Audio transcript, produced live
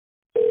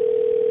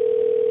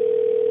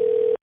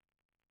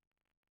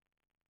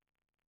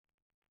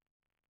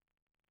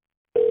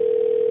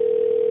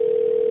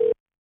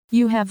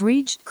You have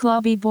reached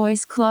Clubby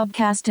Voice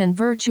Clubcast and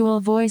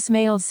virtual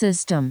voicemail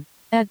system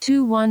at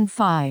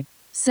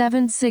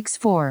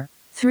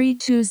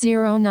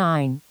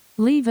 215-764-3209.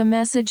 Leave a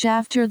message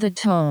after the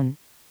tone.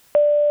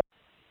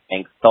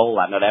 Thanks, Soul.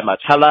 I know that much.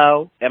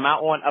 Hello? Am I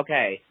on?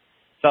 Okay.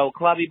 So,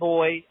 Clubby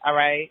Boy, all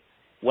right?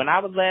 When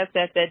I was last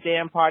at that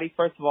damn party,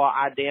 first of all,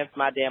 I danced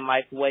my damn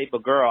life away.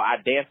 But, girl, I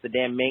danced the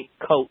damn mink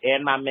coat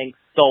and my mink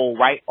soul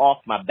right off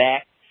my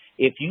back.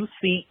 If you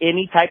see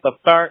any type of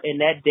fur in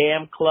that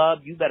damn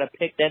club, you better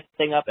pick that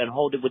thing up and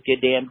hold it with your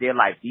damn dear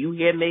life. Do you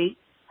hear me?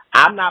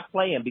 I'm not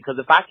playing, because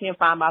if I can't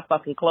find my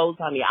fucking clothes,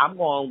 honey, I'm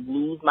going to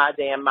lose my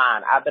damn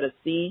mind. I better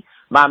see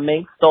my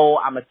mink soul.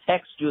 I'm going to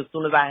text you as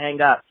soon as I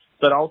hang up.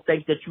 So don't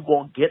think that you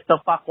going to get the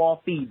fuck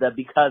off either,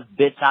 because,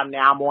 bitch, I'm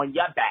on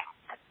your back.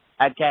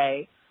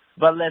 Okay?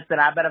 But listen,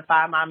 I better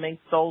find my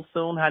mink soul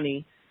soon,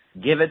 honey.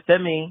 Give it to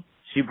me.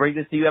 She brings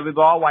it to you every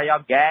ball while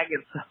y'all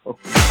gagging. So.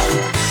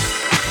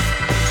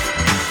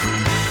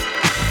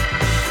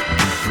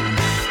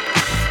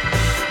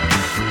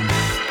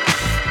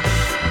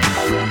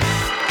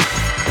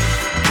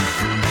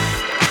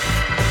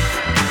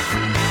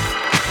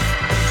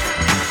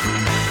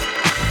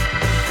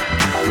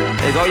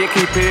 It's how you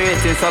keep it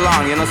waiting so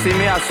long. You know, see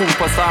me a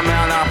superstar, me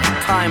and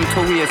have time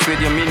to waste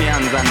with your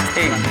minions and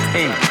ting.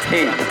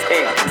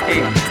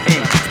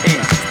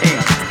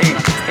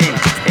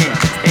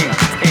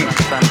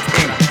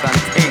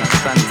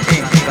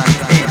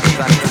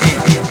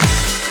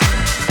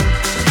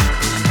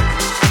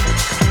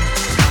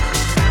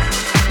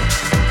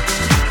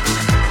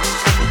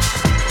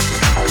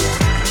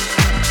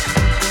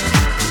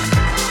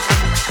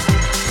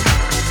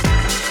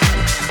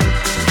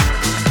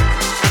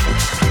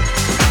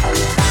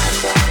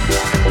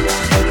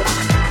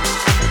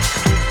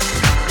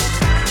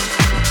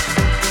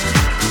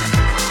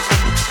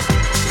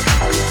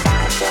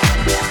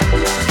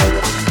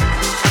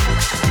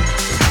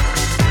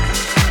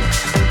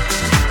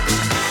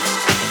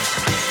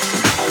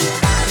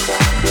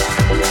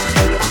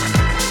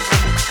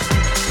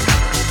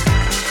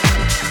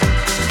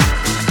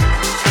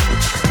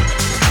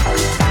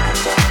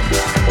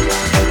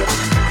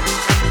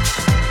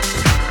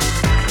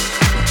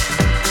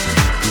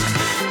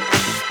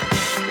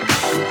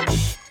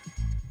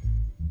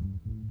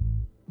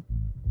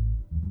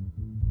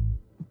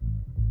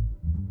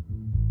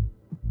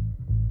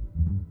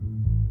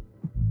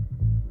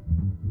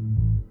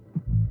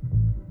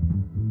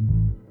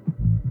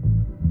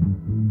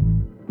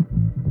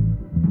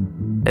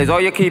 It's how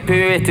you keep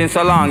it waiting so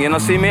long. You know,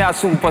 see me a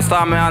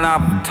superstar, me and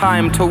have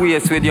time to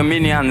waste with your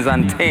minions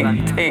and ting.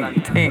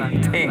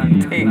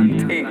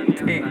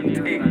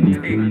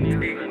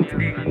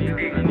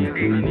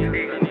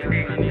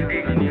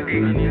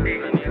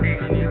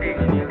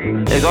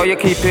 It's how you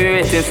keep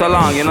it waiting so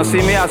long. You know,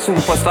 see me a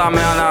superstar, me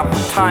and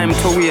have time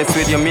to waste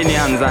with your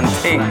minions and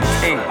ting.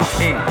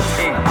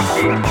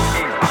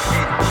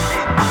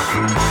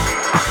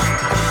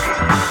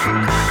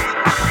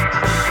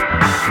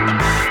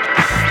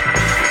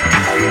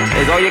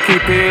 It's how you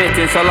keep it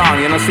waiting so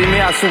long. You know, see me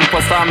a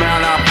superstar, me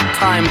and have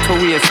time to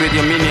waste with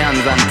your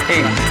minions and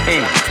ting.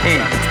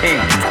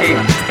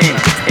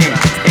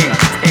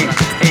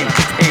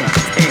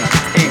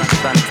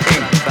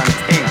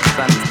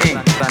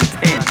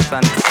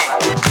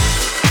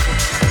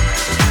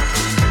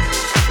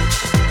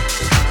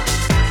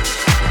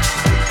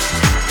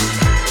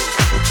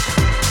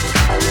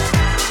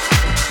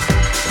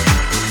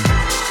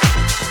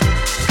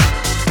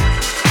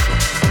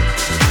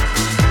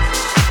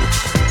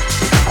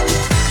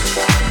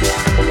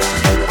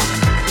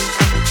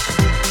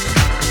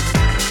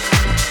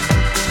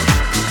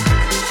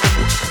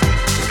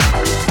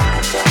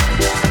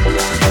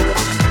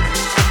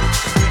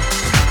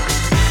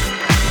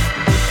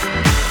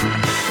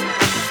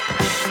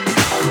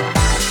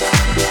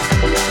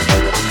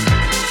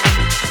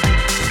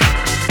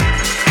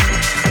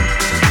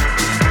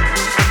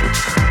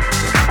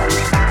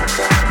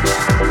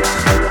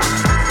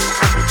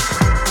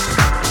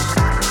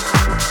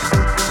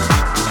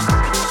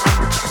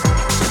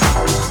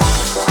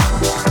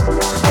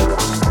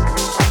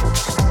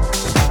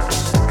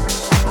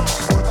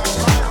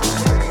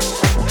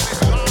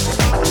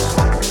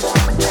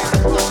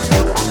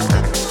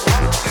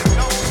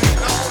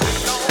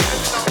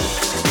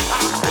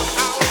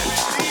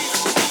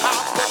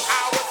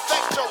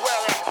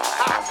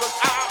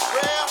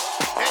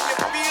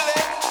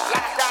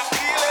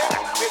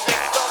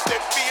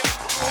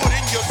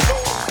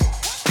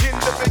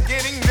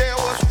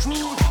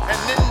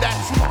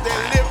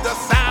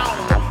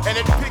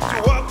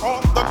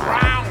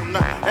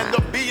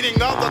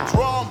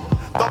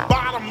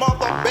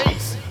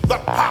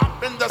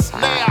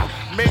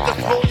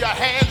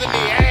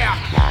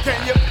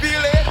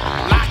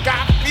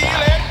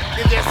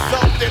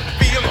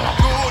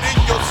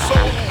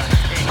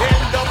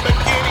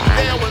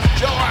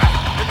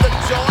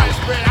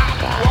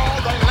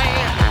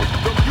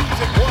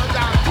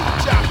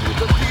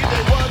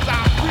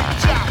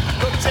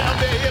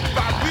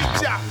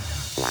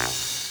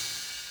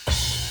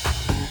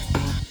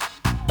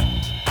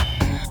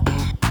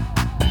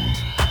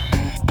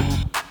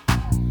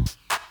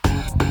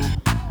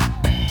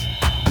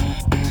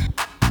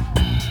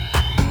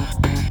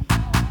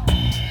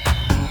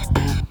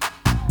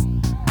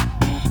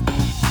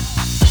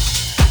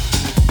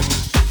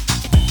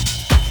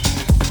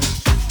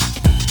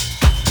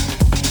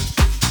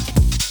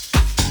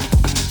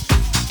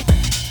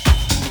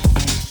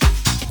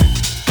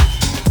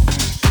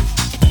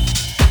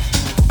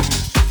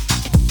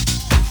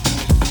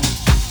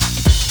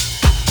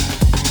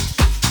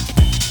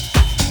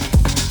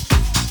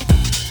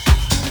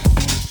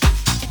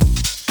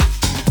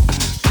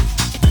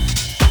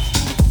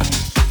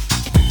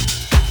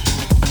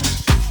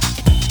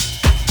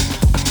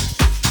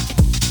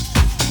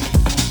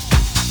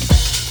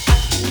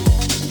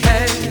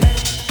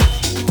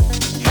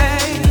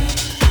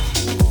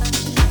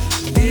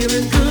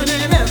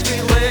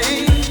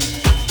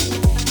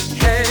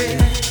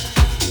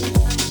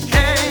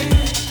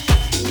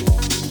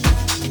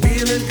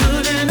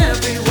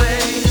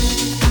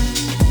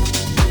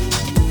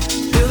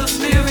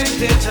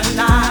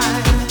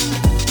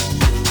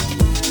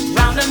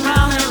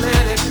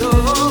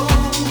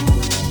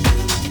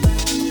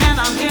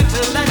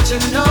 you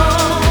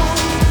know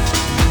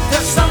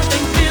there's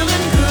something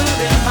feeling good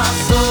in my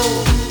soul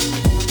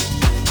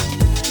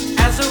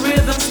as the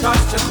rhythm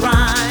starts to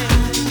grind.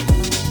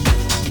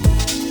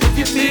 If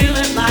you feel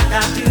it like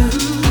I do,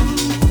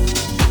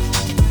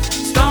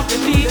 stomp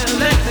your feet and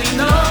let me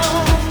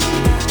know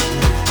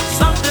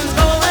something's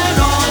going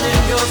on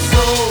in your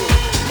soul.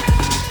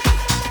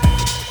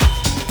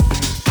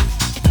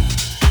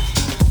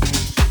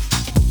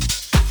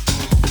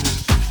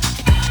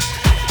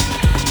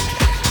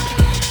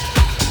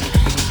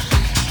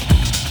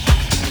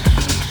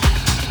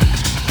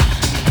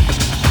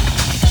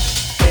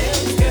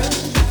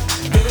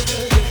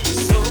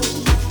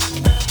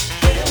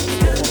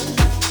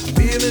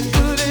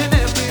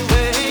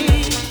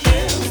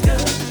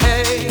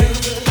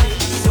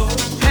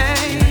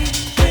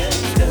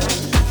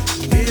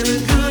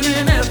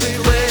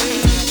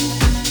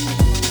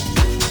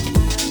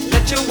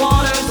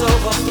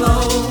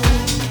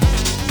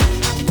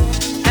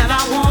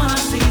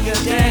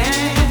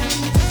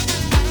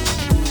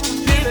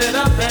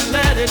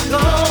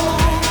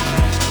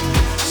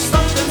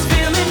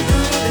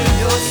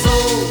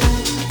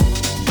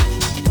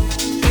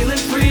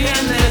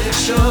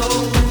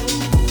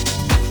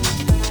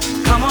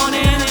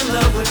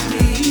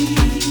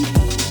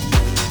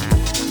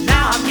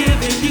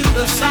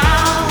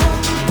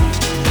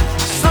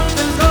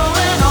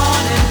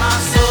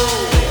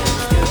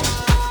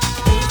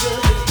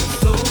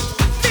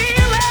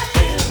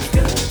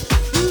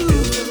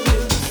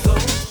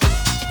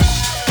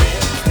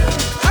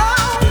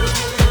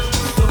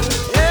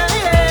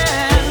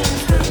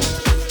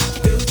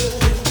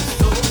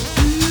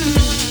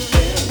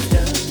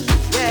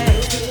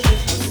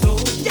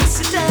 Yes,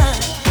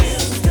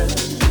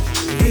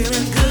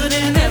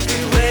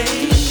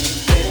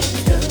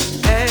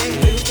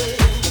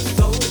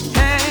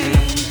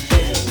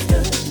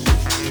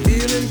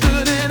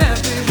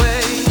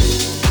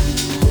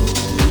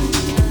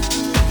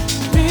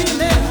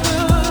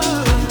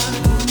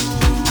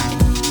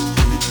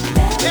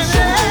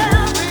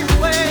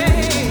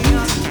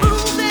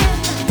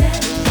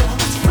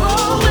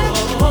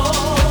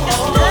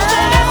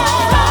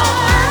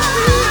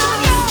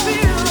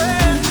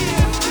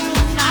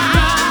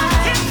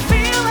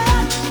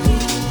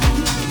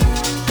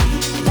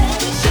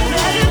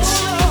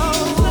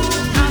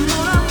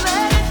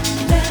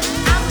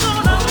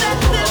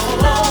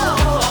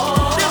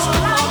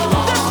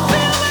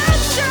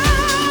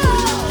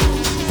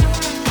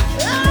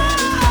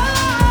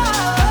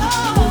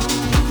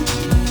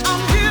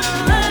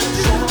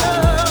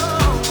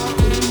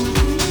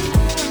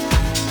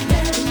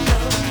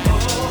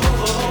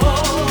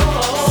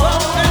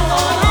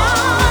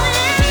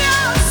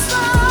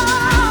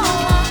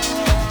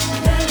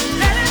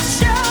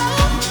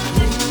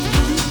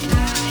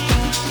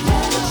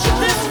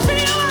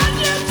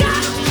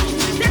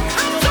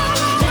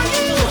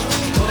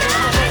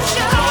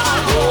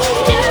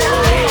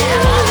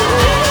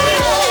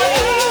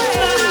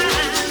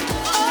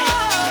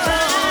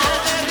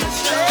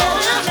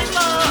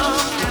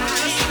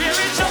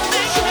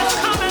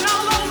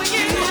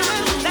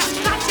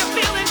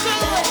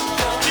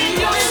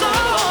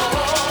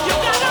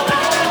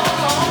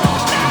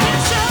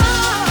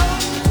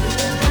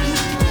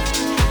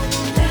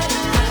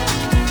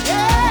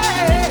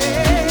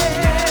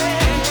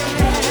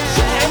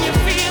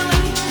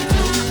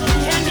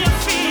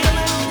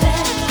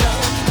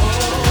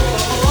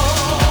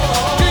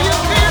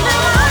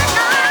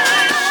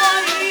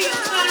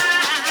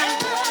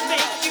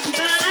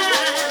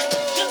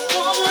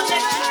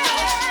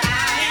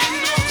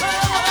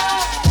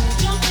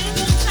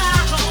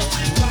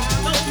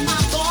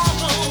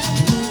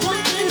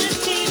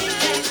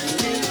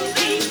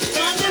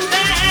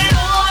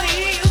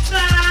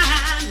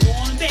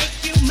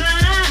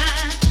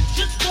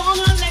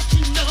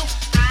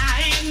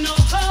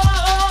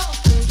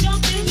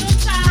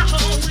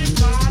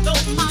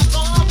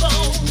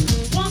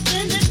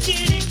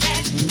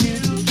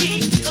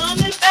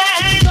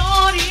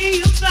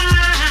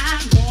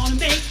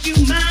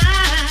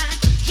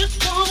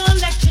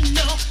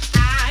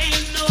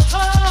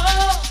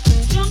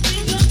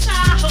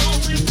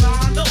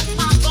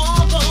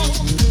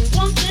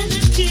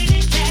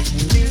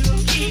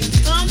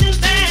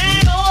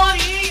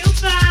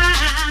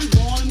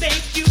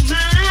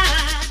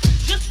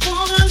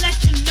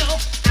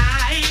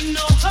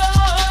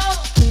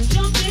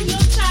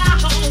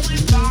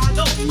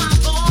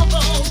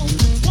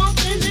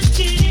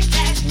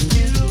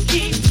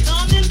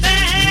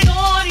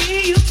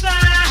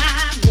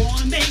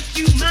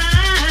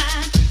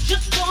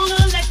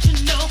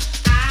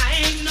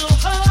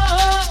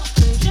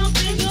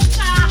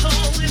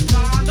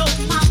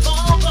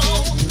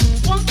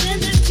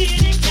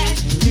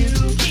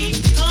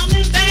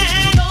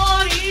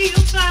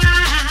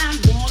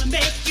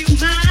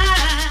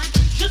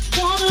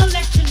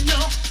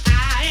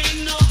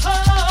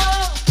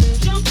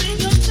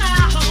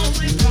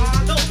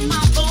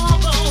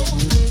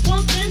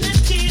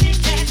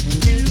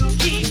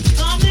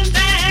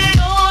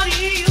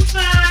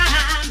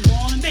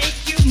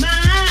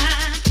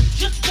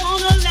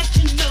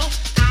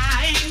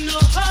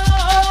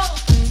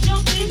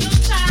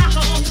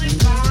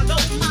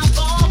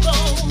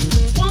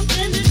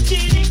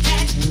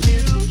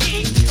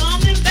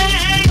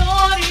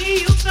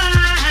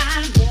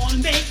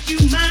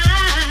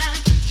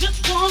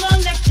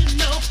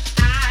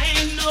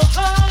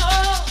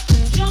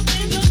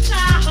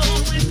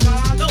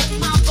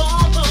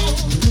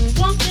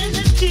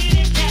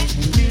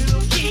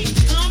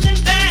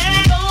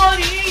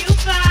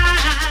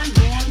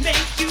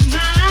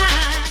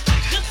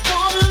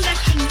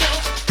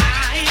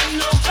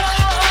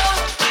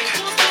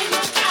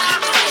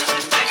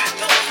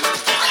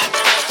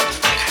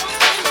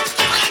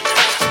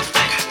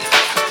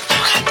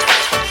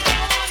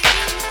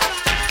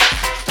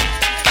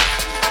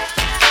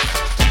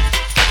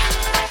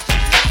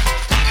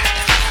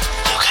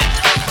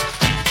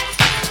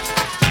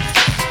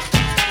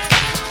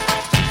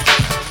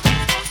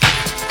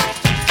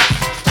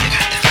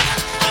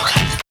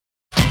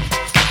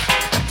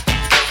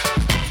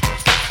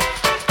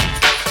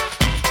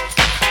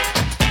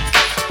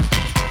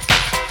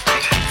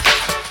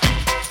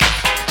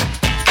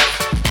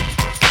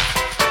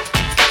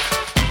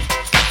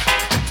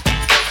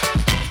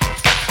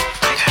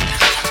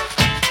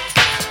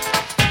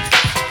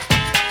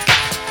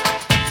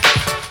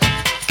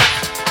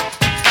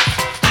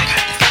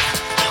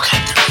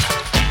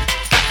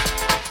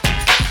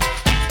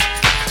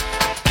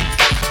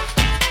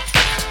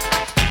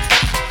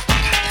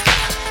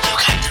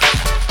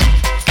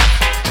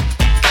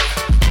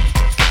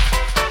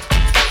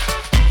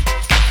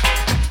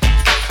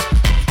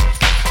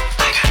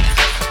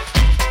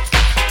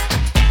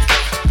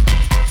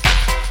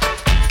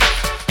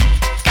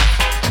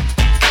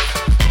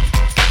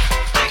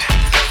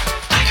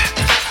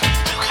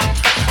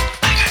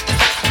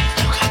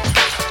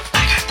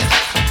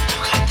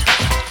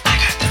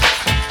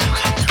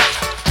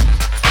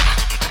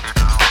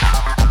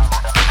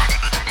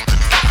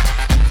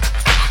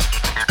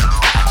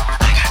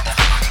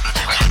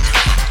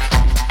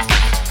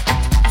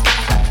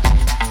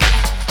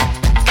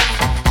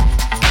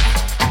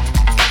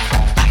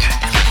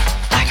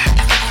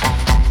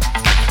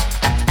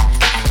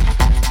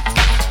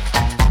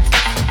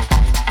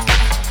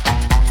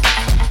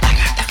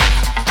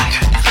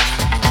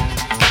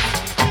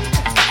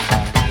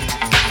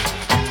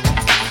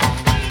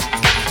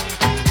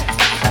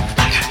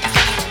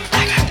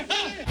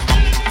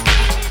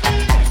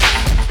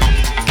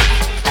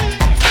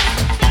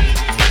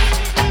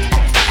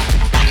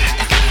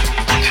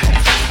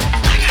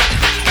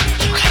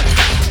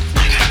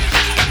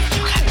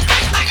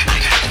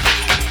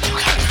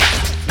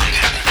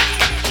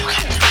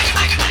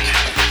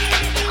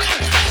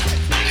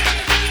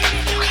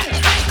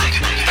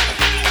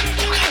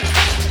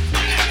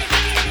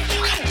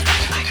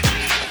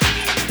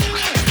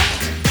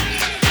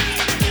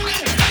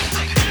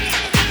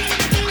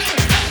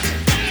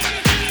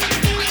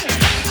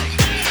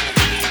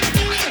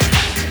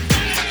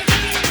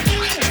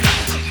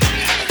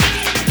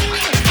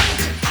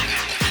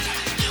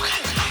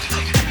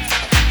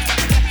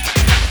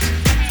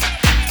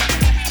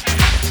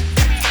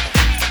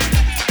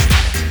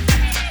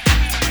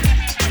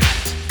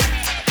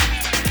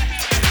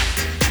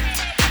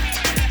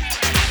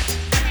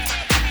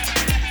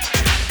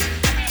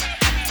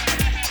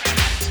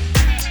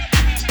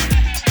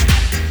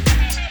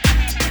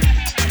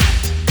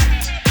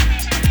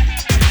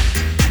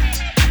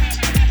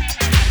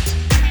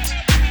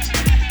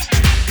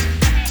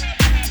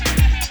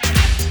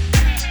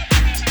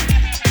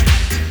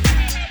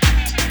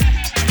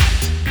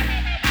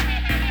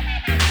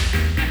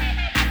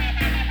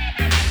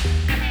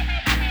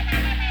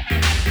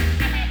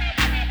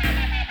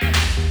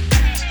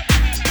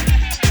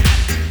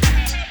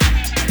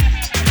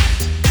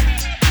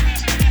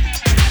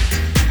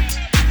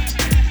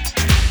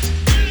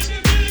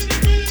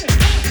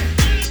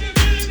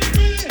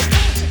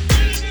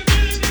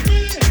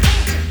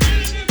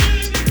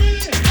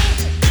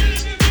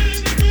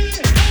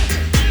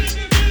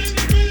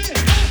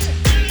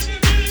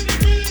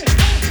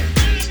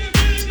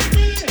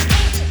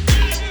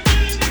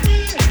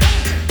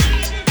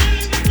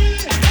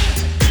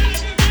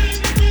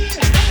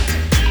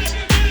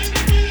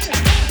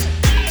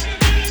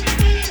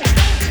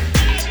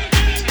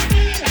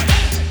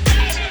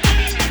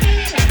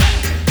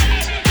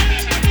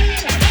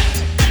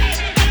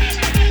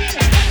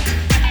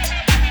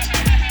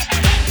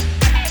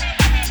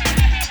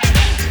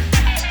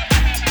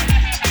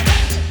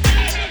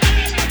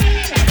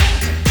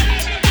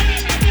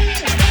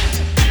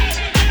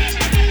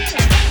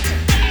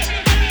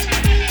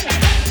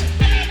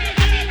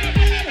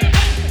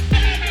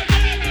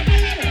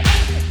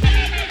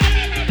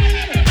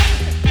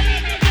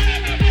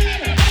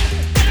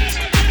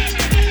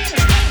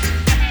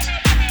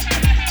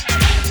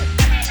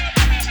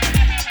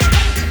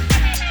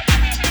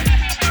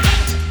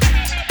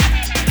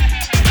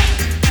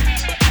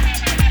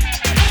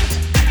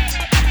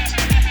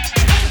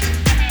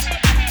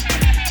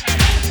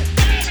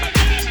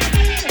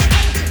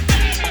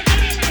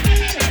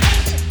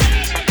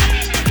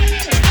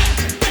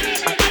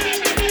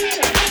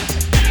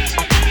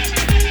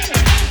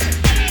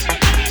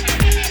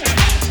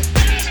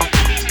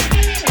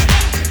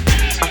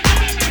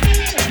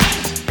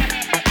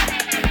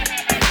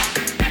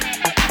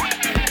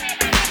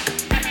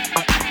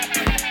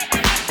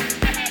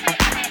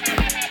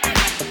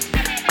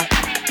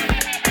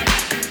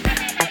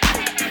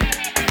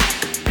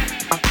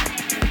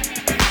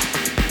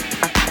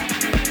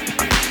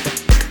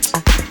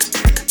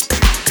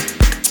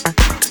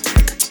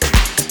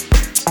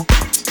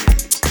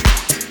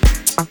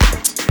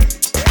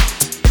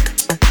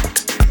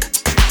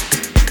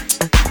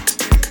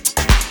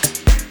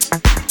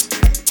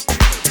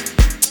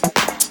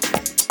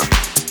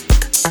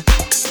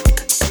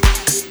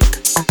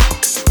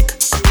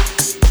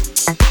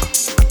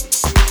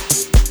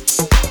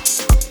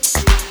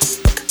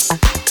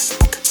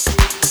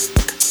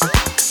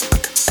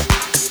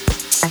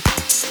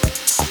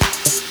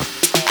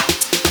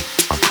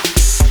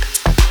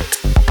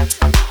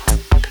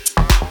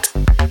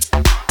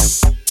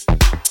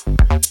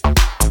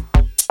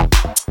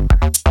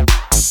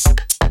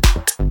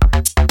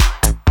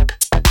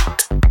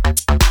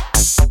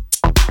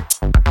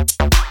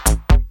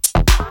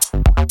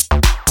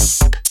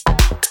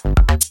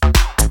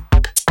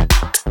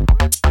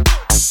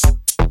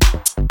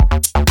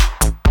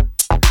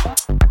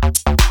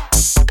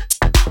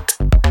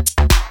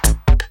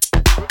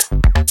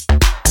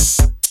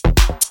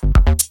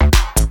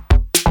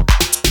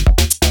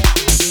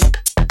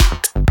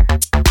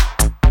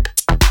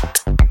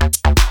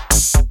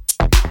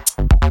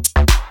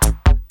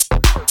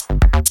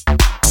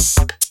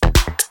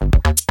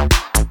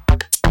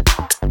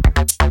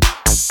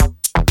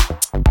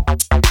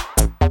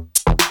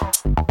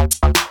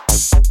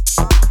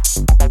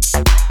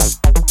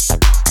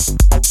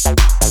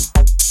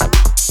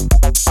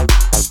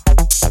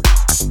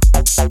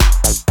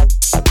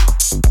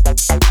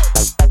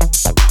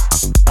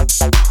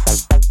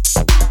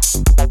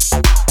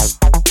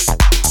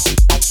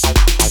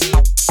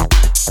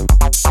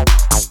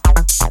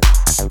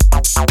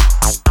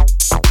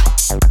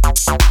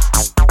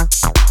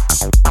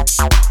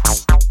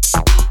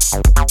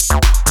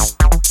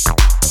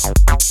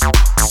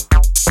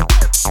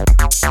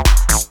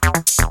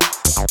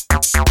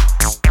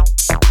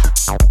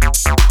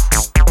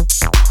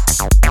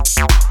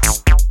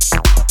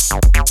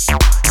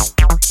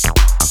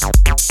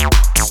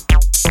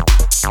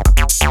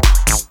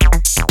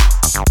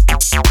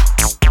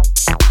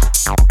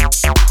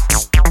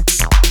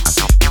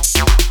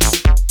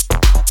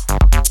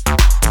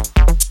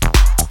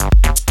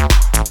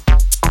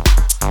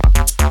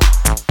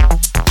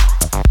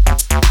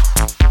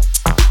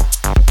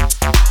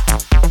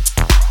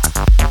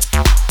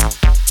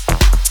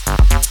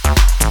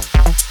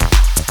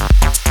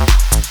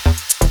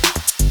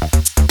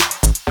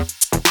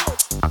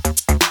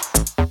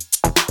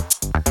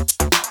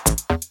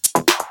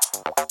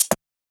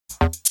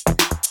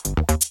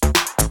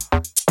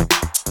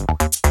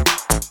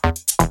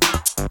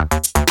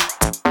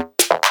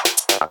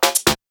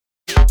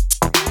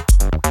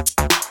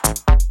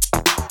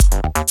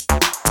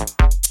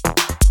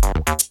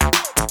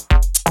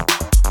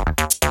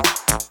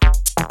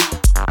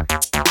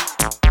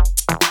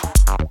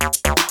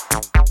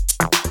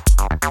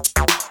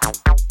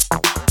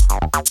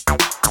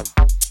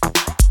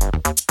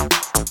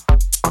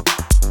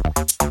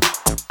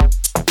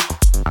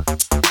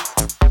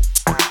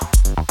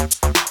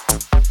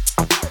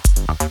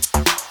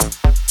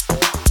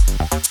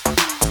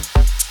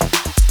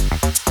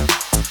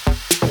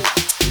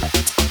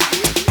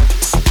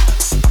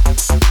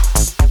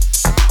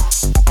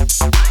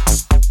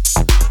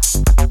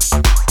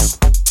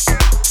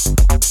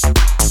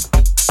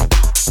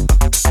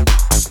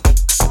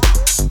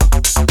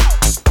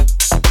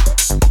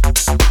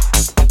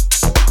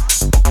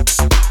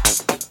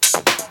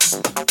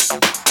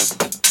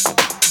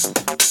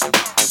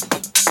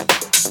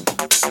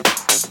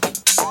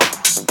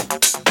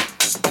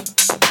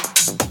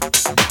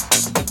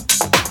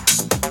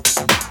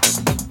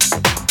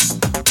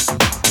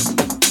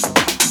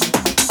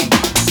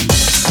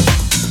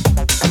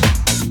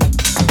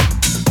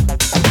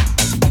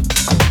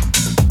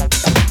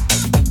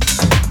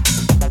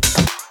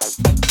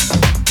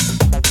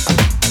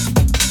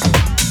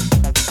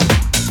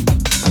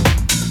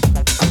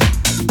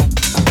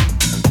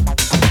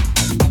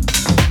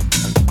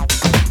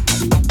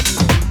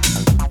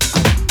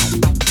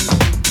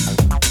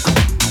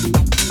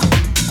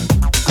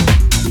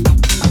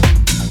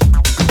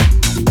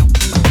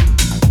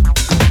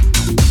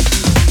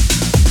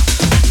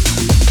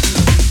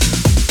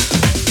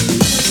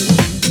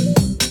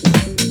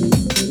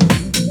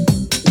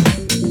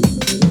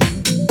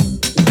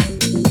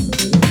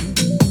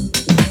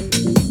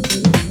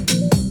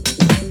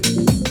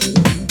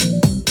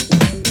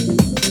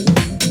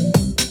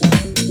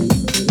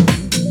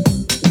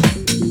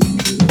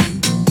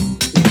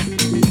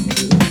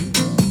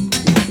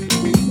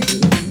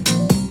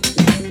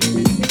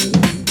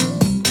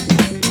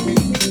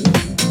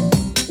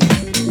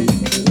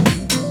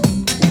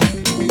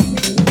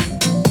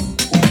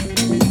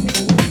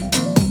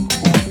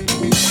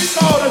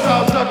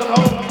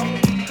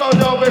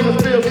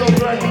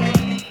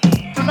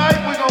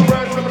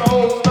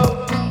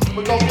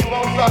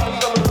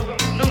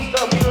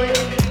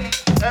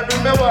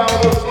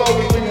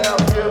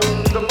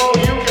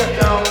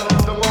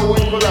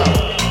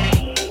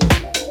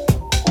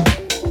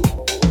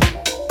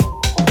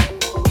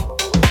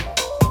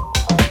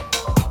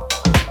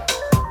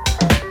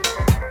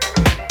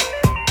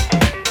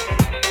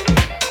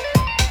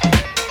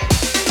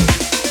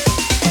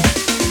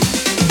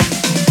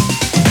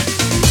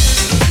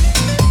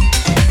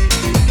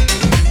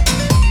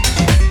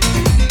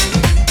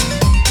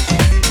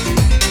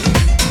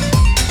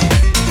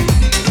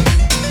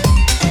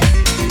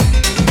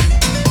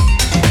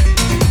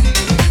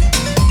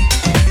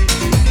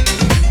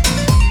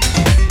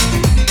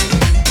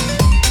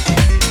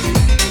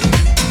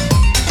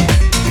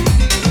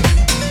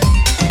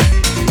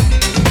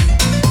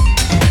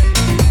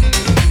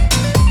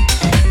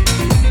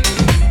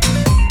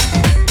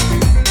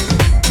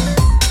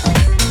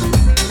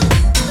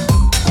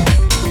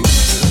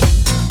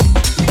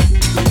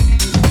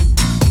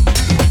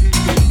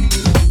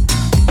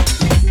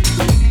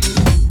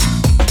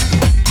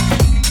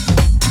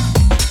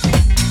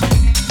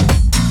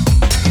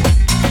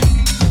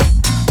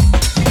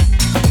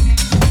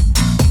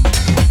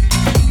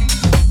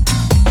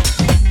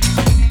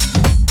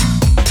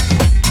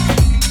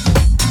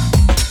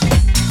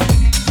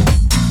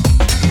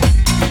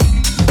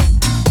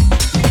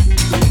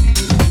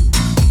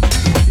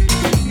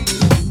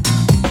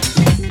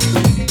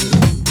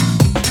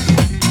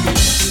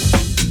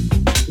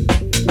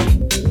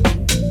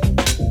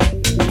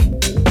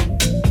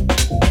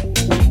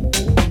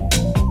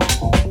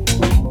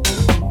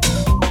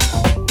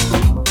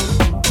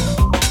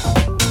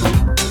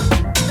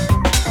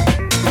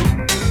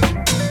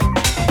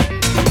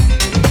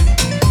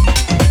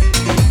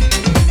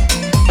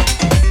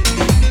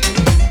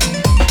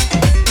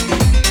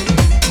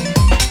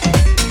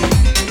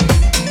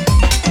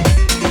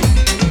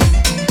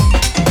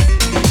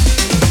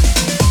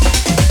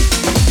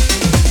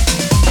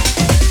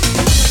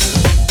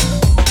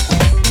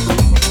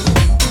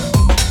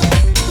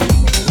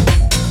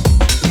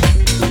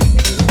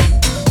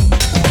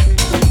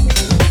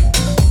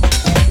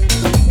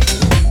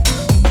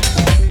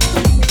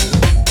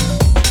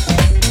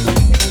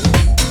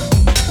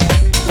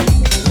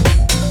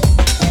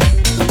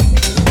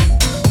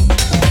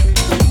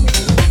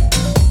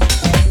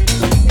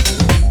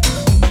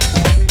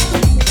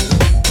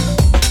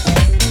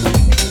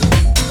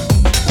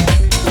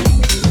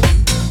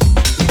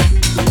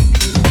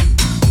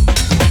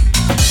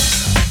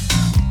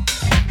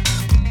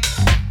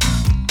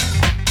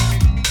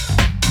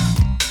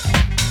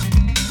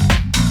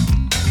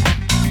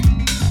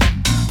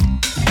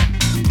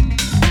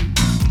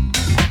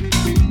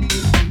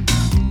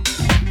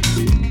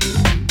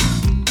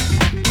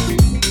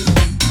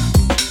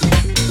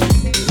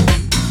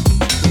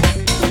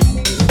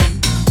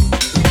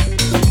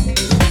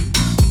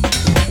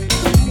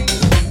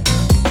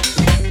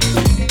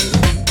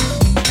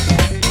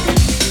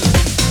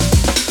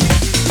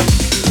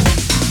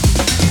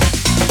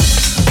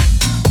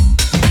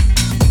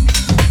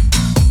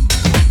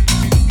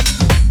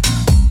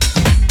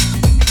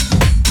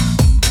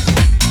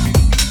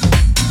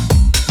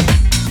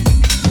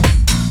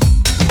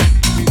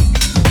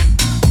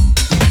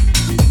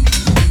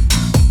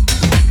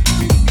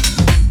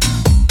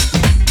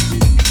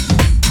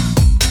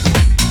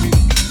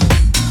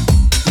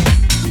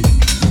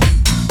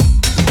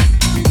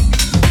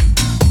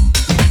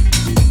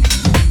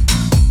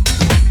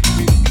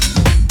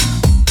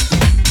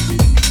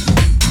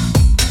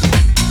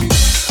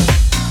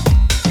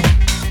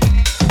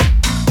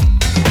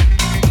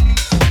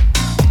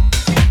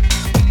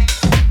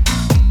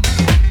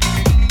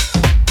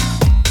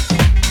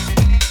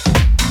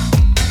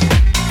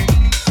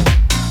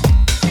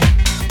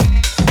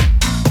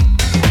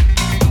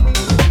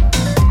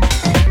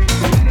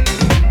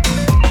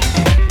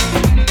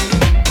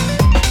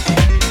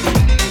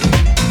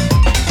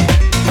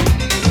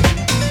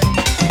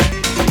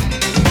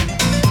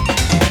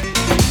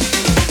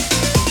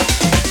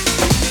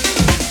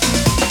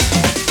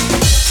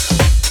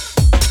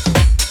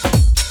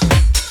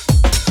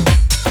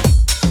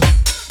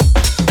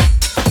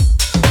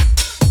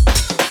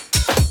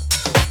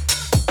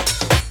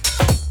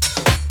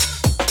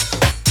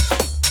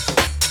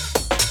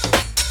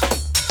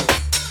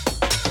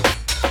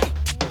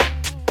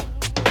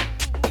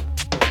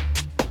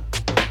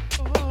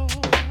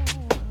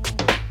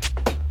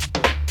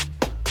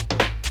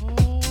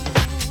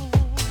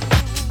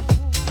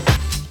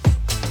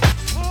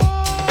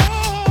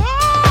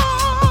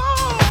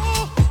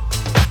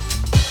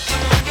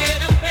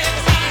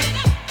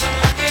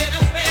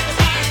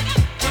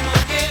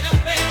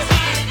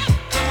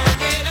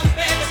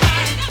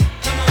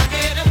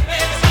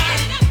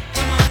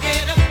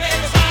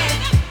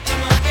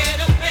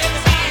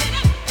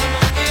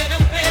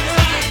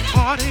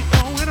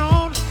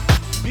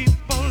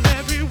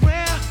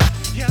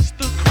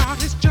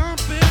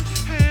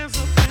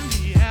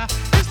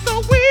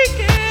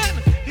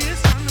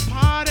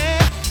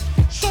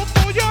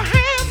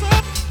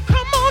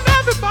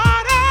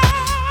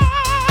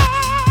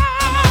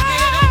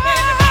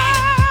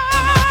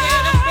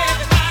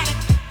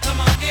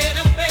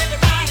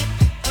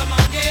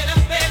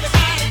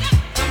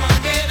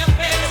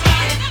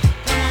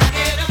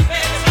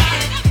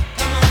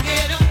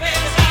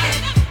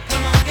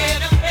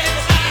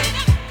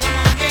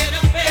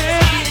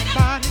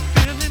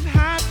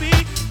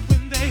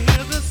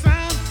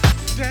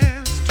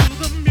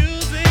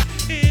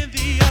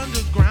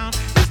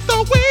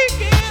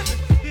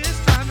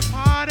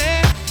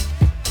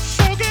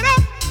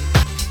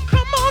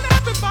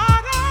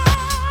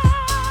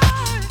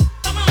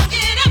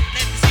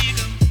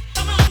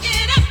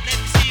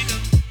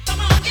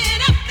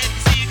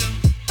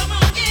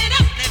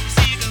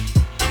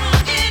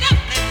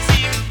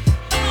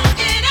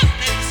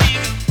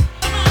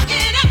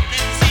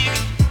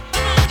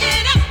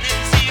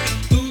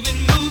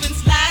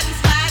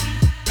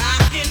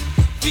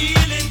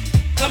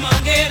 Come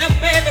on, get up,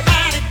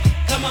 everybody.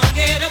 Come on,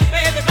 get up,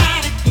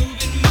 everybody.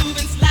 Moving,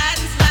 moving,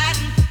 sliding,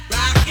 sliding,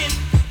 rocking,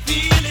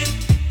 feeling.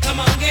 Come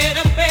on, get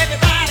up,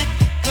 everybody.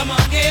 Come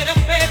on, get up,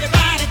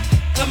 everybody.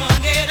 Come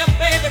on, get up,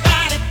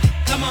 everybody.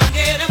 Come on,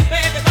 get up,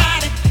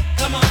 everybody.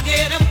 Come on,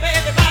 get up,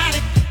 everybody.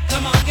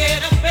 Come on,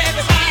 get up,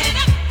 everybody.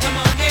 Come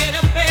on, get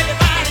up,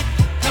 everybody.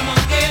 Come on,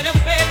 get up,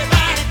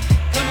 everybody.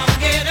 Come on,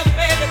 get up,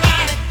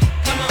 everybody.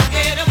 Come on,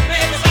 get up,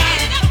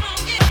 everybody. Come on,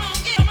 get on,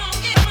 get on,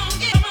 get on,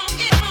 get on,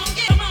 get on,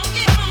 get on,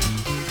 get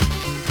on.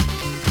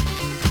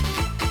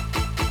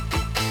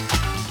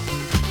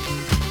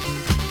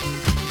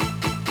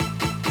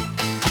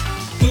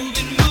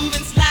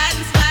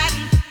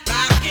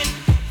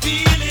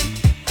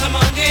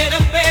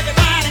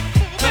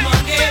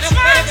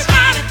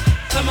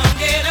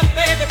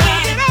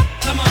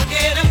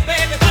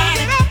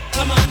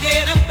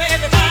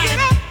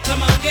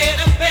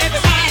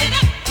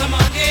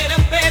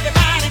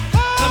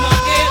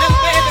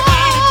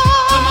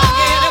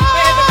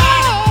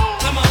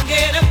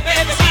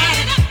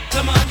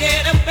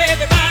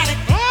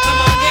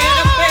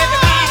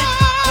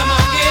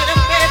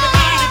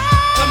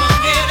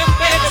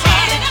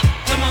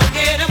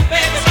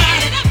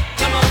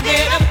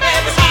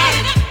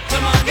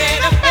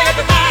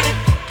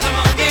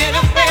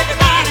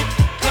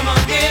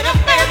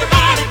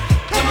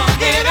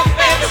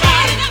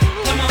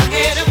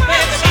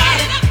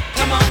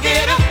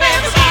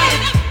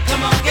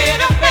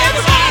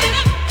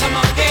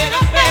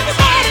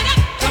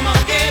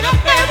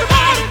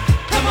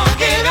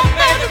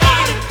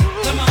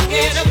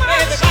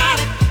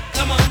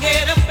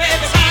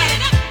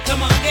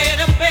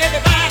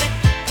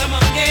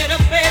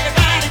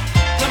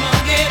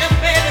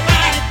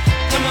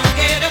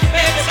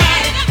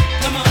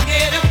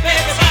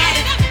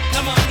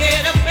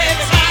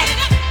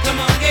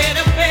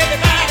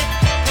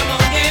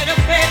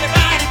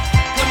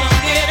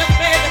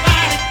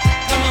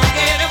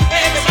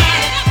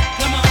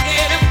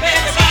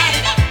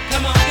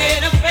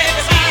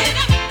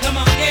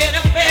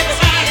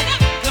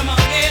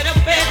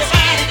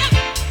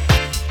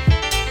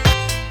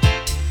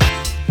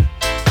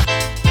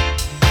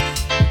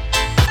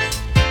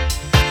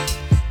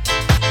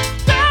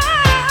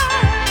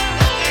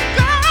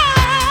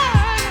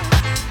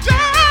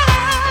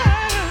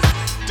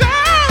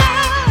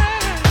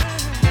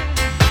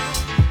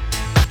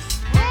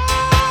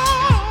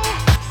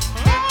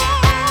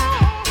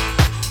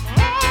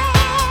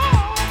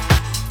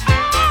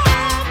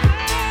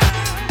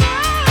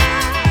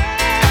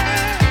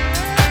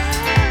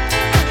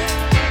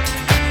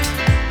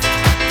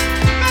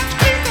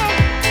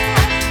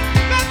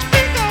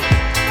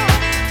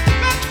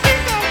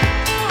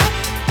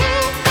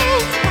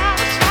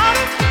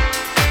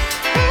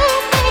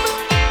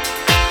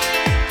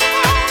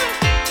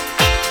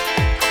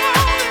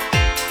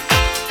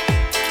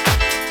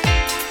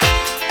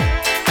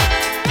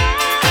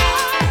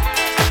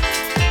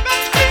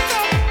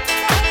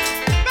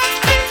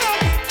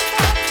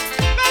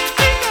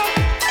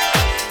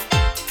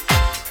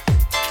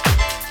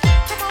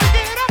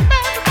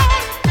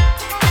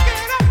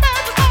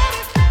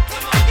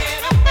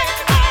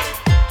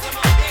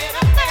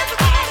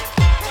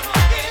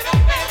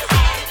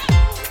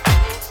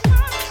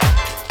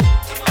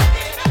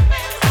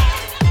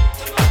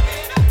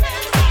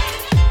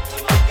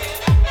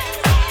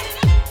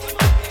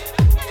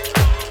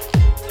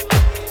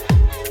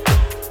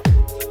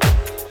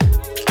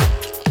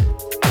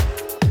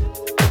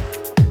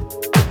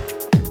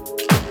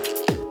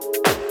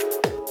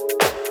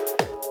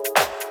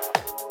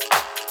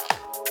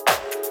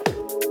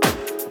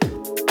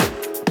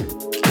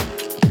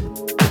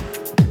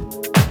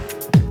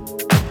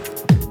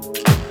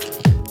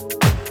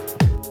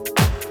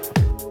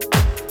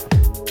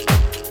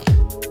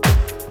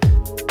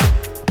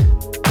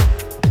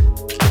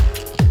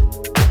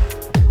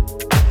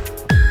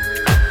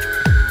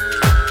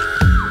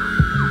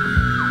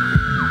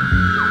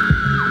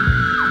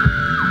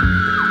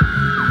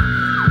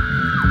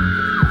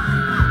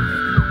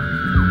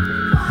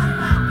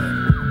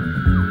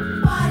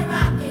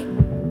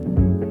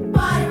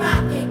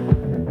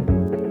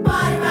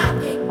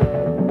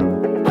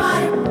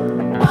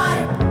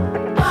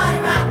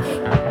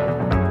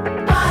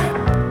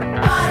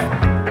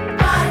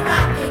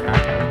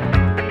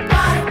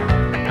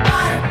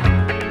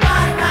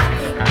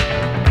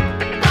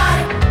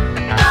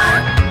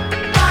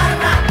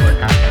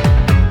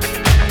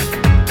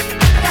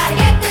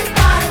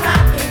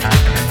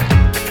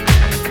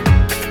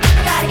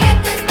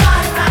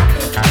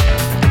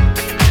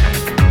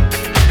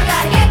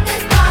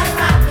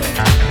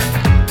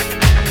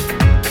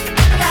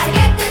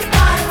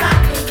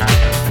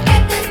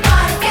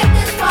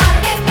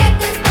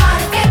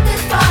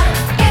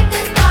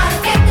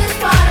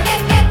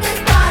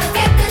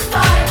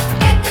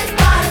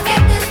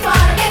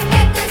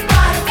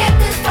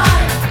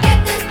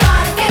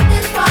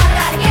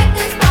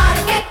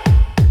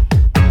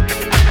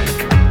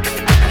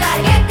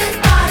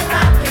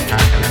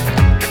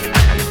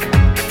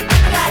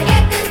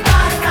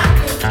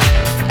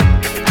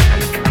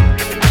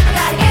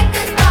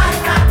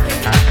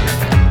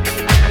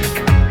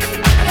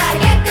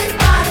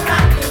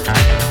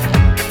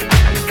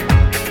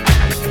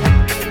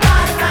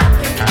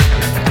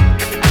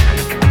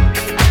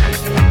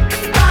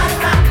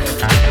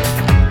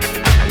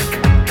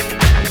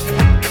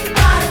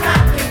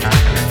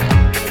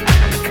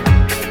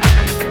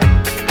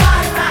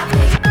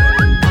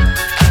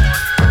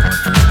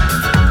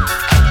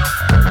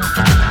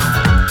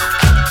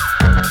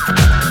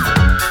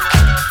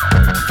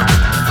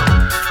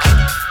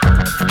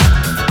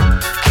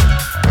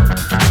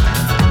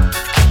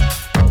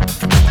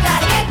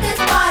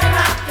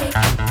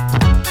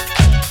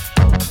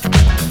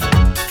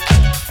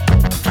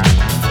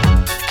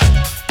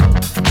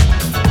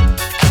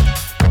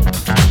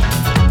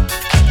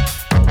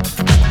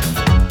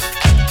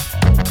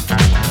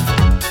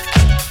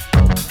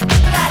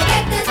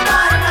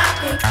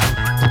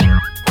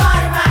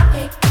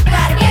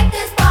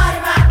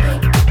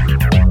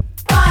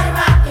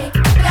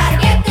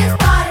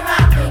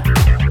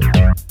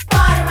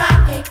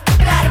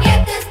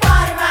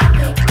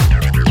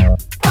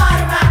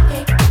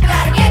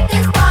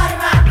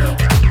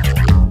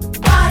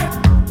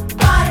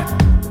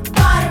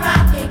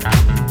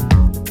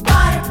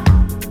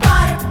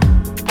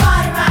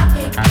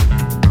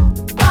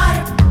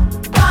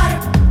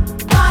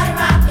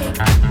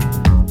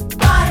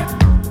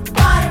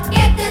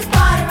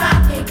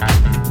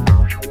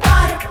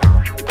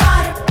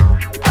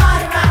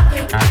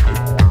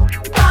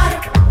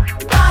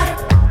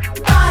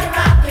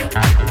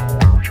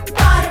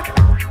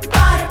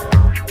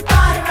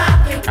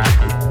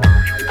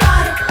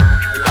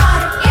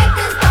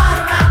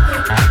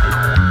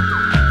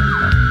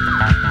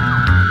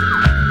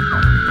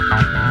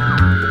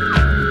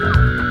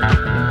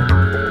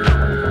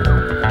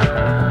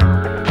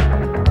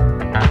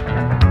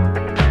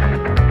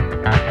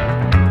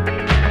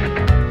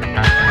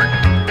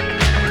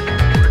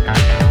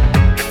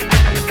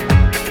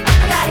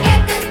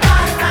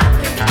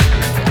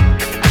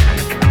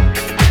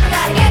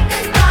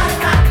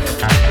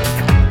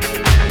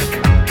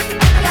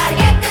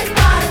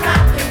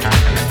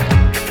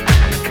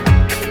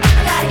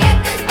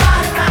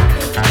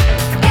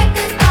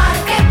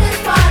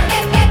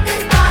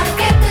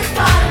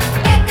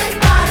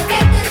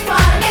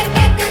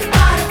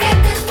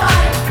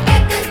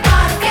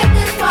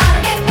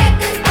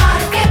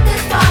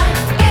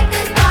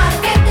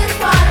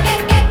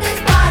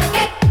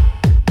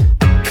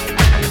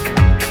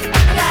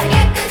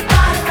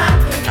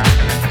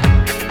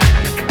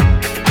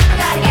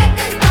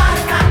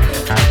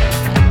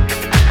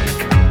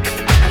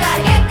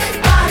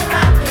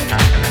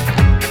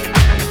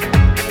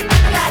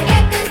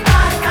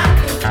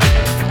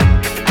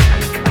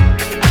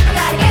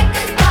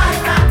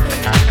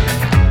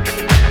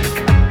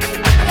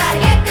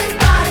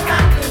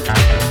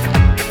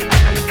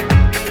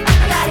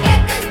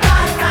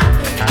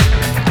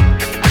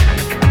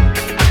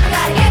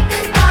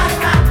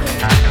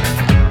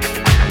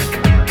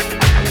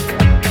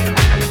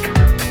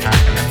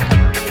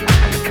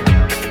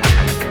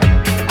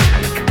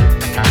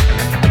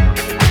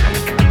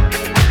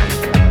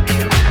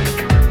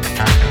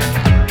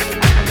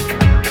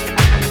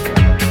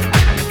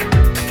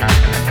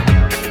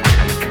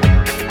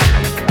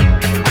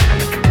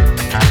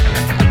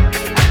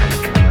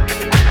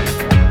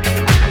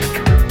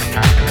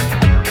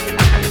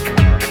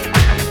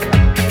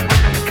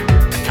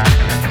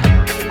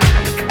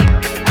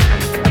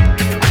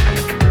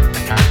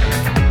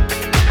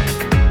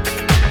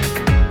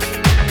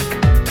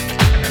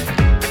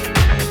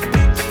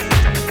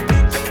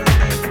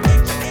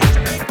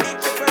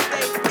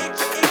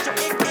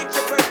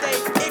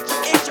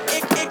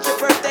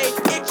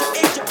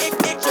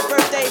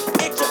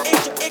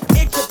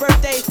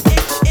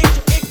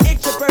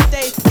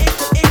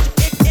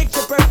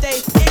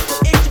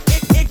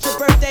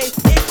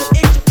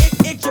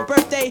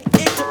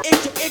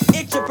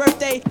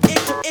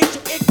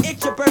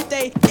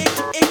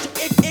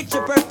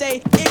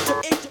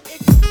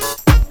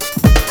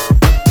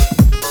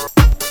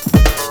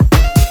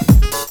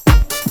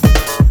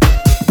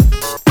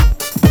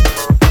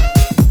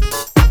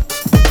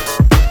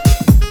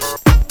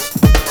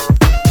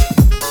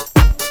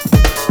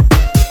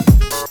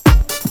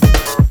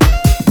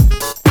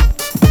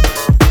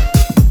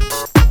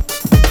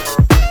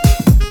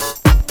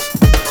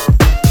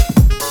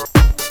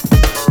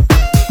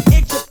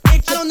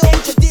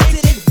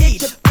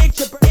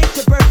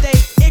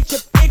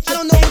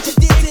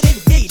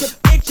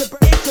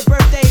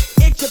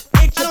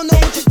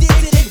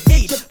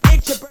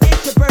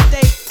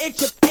 I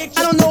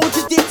don't know what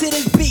you did to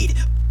this beat.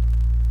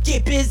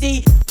 Get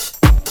busy.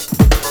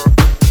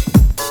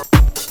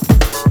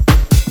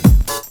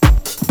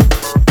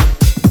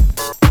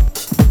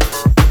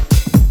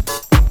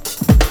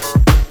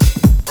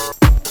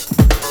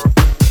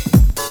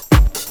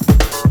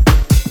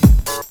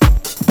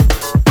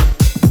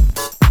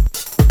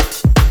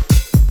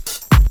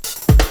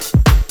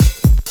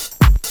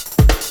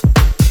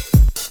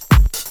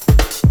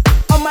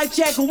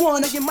 Check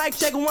one, your mic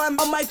check one,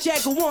 I might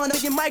check one,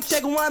 your mic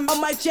check one, I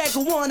might check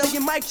one,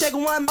 your mic check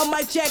one, I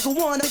might check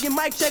one, your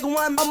mic check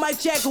one, I might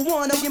check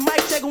one, your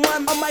mic check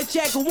one, I might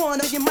check one,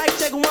 your mic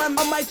check one,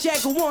 I might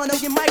check one,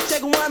 your mic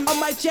check one, I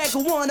might check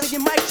one,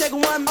 your mic check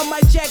one, I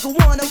might check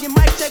one, your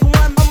mic check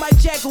one, I might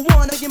check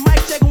one, your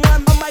mic check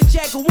one, I might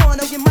check one,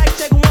 your mic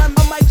check one,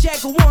 I might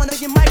check one,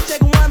 your mic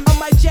check one, I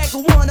might check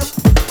one.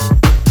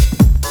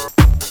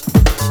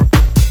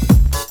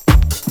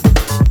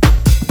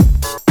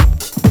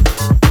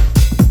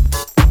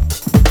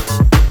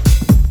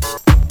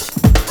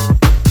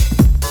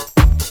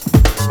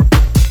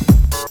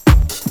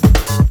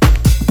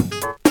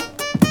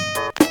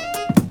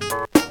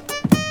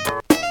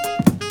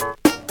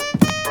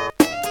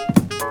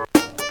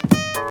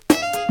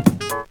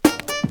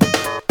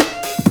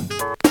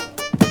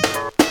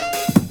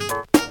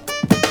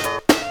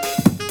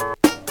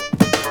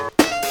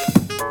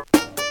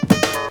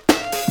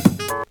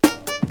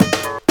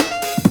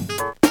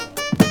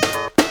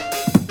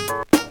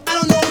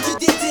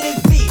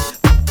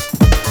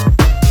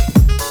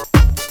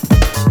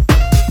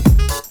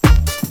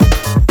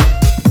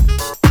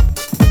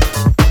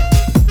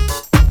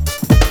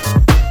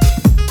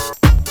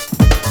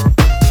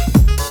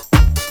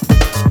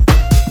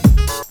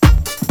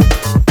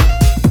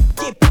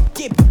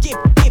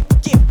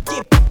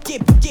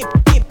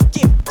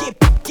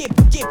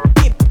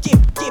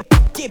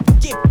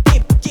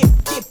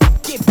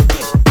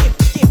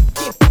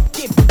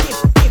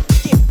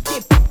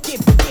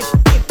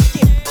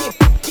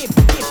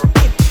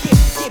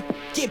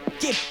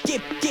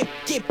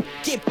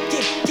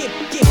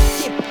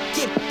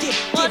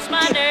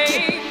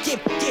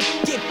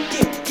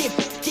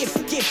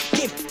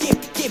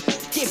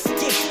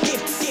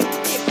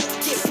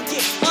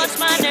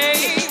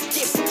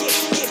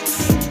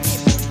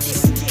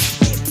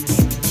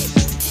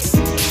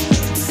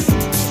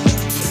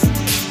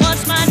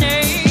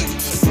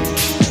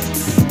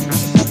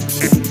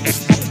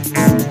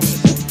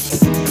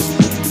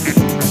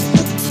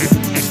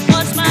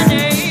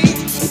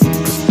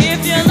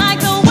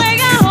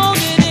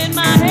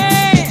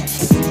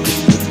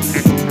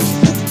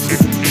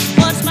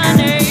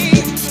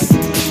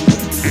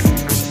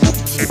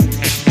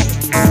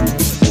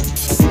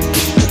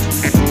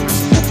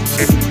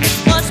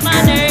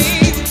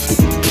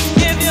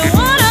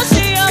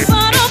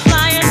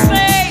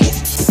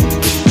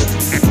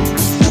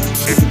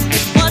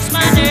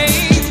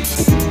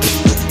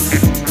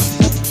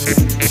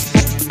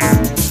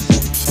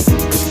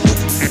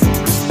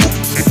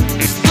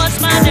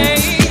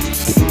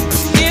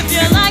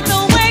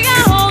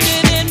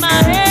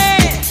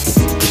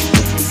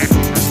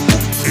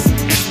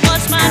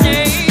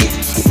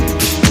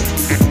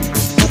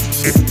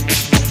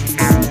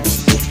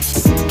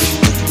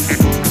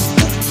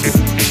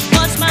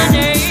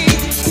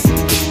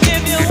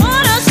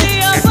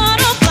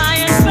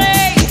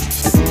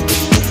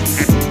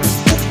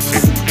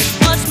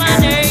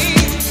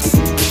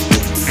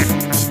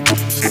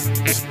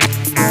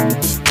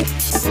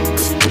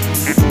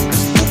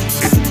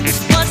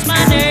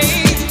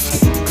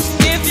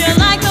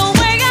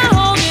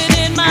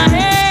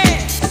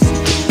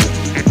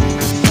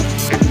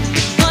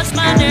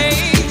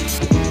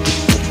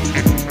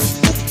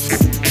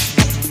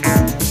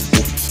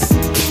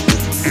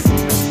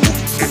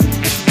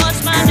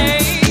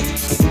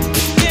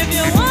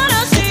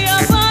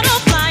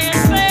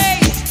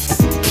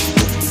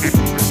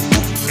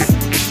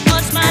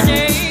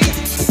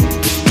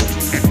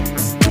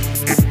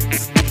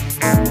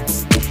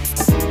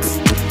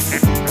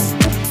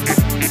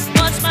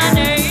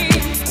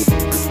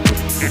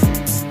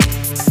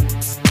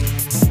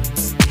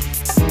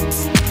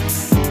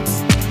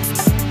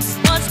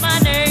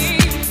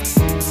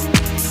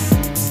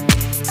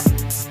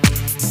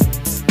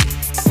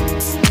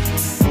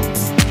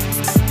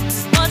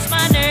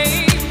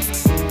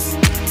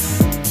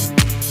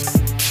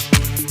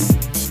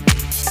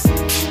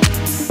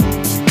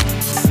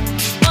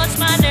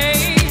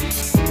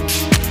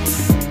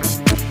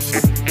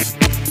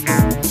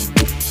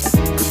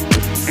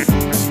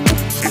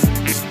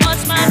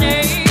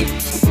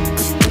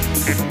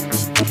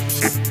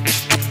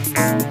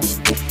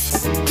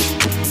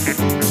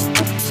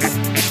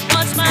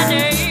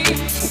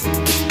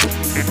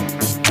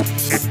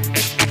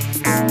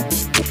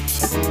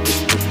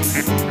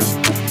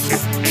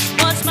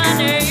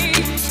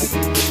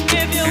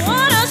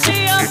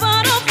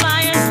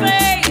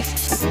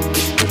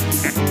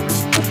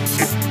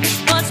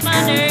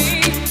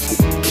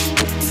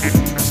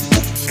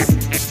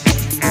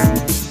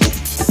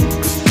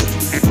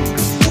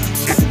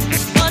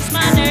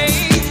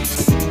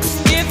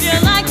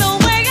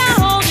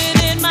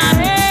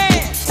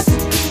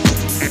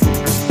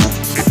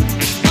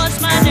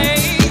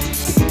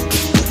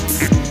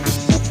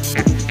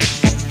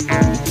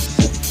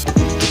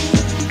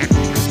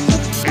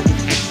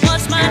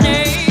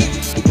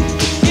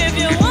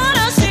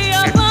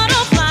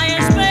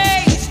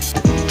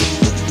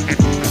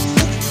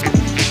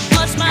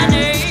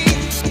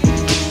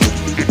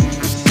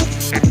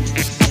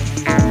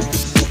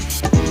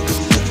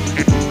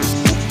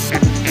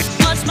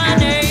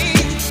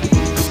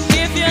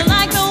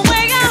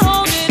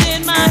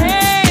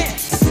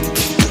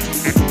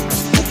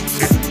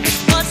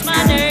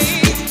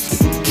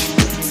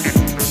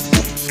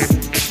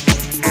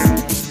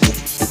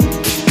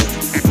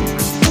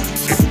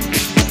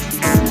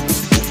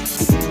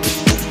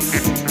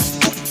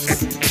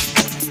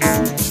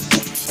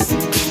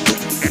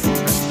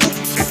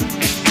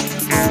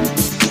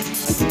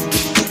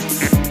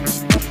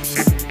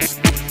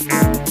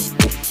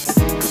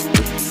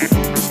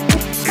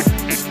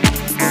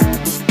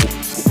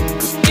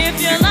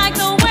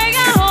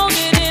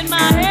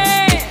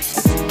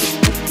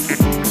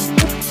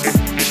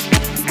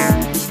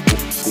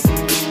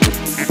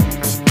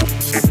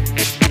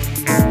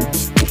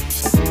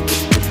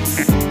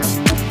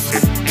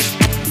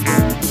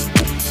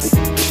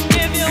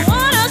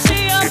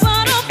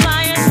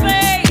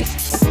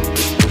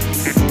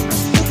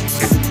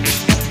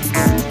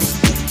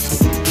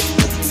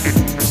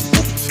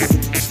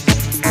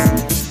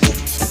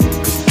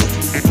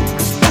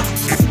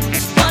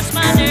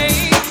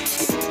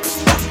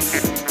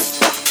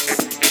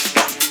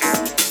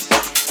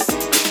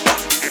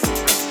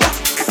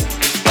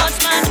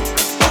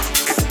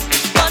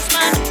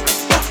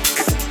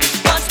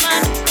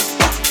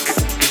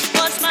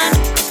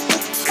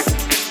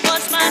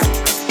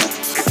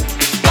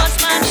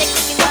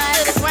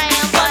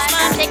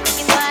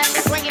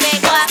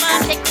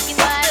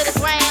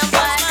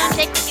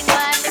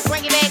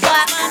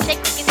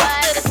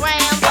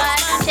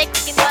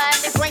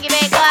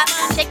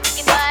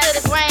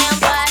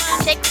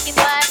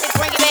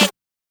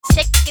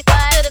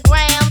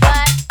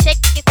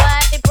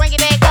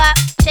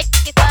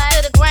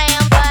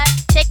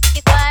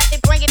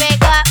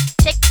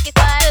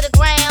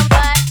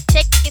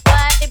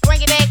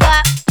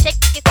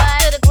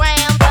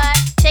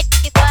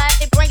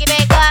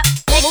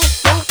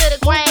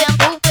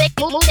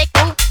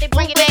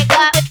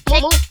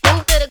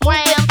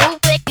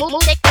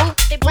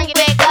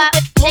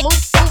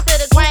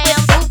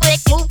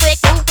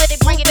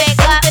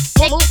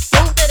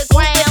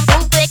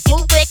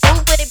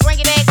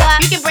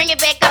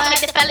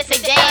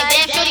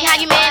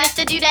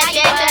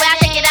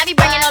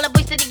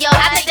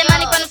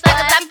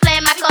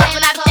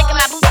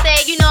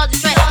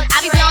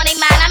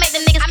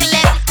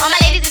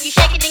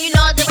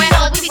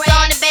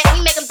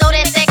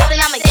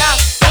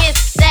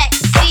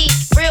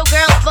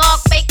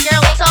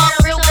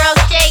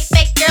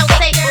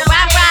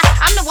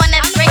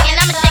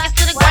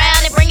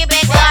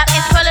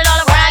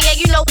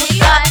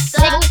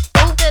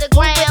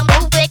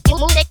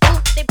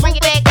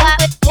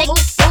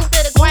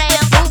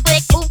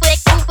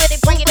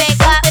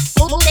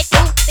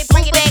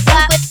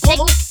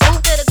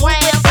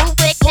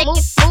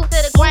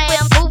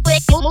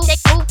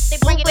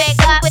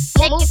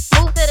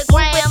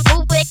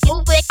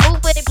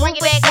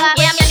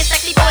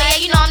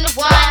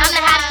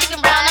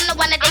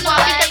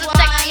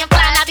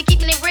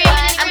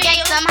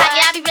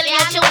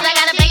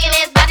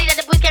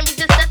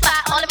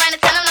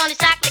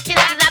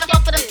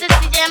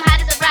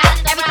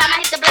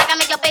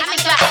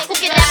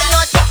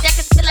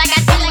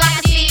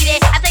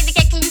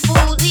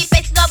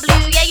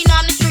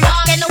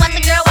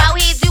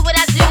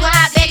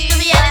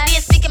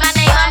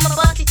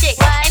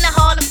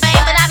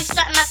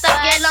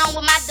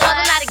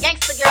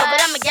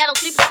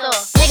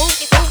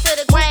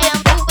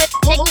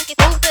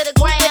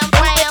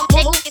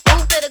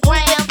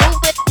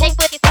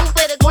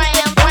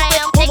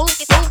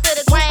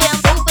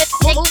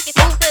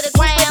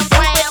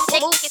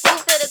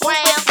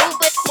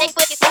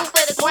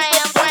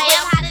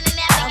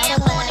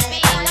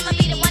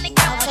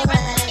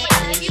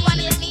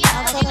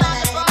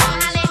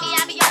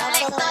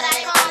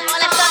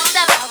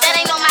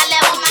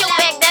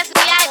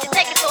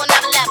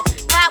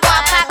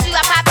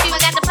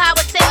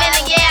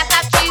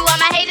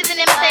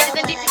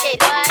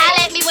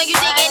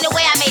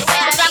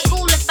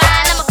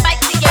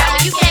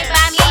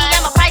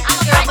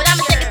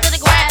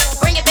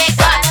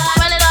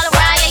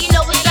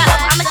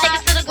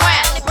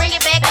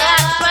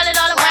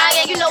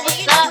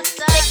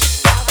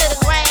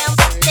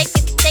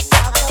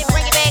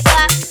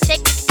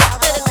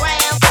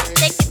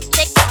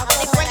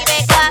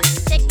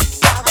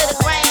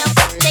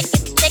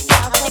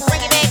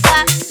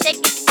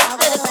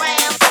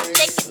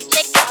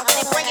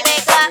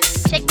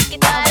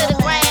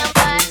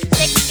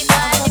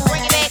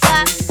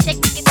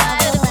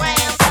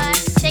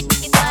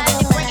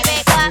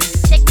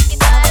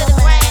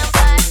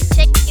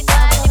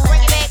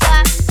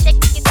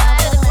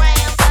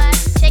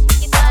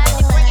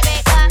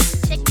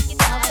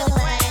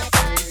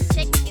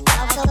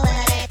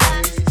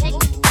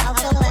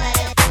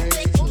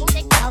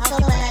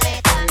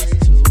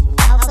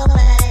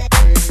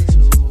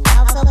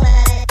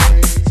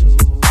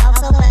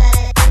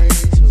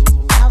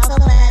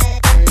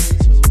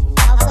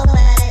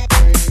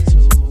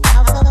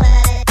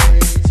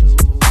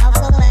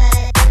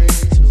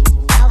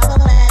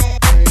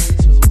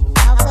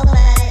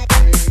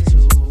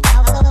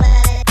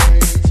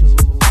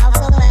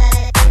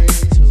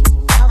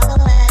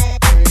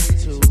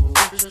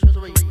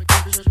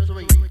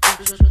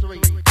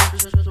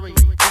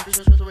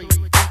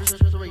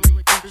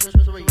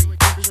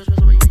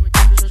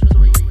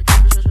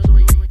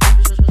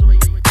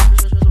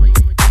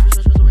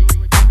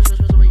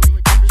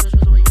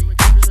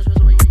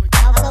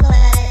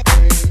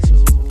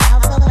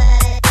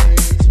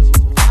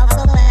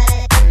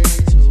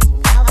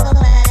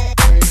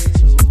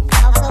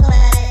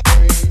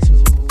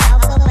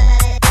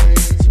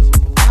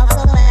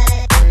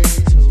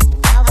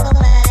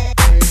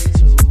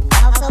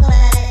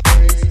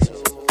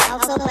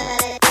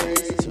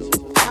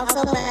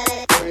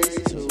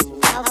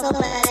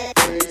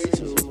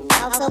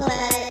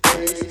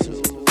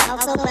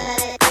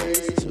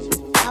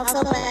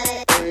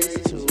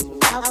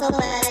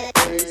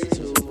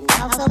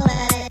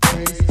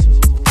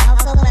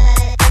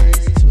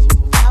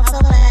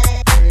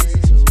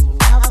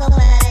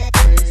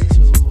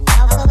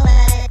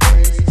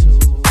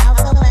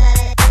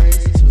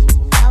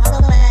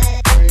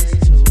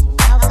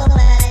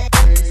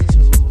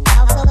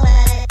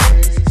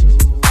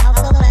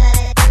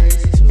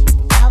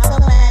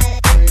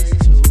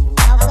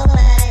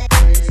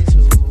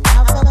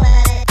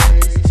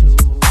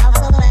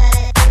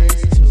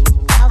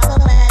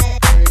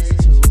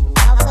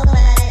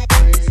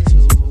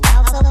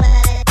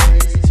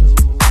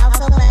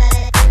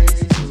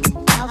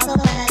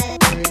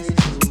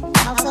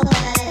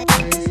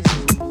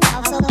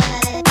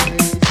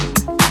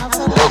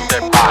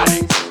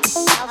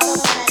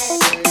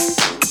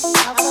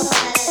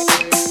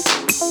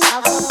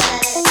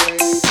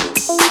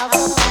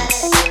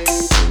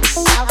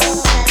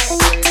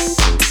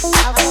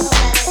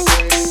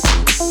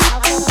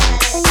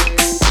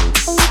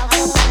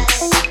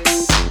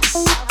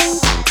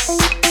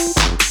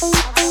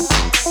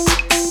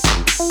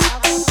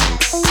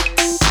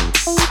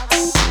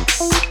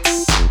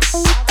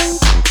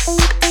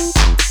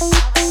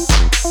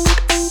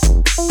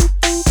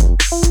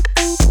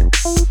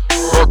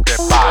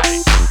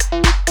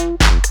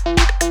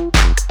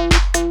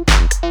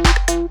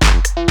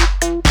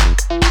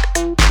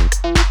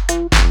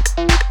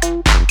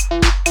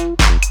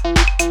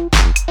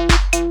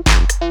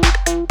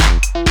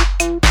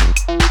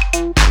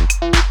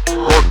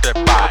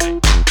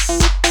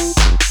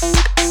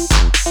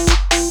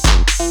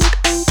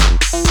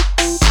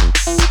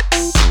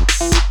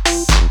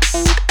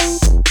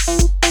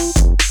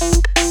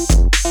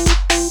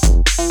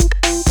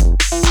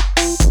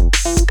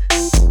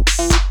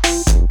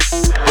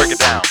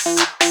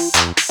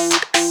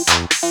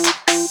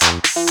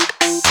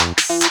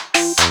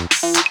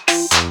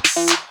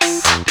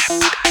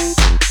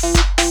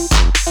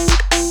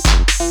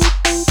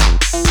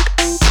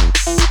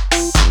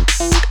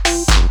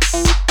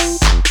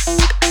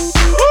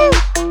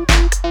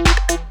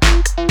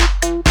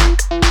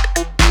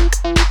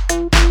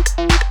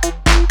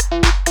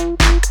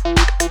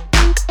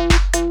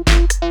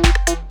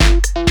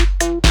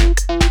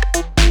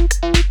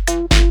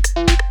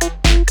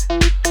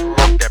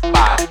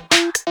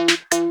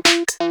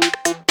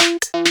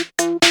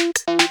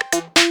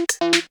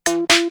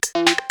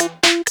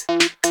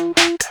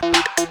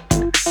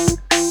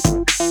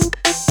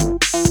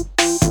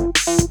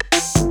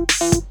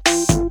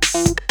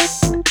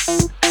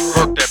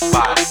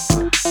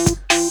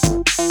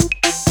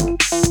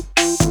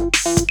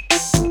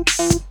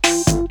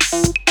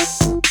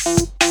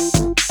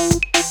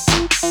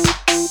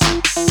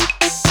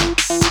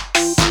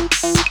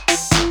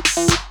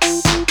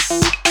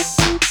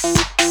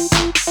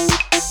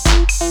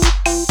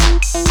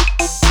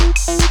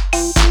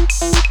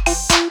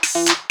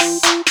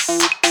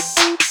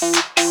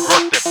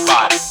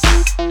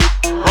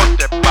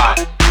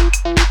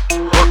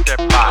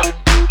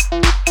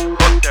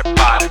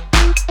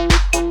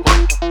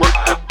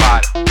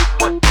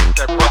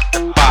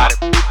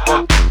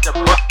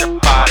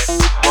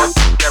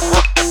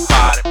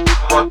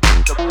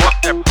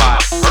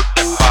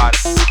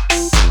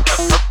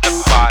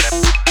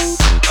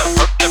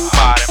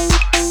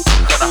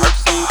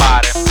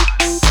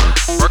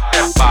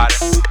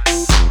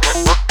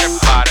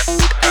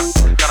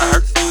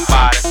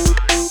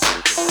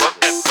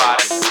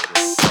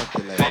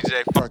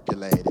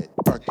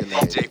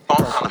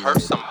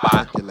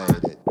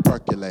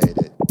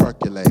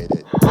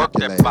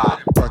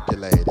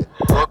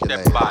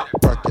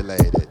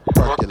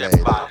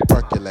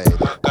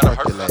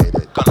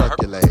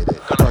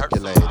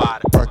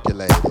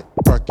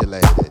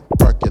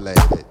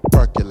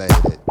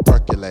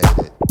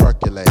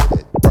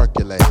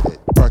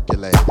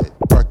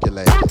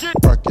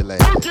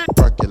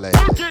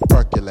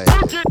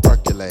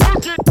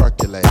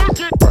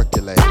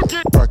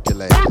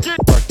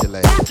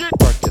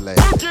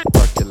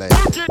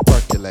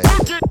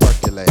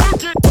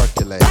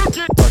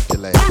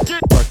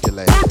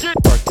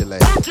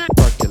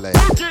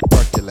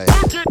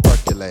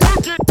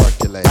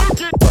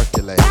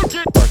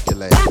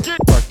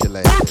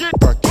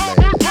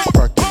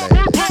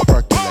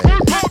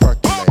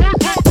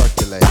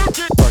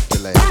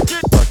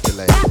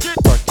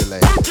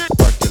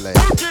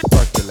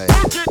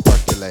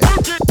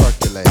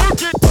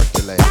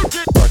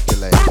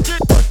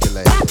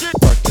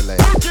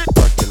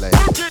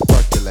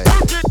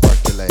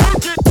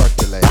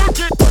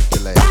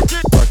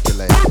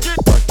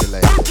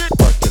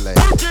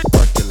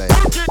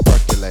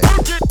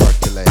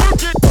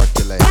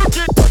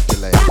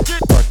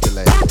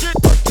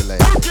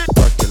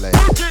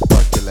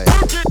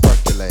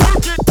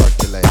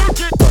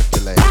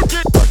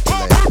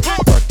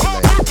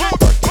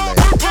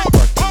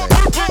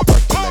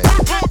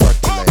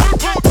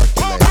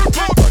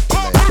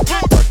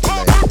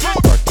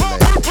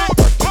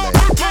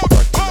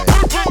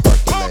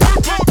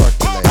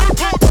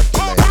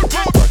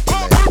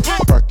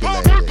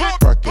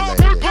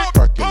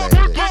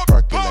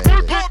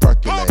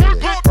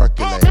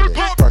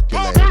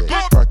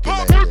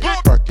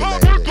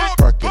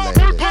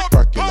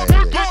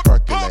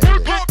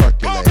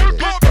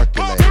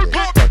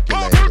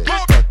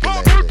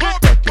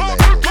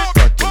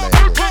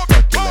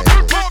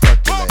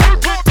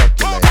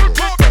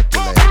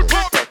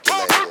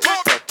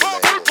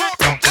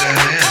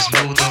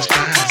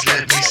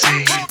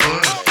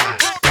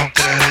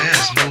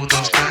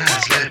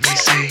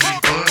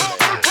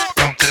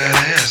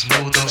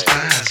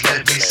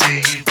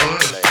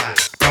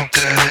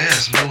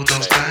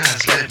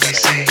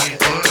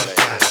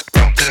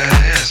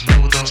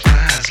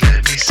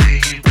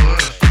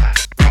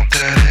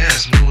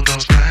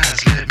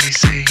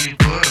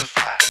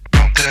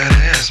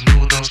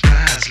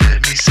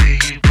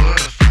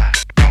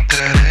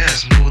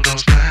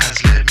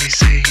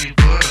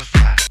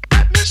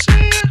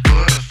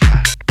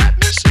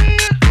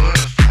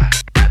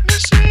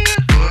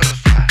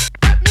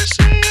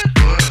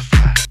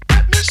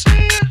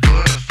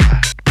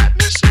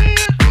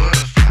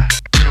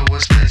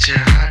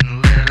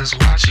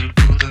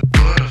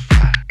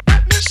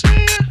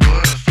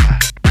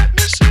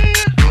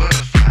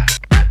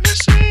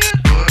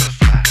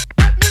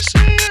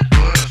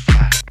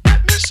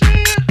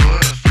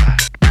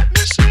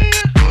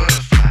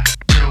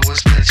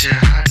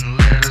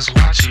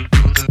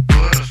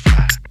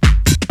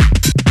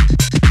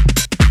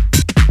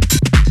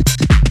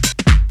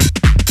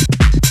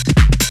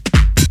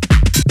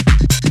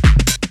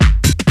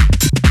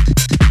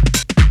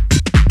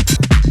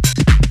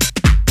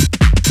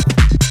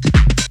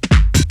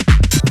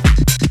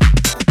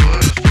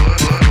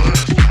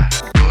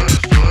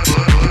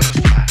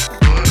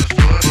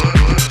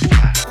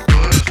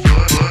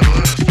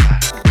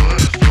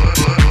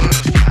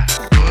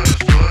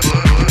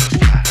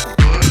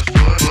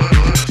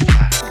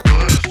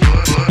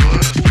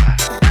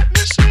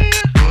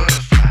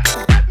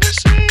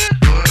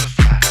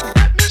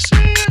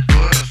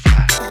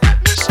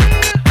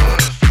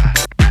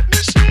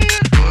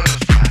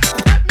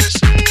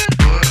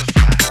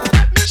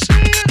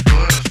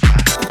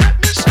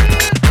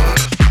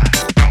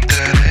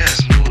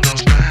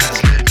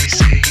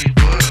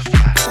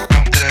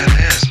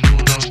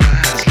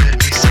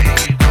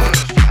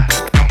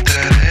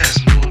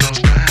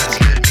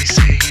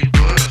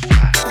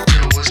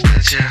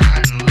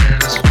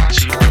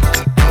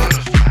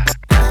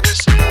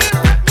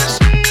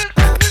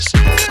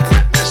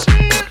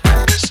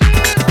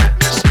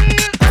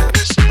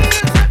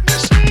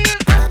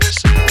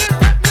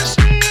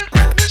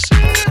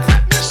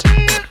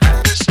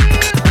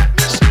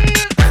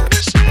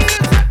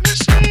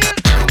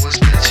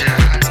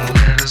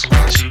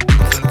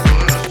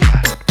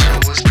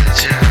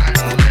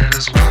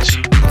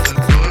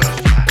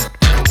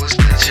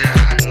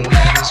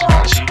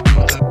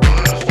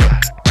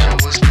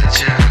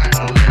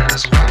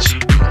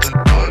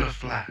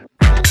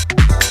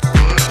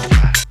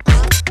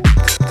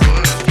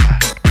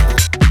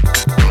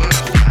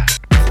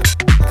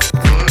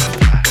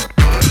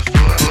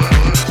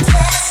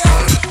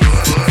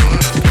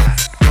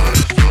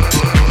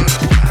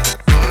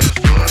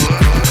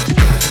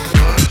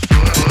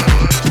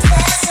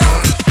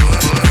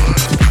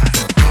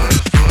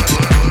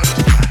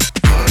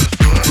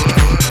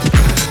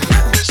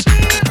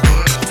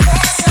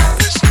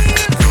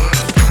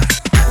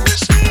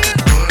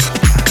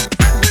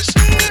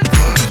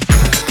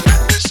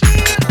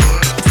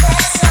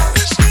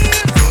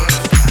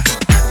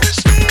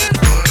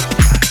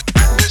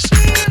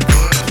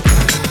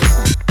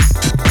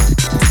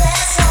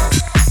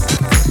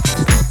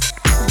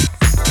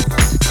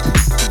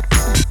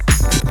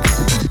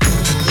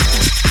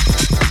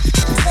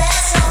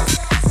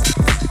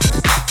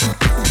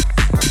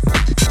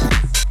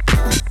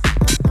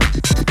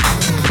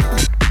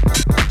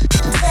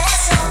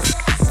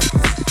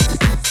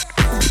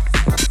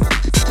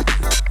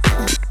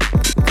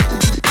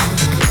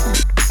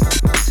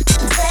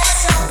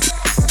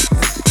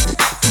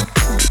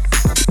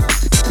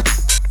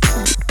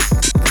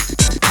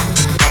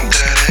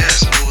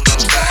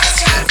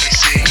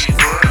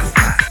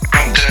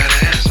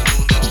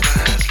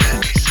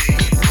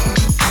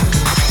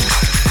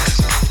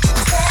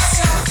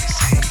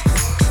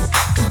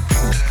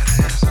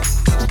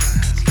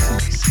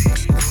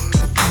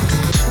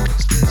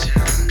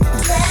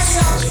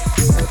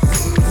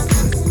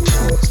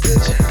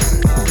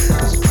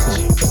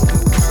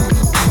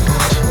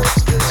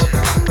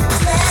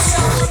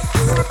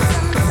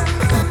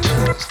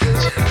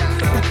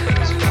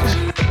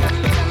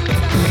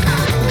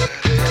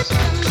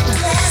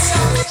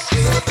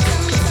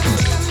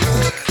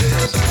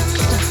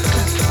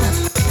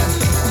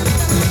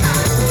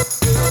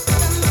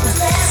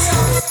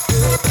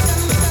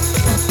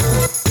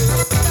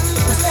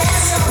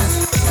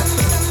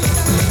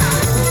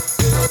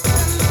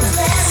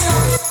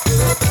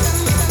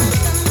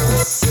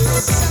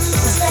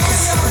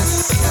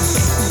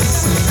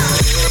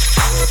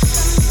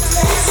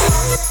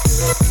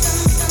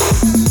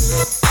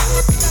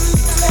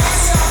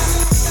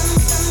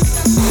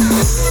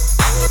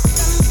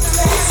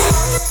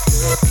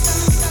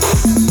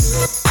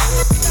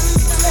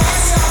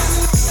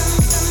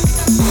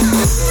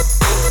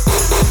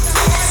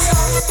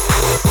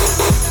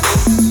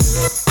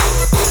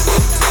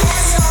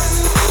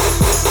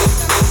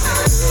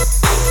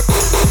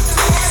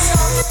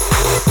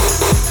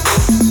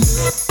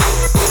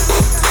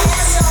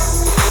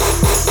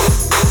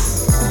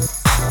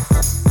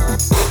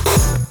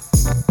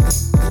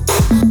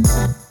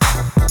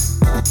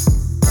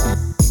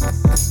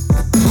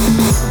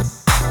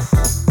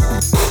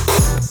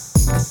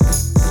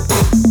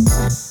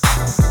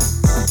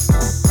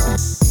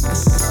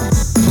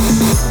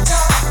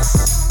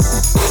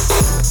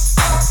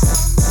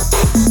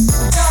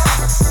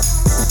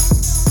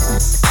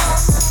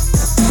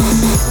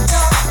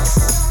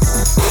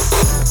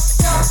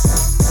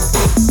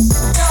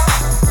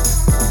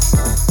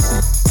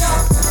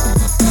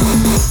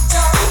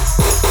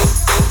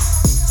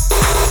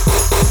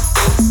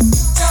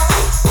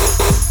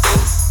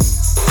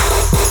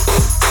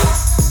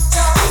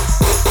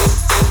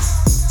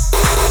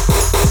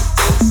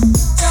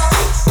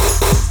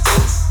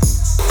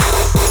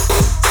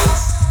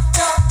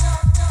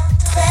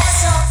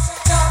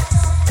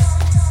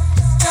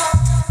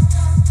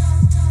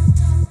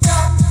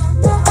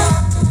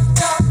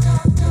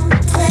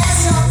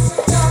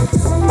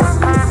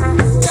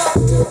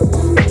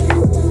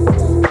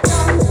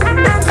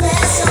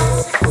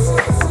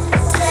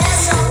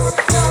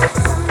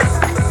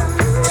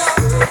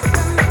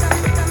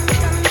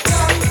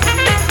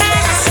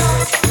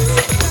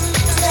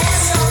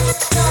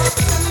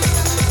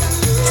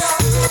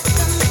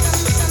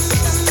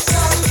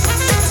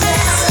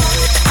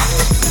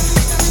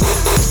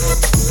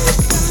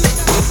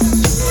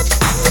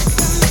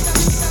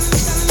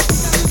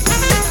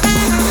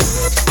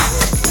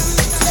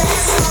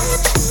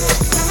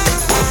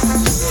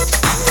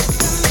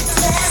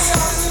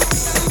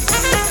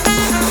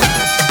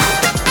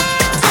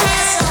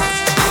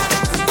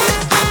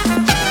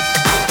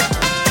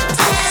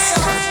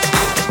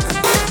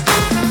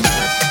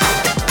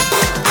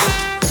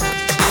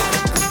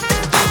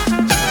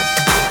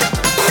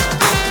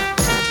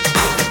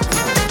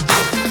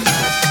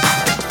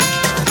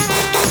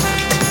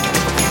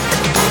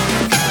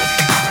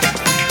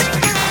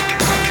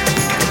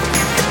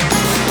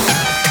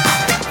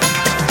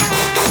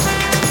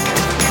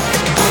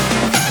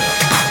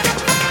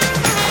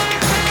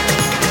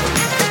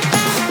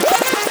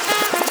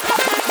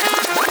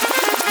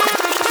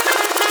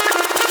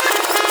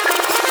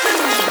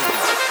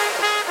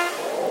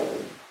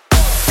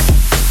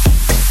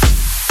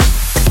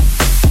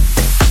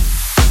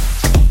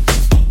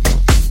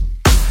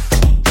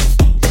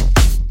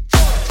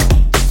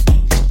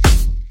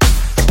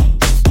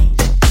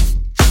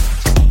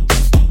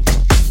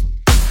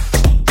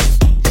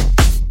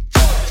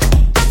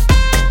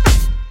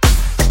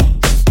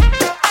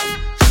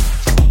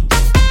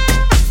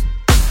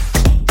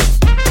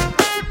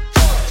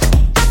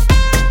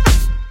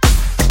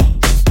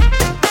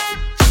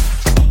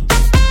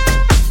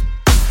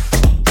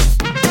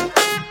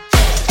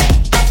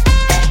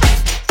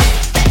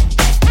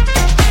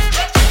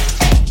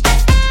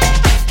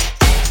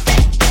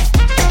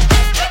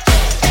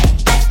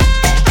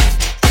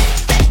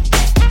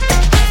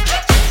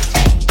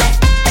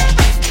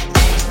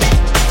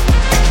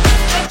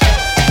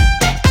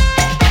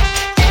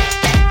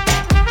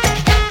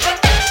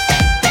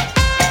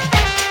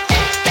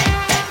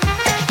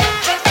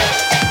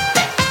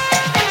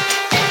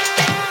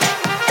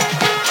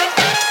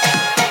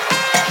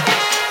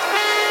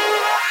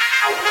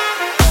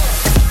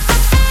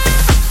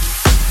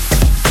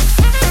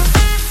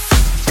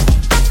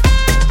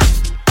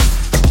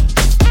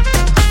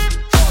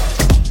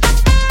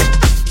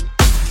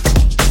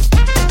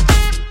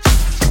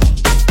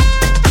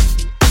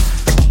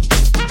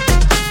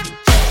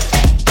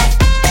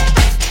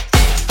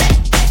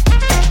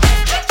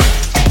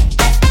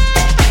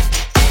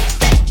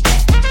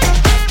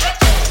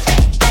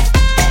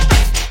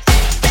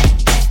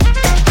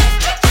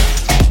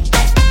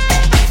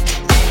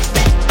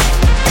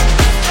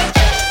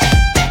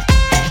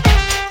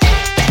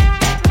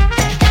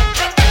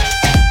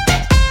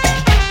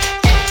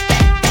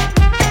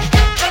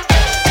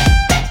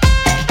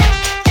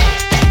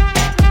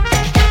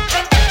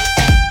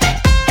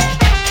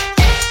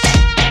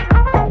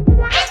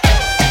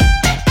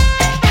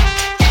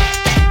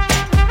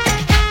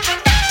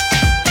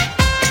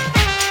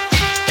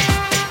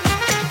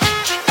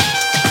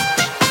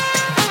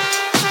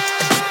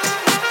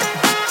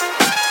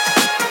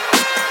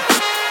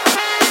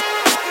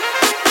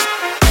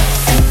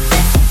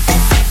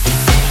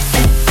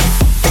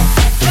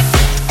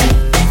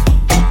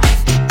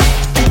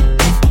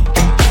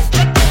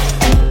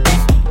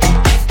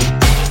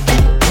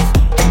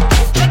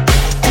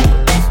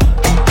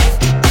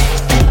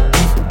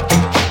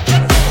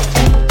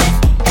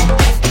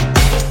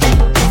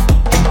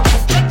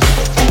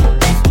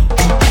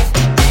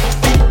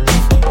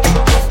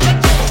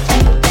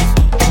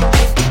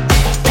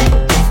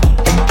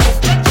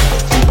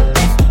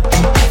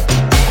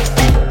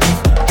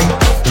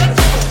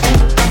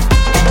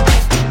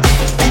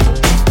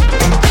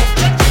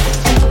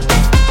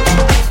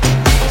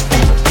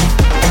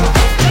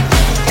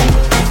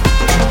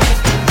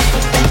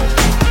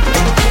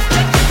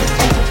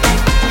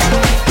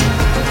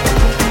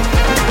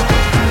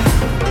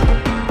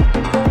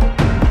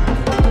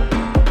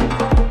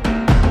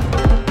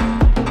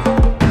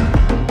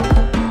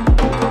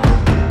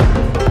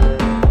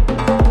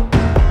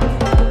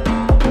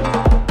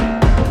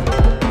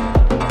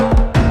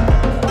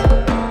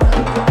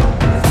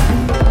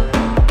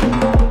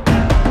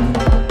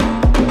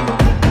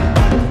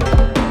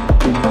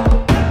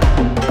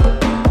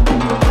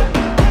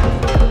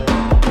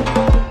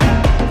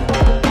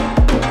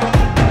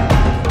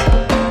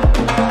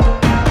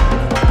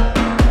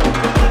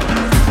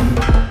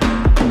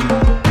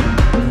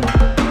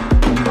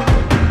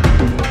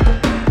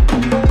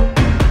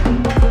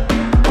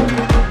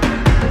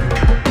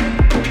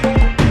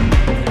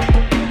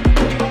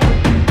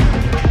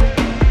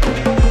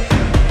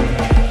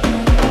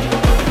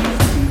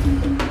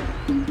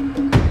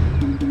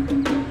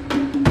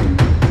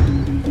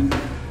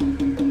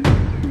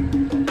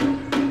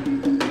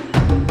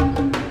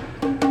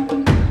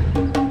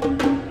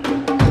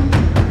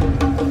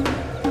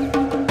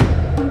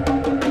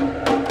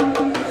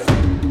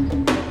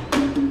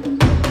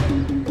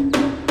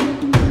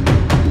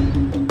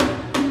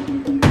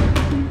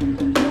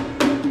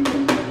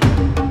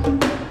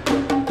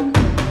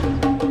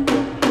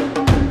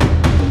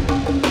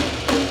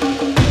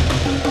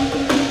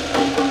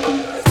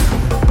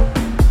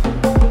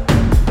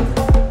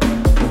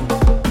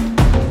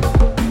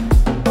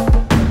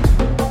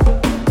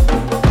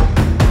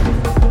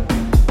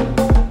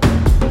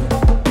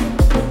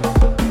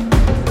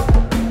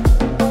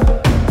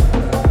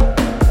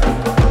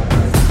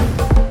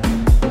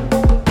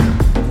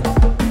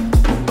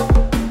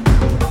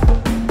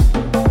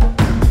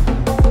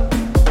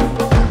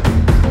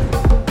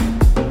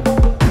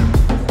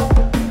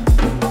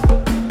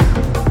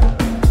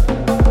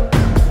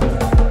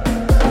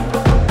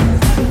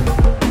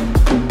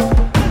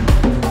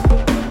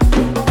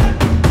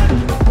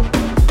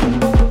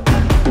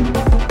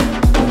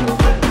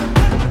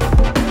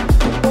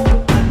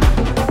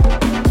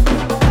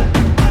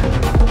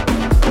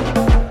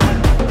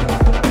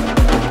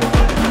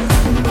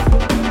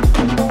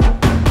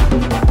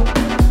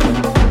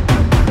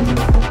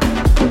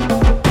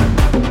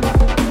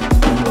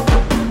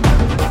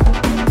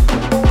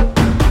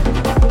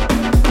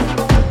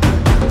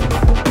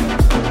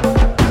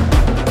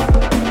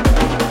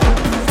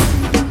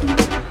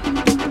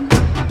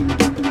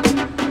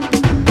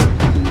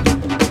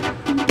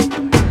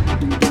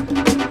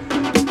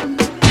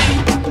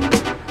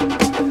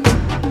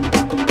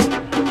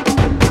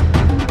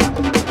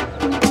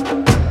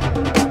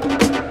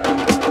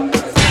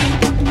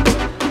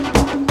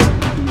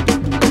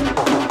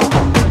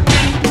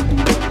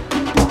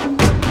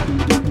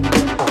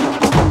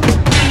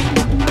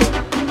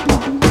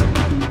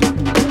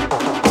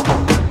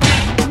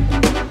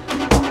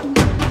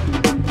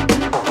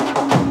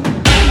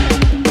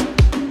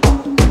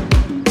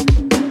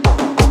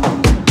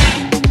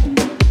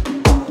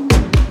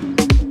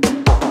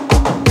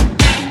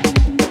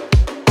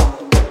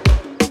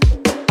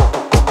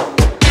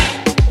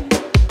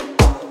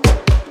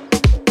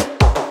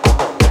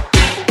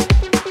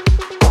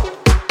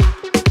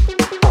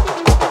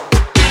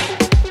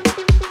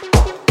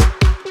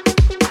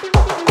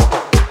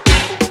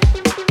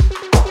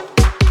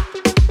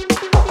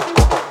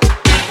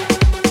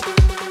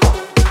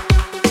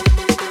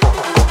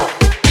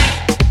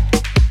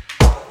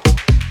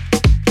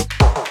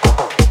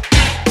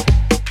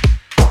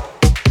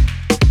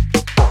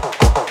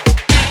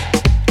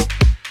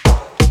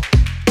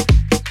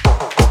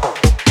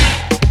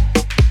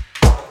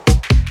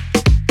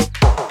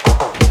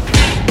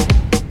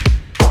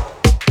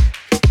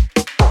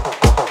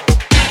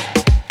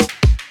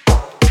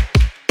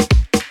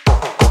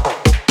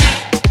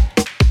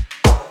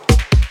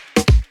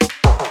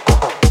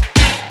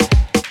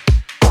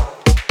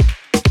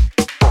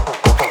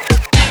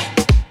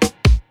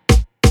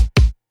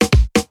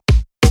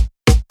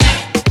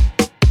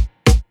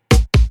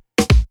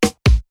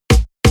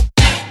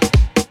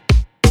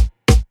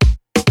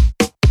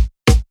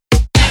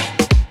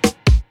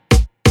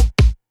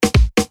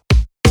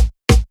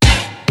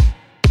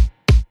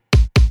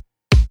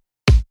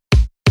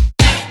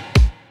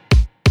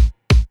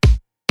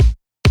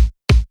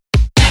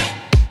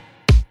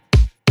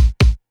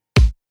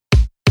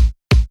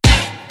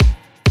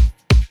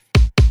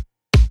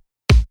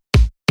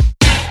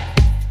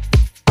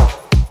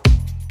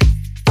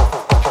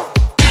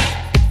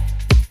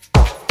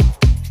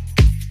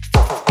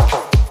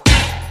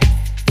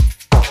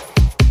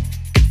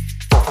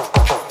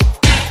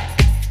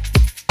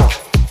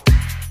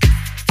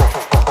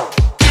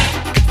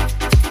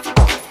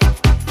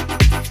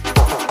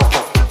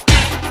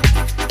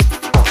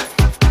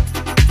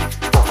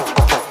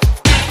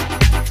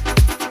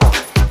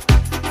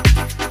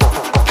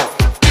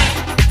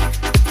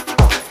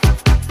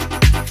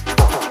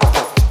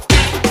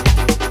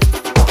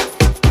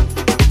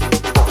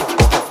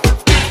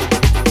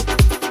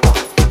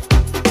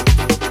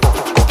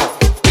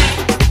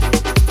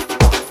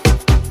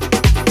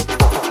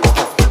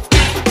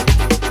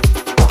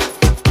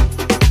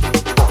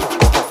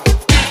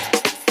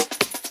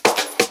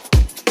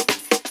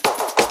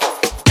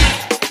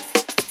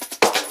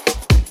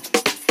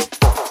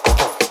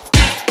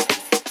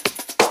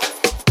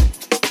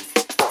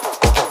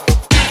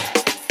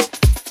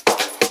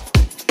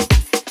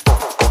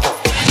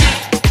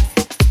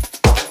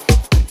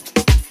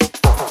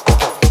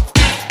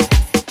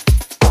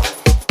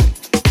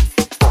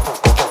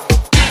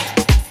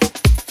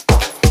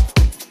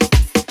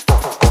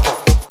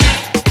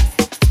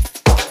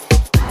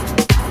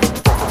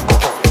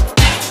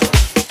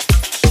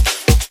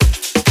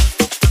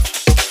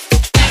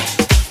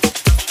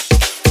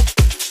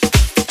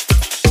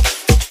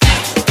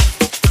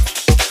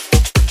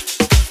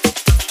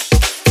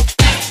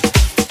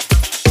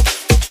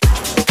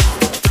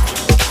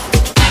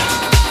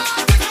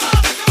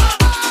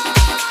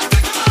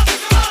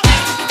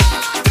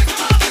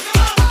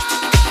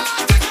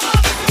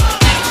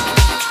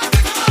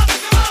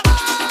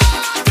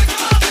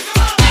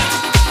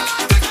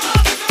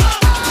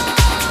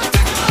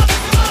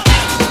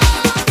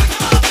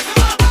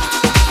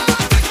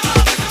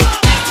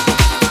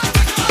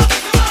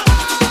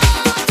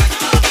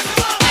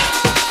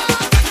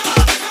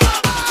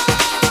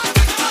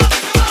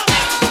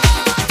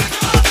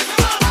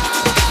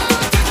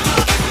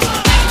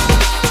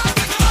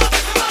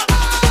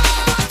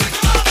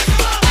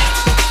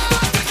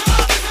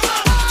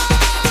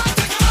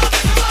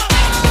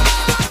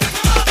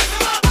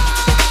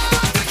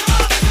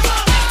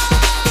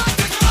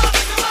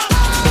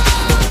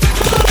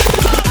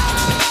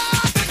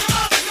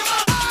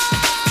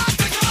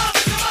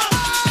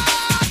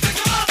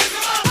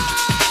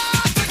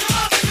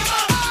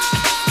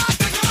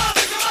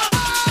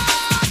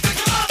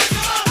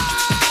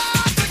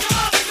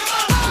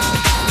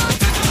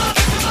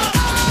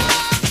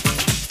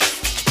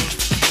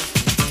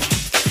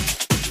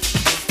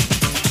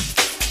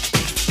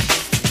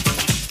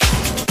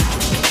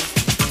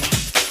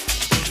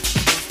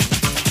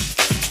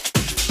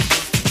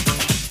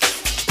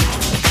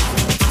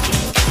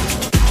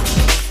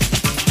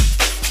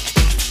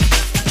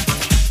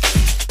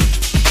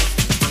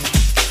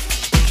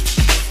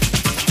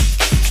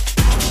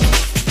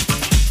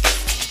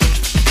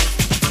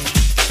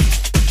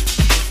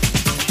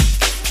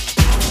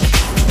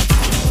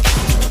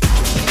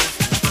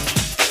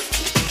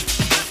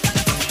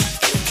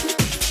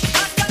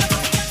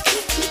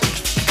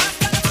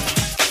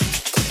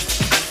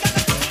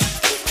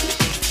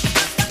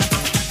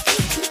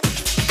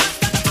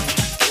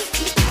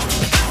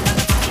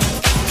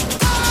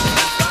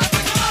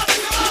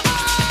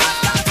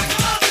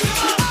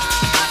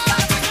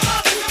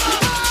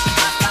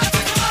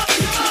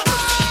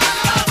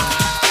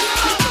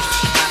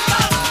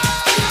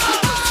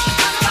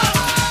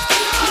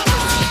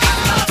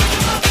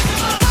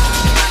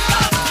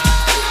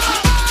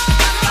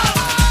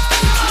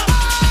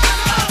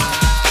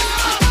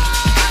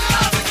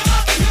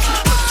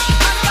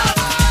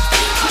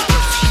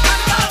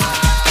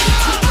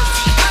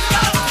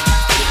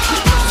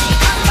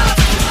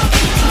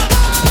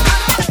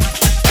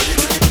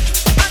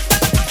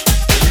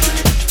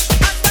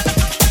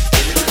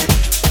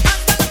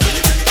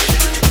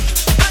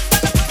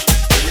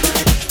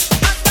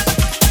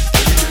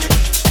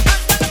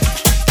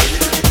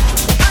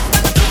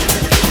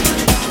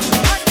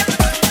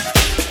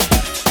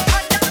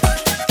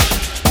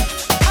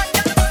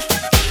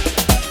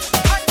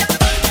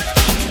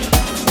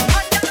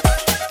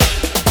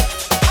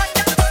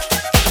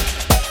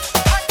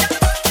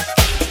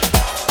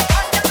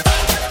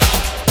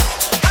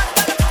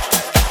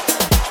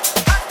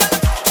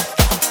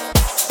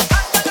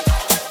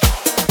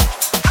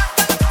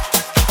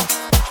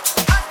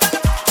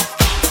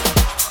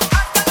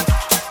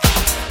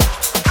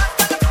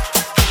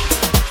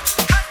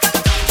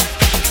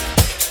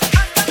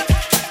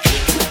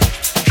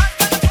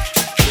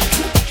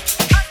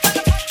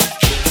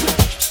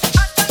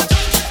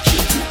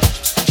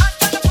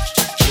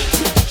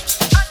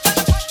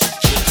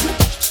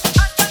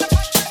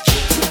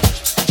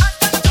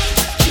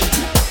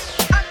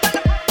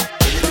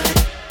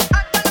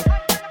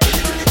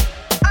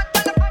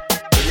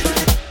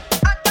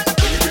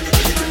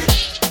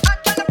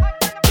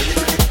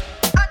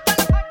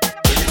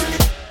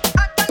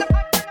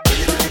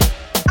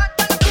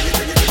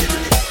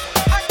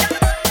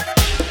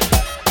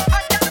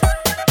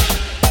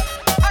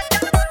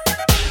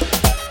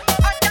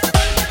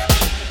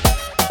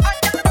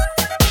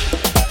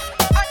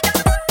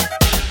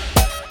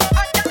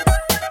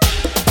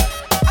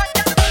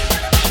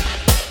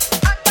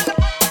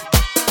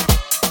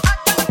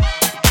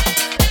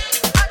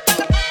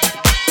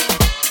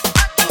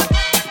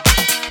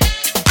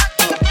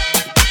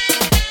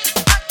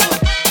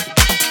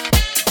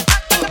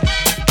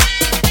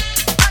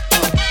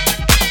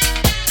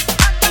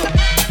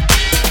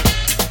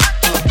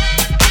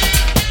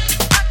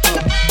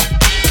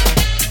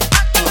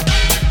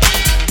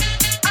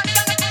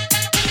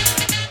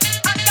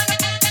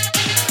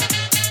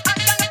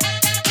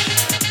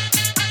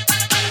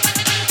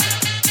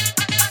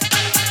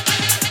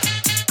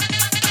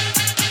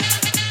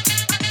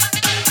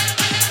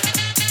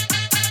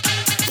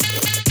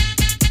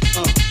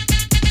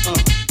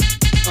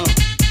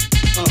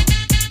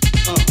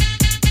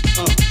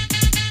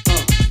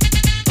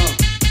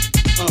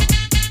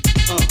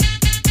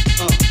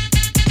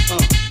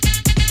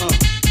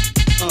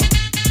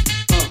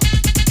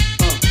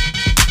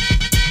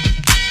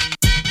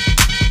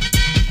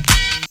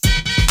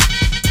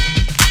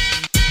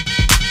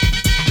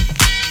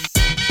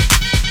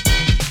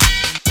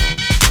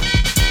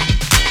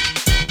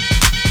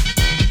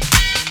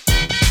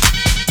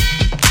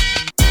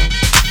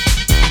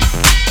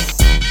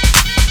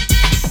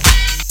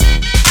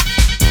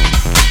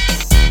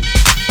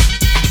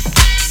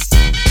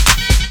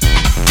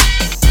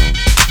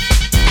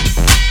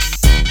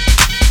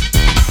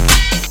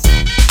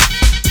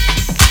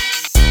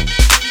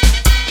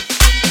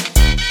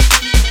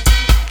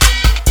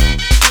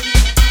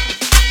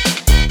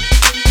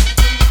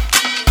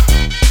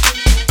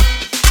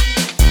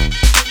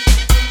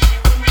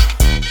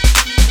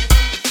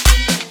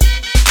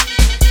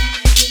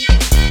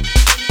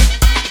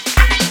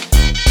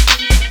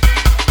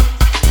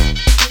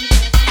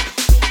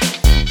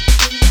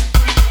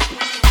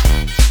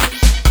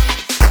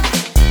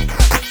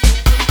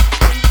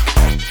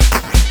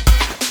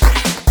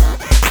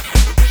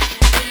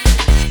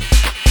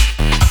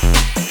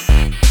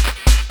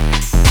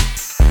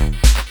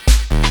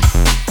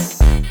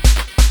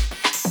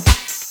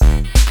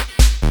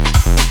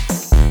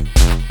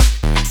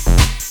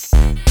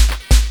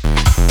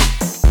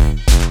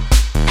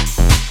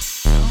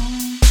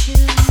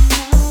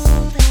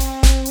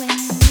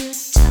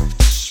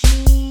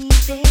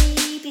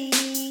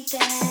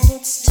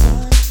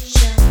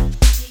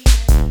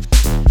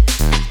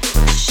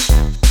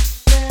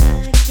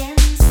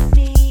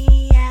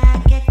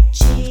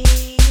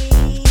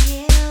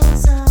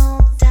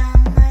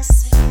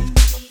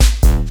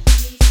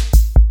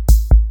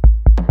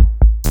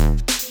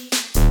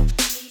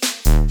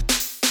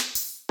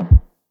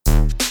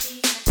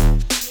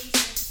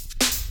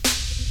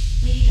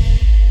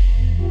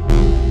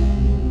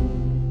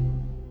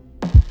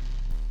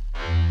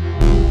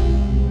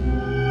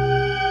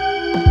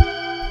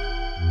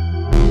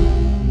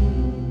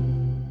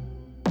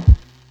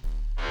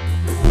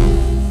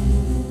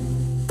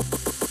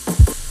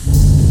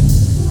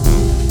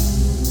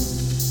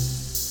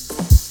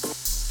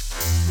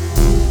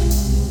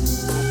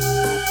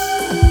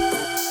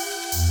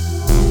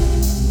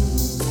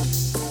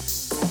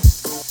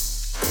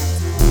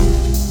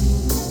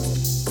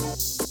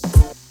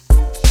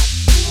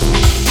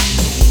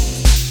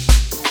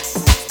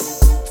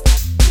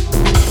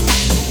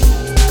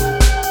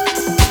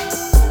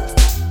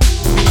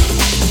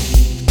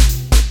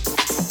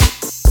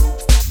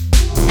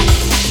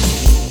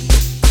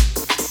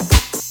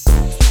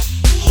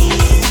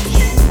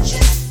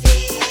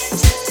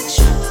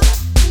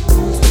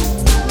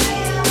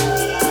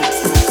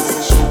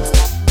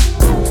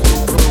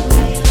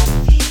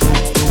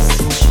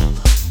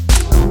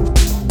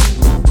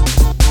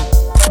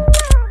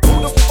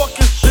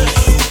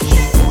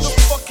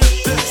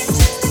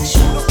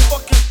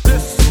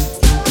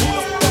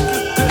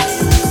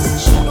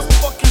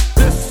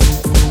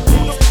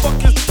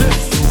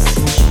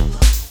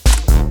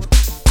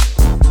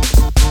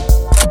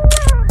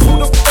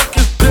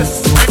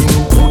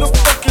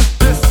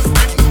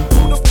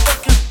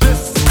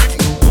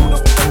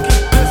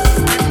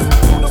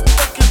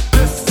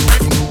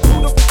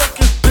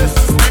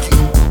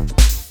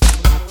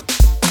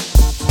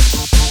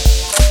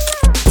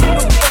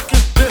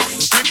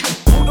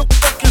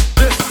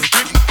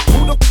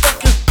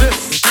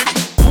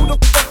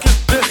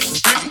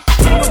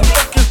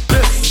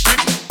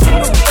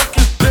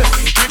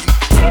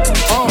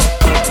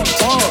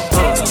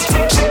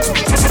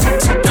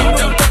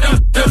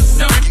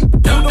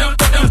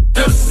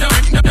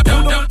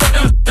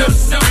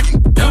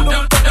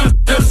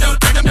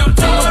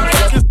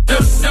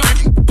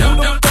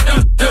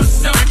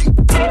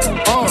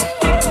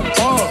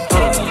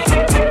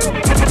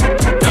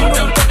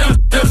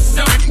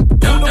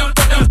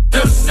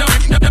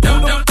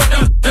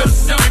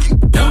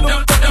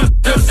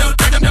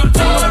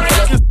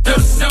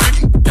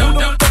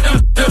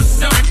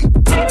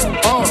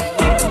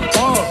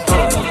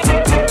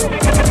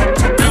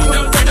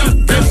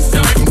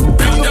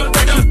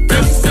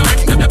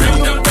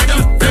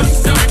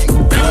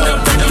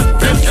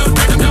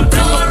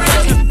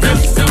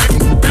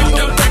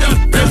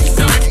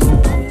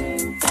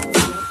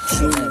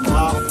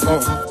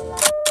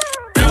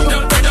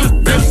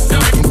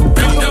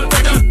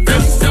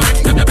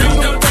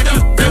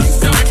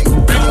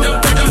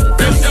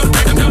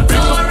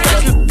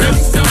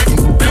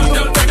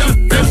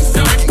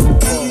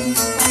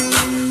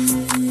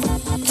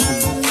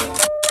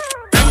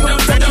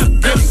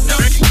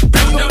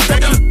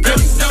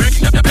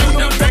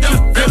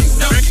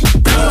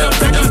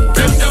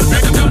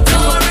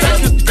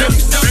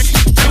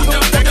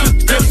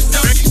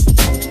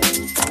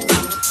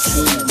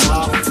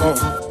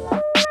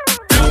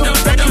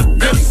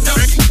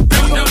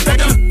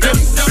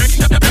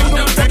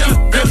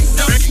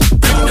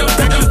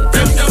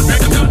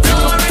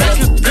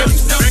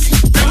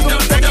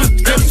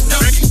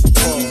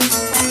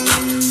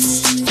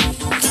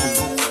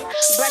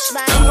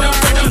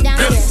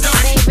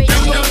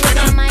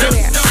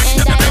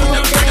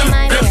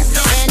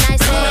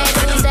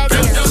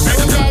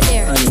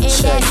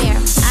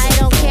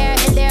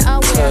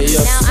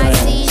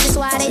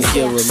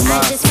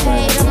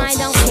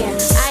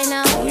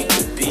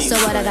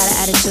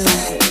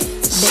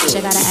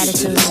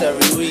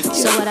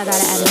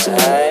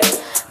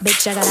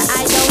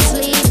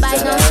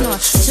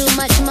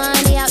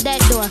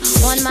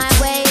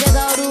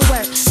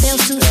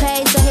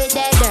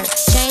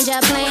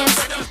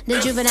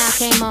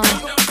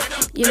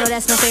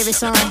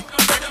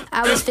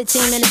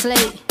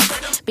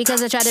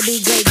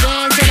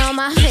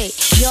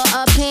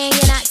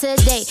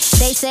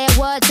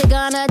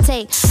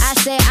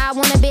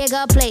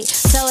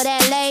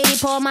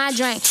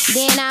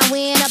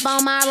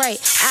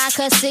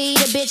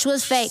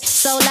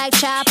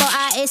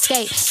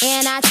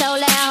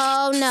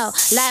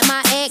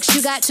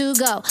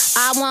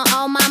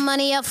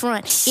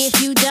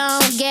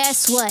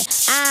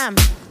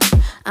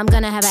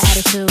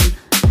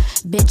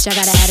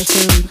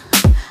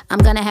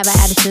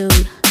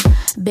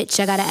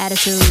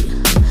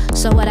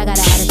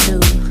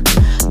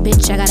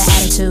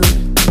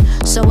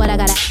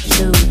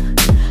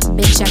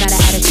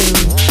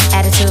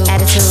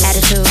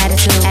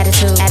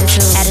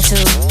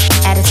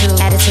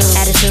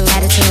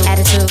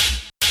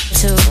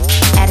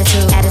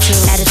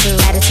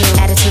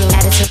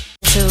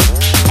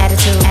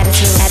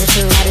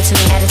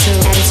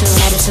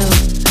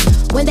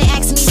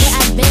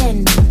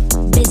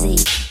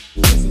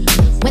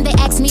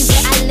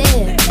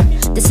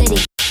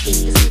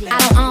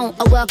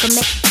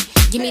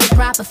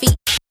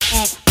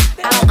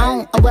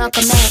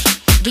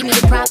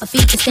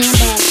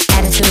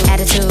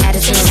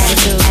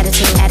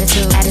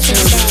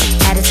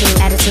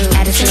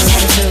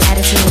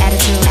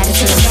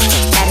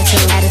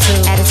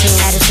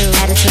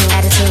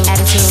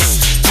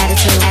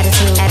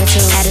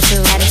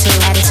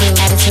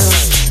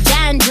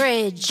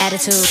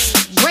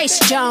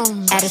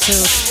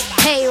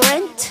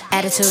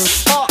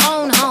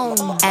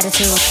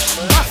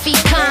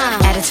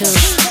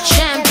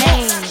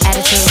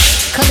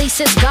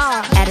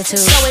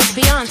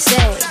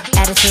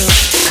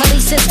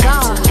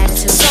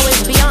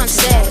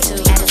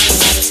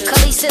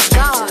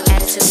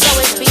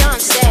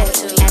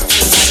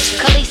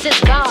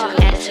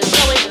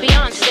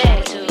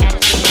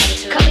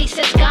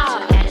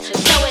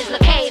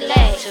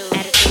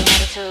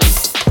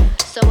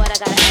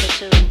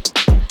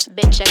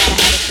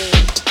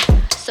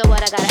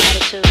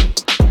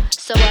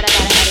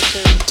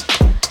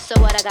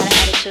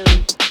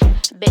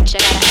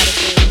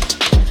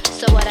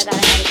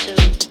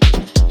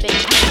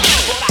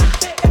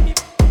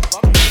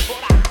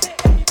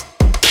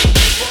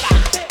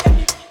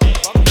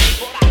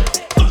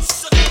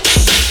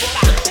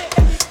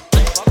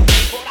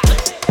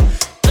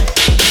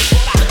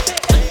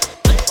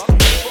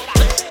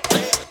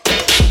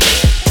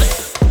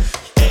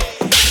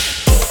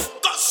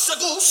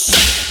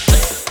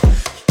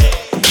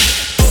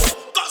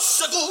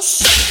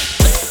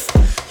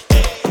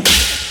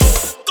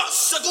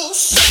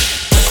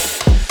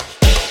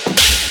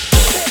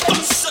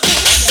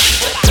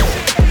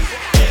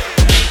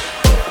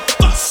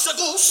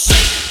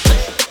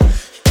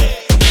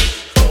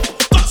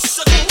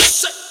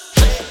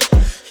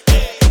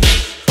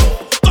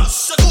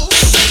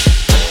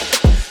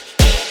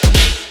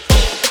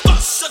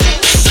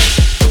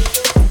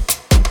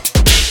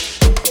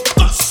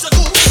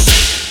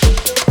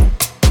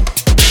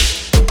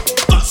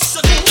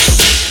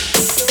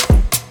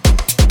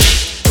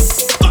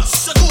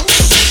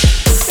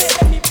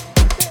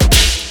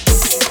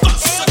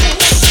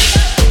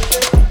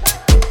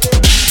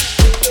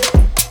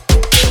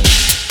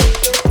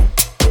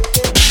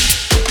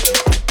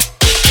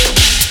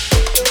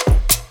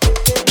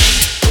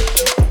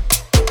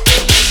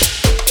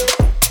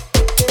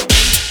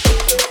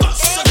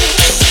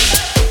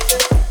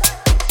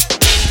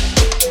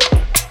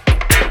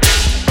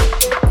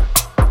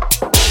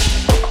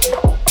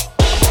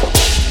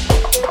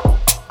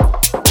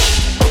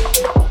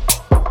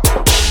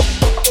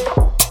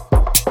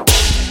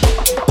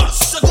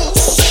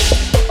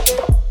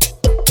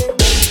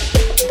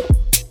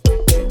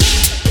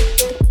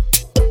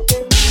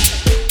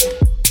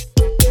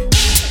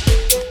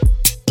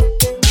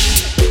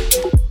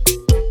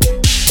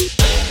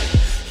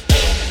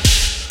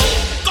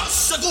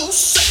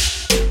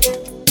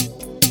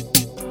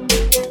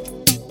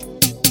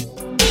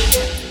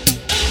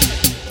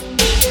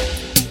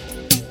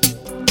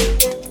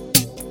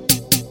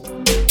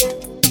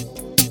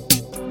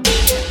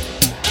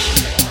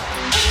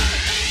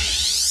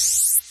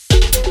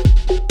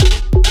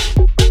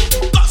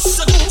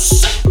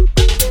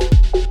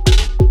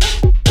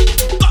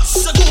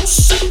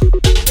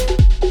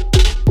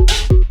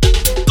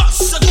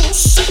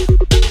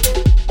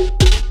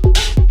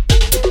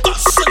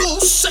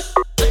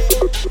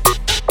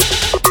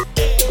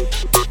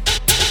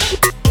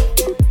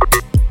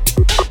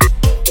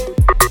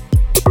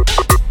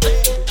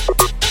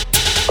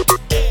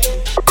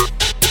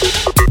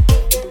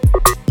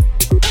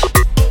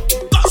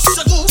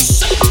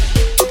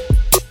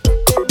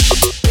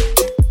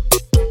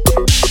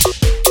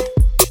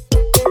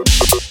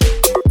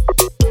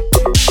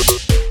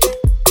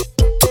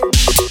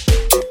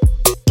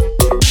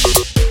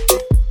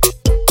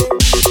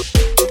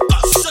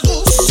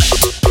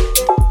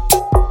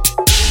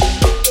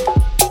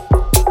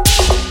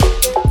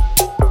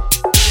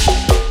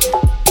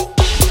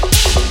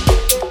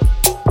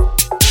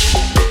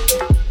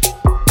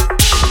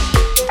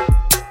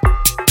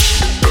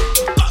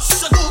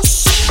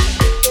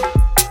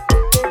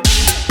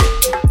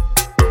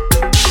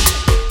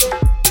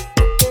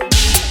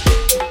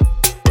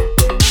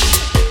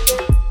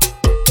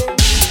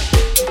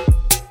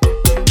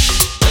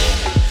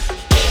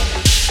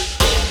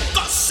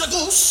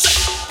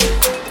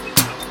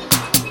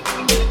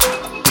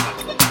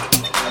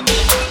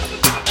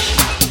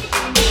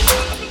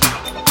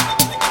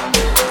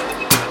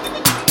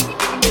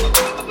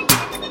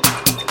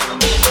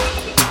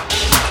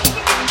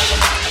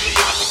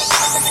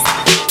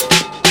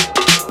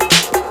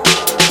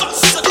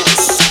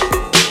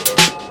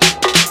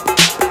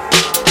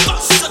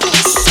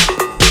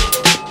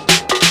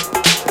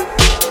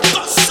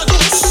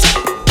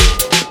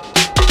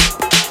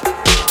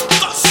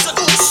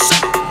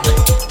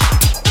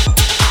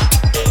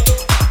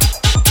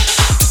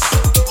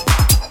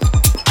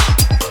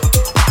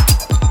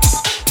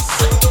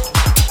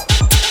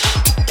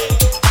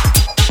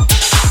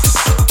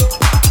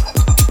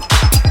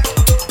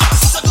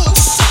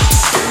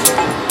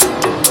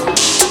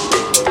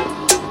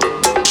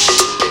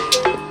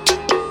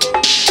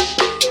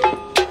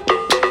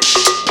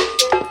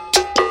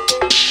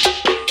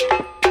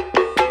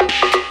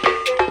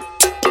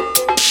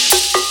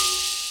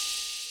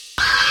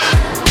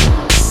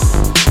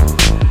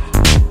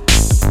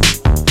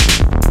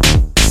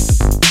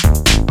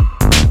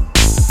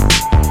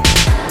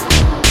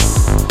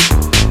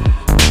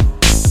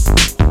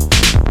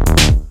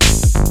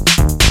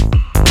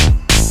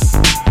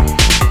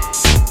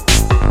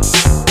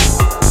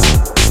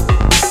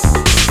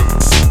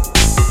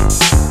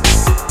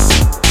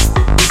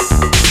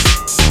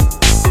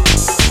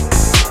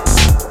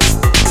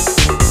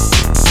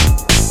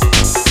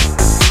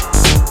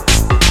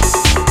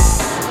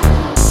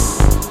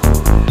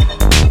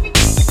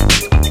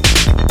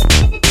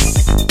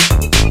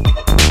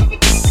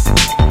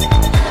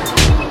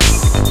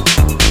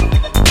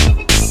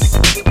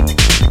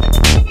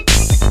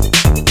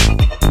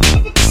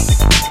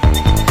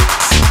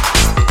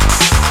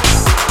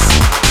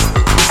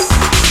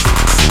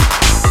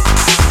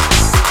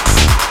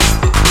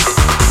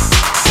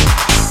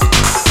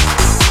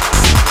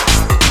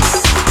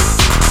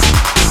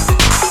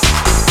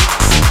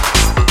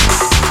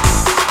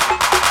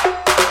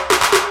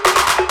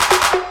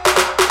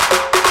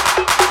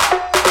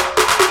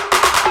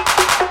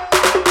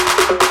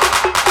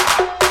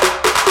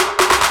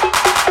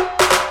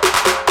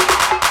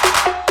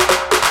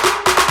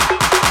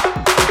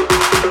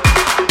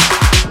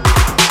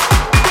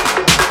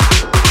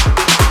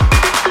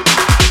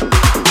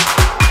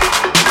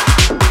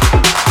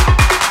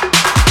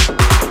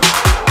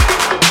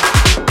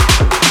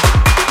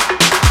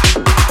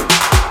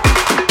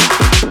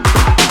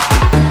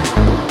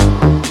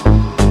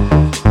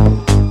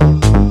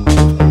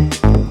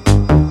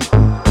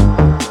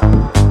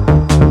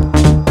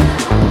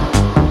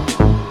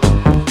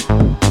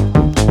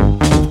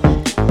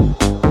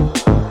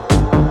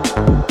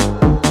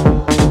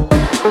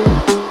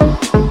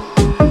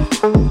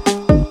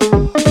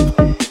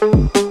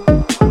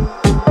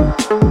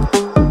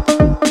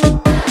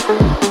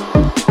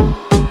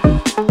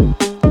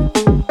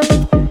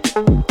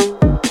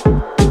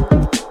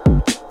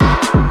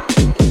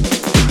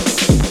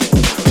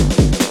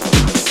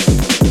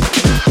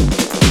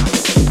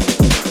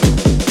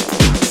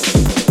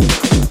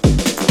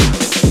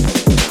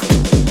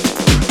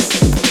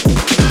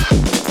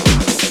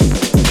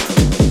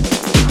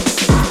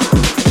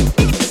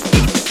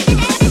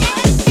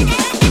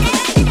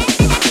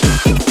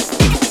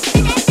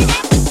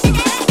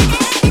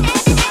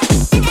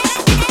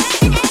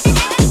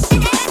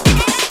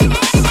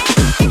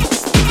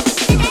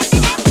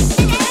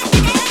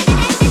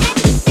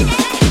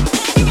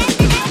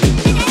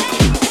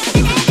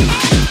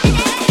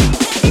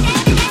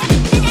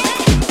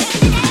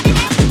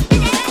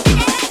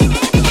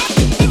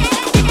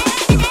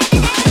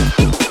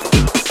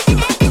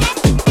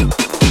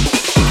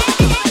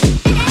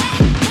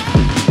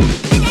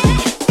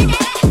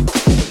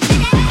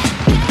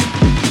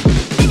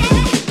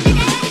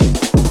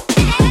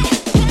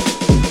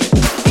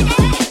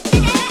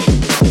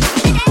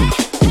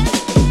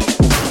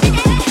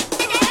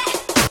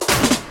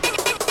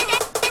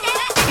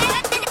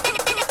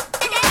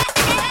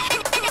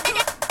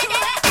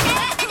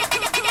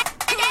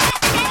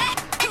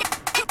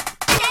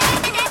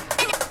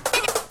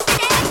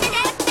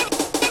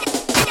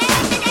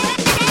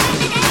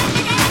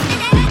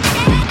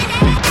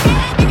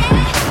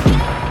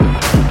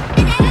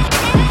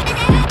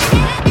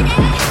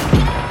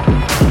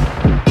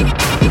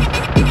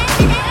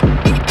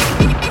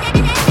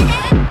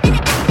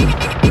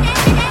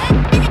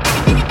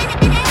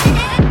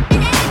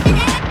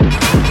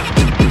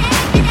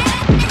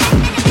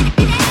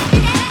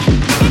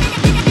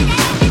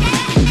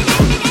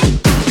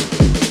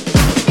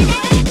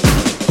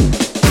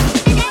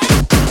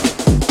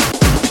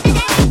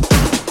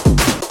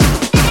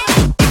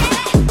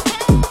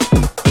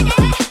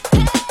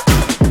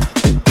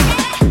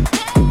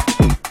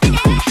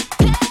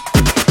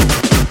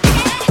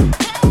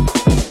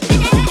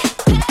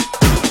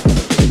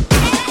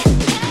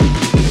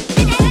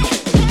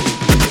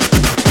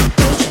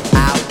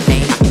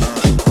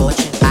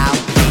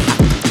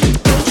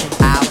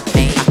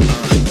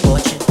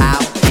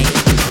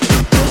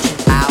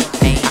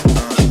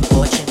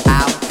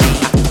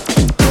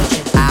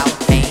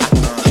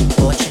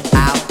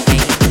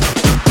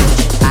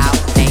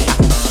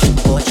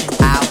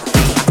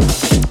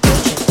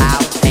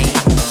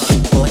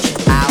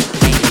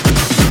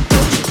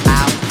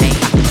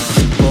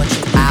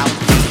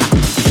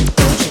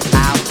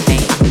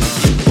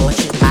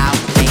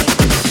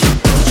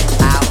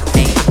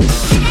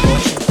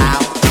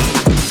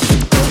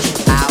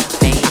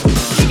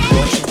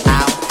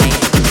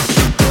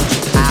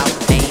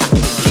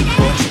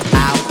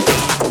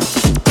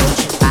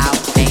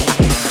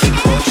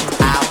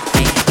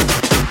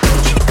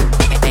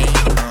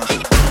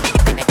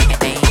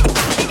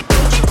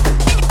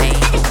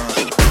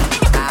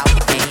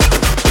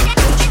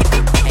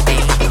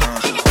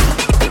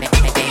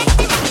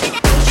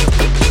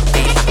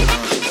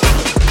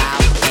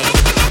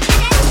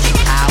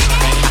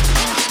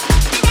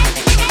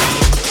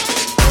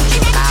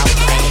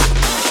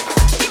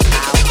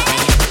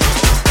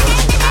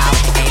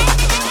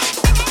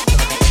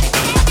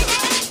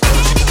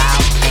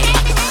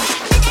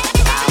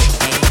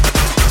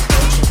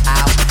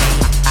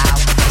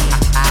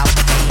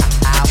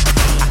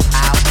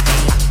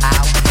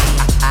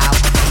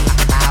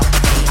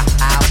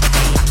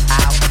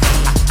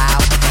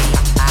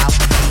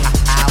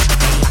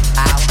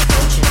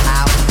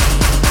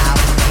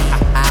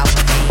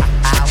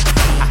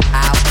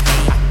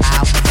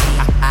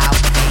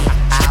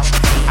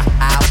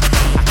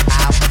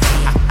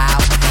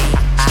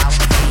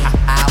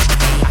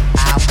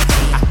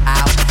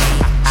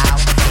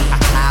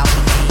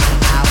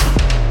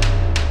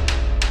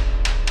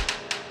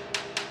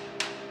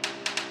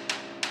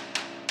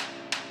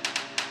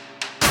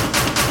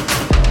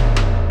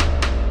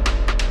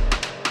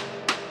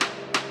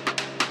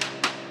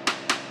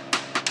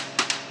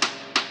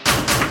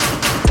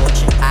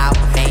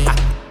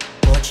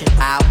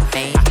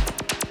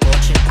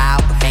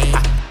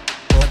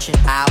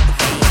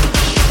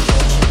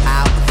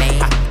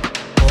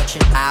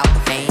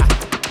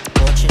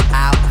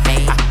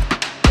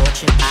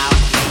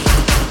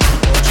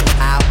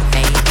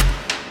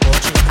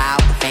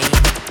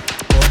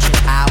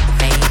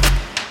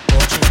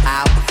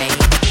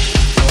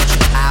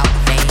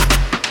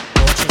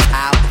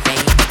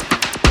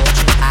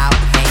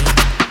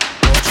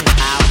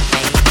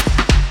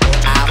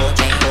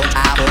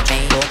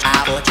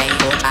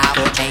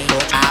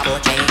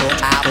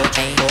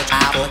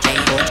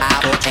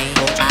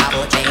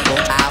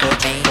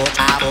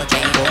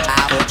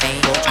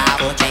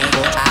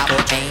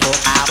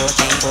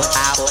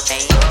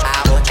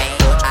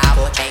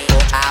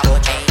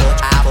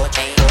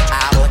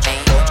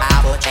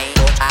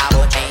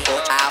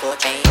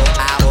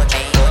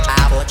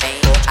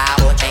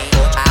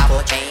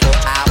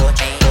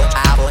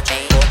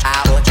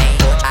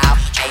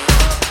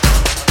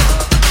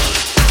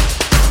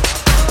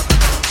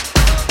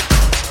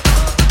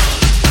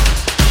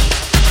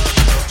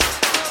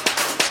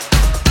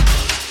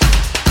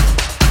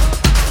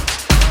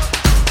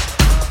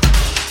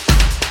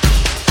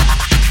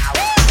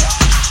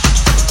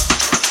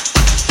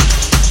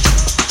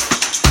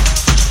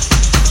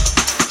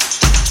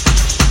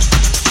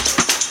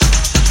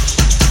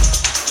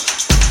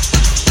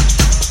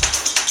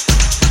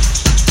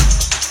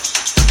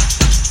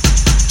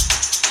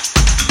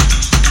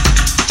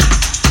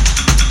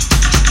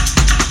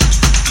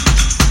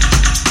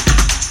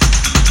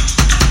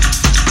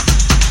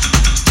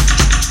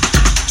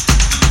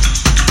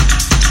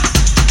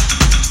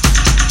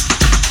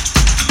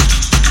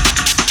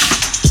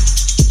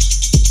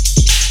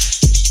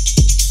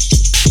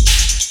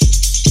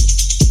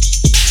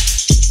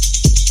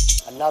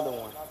 Another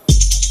one.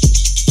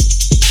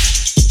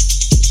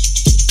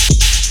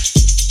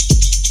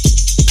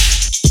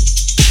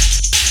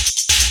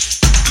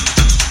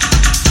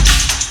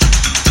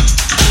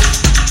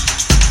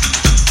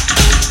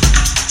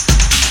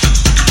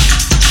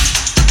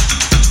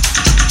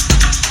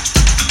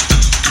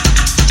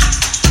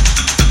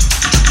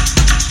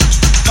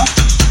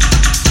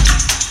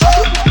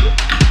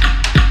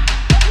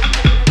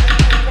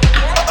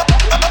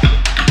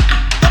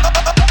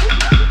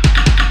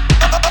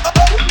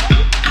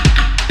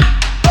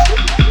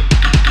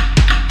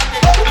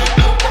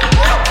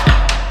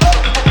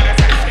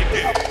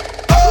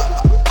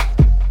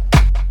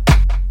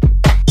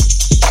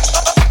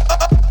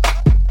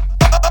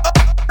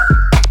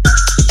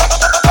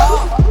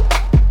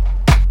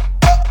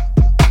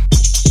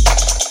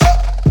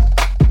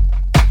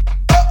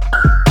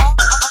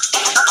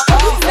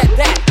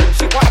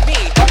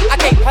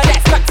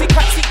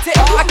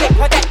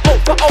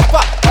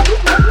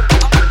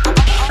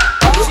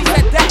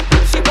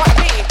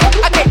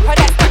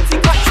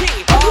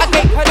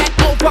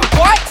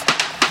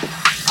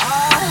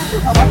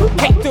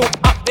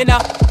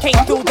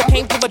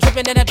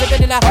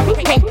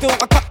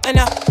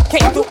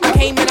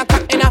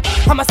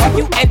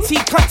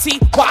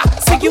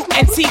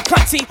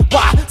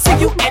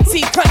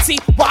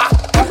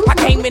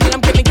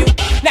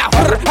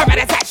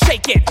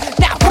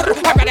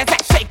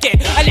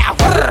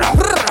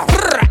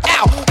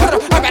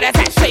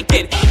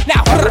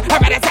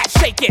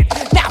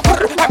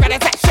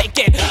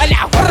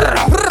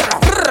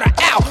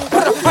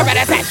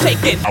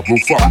 I will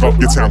fuck up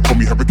your town, call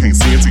me Hurricane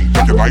Sandy.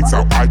 Make your lights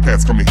out,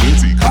 iPads come in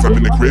handy. Cause I'm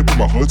in the crib with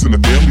my hoods and the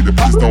family. The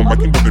bitches don't like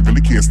me, but they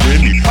really can't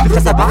stand me.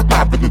 Because I rock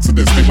my rhythm to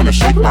this. They wanna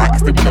shake my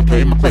ass, they wanna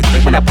play my place.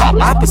 They wanna pop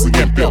my pussy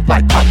and build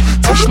like pop.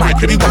 Touch my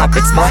kitty when I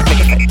fix my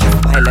nigga. Kiss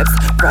my lips,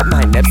 rub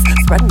my nips,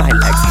 spread my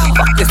legs.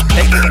 Fuck this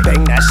click,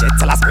 bang that shit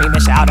till I scream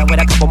and shout. And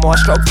with a couple more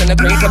strokes and the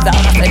green comes out,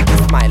 I say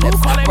kiss my lips,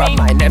 rub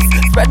my nips,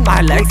 spread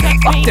my legs.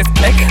 Fuck this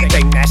click,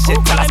 bang that shit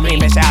till I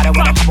scream and shout. And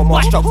with a couple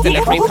more strokes and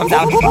the cream comes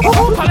out.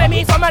 Who calling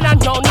me from an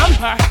unknown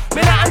number?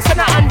 Me not answer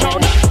no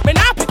unknown. Me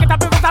not pick it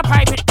up if it's a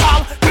private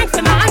call. Thanks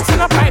to not answer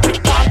no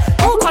private call.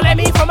 Who calling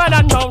me from an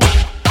unknown?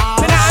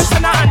 Me not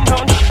answer no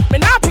unknown. Me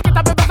not pick it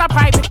up if it's a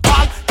private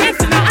call. Thanks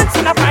to not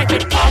answer no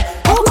private call.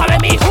 Who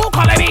calling me? Who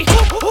calling me?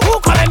 Who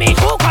calling me?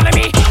 Who calling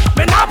me?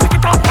 Me not pick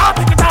it up, not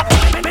pick it up.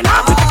 Me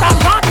not pick it up,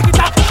 not pick it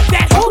up.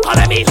 Then who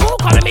calling me? Who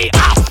calling me?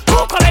 Ah,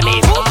 who calling me?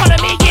 Who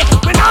calling me? Yeah,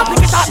 me not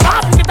pick it up,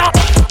 not pick it up.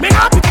 Me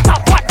not pick it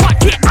up, what?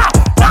 Yeah, ah,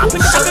 not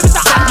pick it up if it's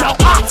a unknown.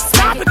 Ah,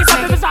 not pick it up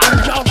if it's a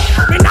unknown.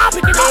 Me not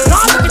pick it up,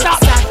 not pick it up.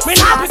 Me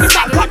not pick it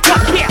up, what?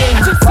 Yeah,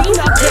 I just seen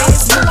up here.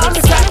 On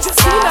the ground, I just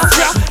seen up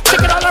here.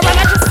 Check it all around.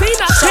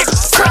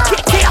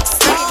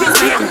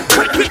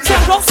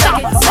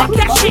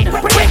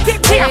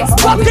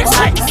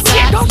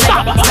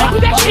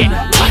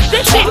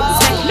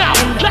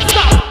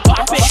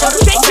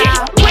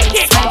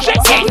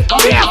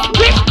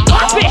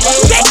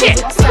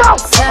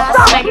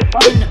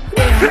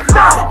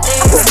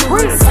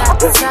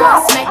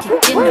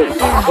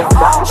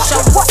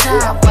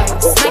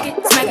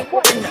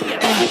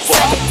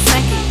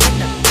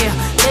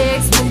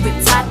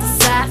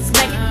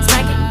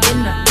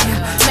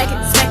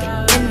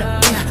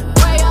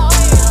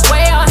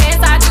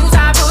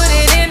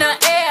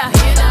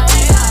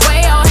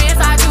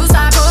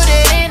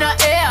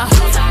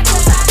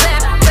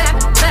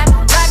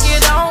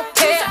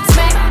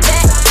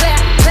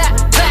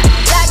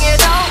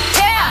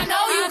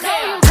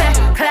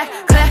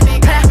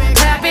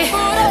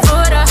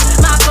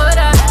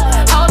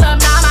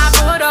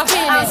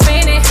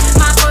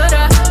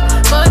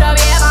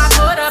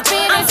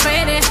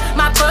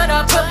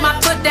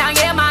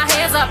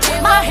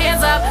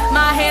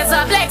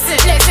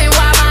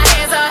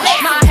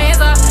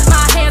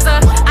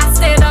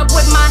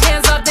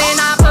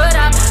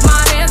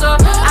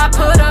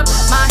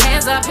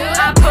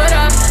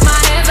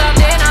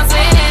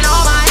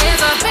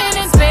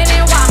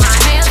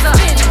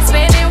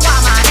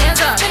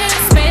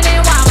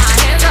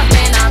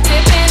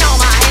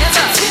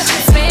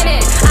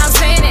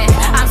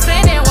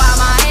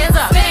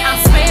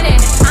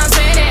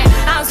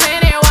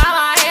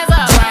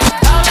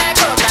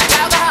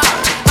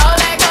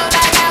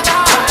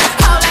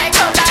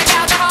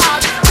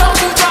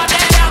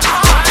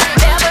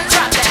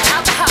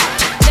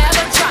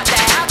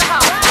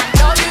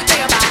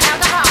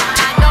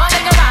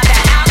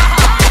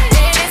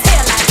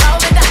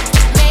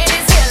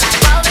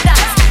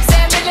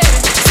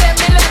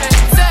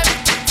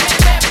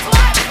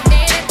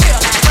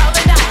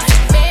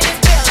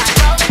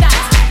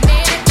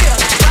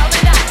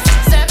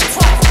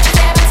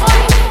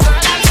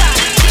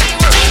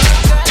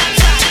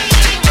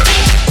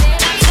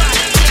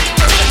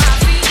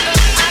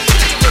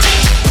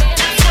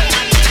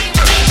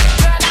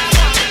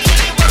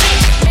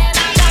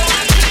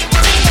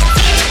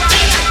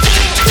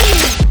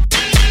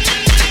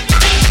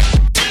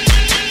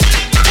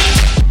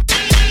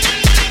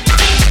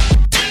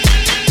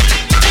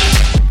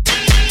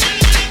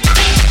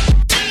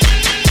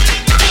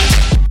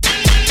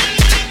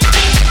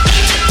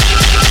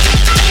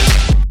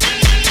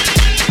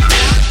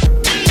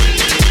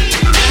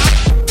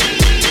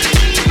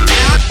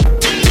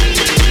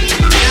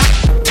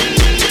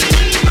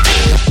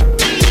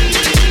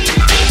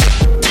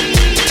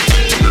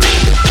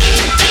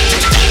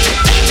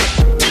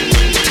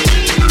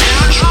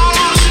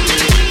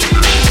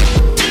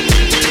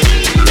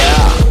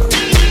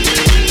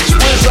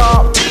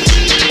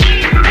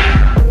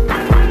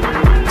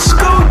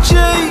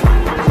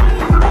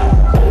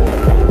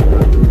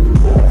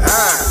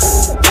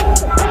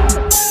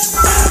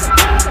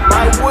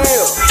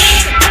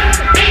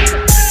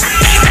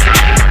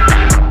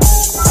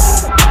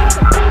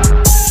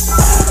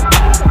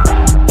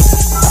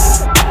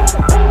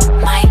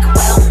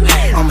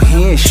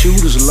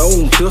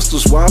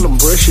 crystals while I'm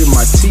brushing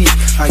my teeth.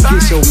 I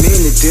get so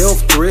many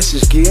death threats,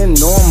 it's getting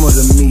normal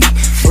to me.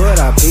 But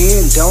I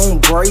bend,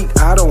 don't break,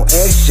 I don't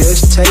ask,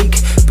 just take.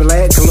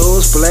 Black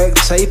gloves, black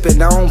tape,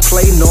 and I don't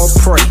play nor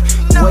pray.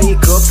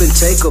 Wake up and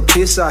take a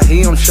piss, I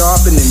hear them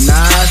sharpening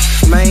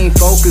knives. Main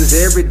focus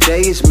every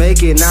day is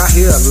making out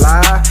here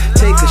alive.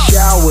 Take a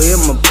shower in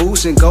my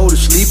boots and go to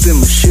sleep in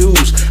my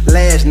shoes.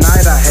 Last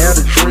night I had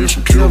a dream,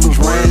 some killers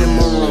ran in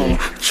my room.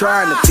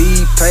 Trying to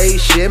be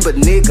patient, but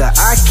nigga,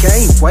 I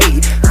can't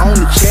wait. On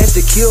the chance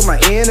to kill my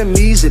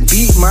enemies and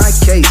beat my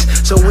case.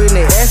 So when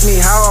they ask me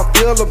how I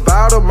feel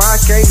about them, I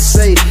can't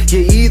say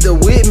you're either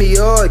with me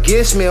or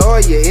against me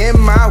or you're in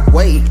my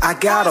way. I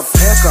got a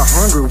pack of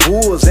hungry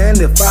wolves, and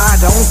if I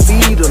don't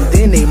feed them,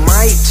 then they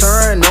might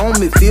turn on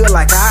me, feel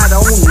like I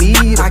don't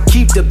need them. I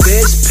keep the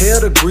best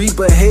pedigree,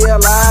 but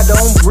hell, I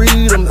don't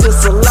breed them.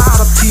 It's a lot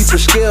of people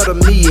scared of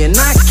me, and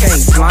I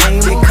can't blame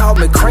them. They call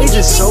me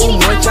crazy so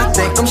much, I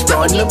think I'm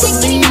starting to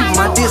believe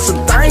I did some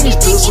things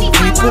to some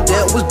people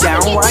that was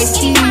downright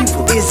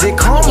evil. Is it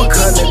karma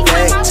coming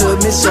back to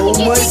me? So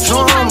much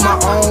drama. My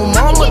own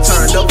mama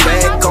turned her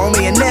back on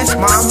me, and that's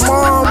my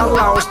mom. I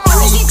lost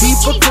 3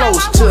 people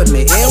close to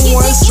me in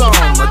one summer.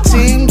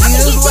 10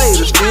 years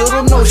later, still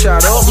don't know,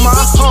 shot up my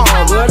arm.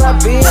 But I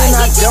been,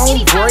 I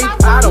don't break,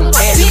 I don't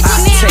act,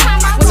 I take.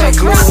 Black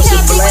gloves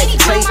and black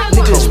tape,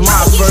 niggas,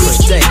 my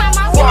birthday.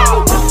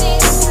 Wow.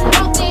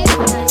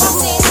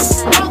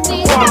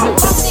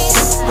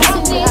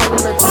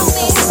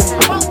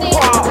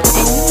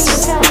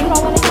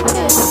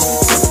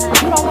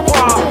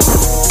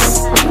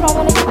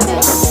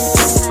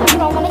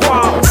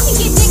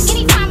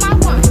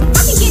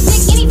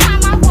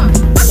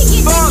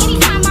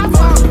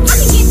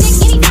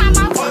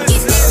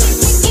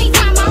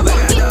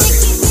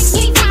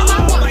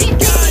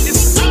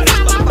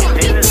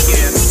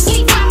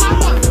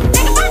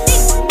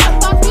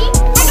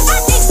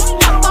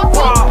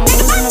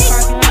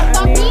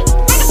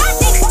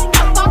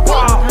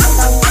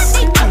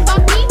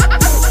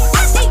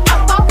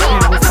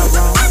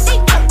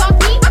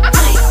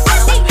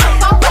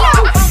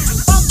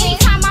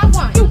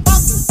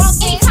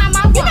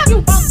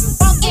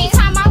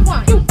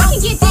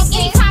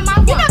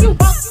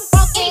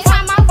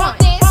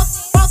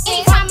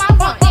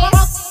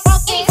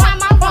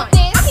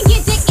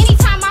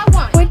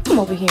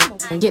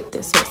 Get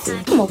this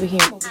pussy. Come over here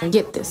and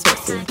get this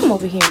pussy. Come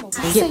over here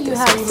and get this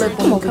pussy.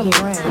 Come over here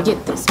and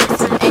get this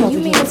pussy. And you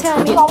mean to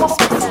tell me all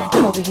pussy?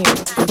 Come over here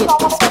and get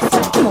this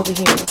pussy. Come over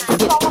here and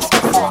get this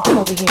pussy. Come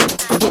over here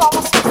and get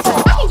this pussy.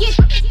 I can get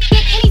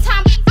dick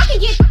anytime. I can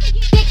get dick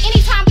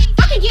anytime.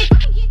 I can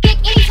get dick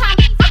anytime.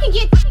 I can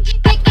get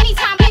dick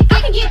anytime. I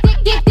can get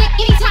dick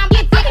anytime.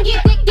 I can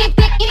get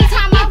dick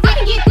anytime. I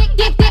can get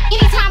dick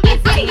anytime.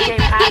 I can get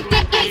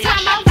dick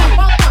anytime.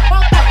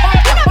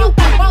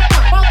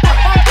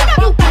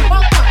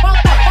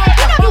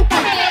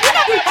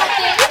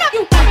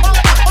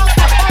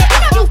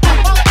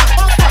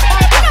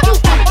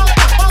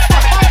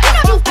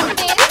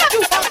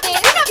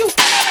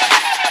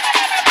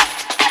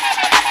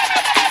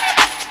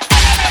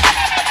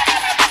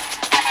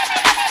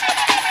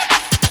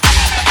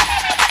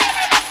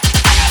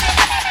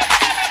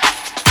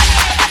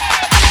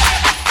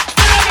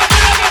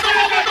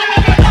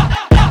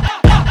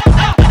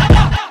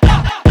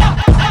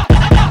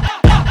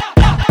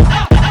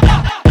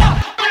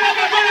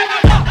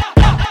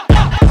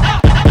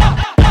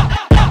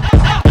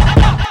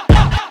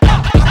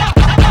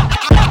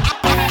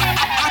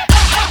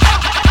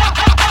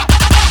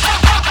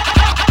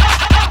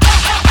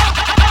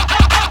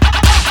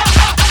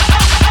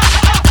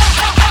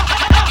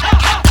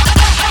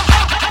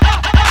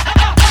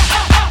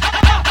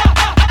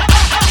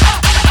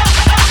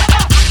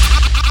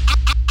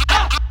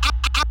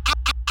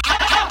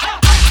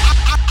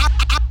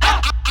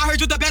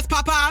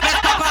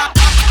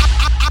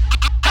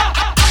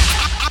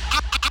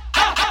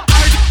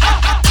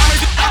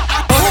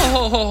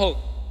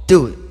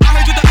 Do it.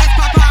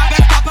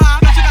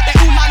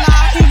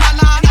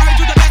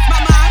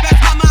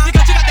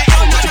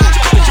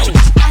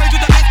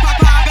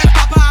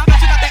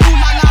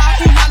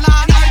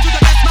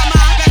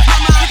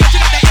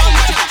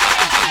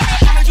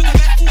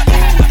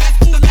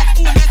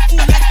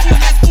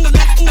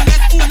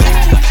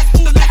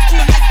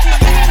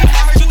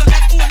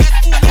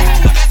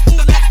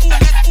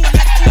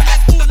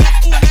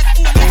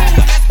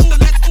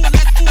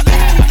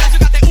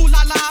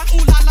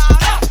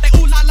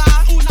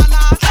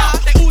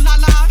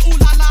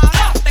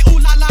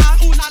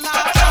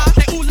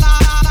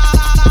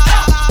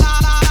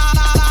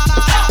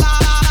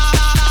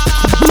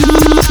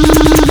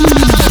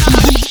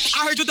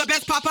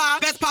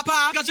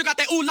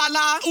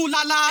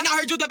 And I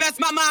heard you the best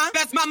mama,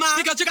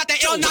 because you got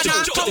that ill nana.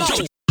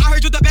 I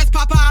heard you the best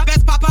papa,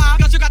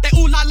 because you got that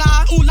ooh la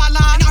la. And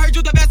I heard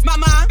you the best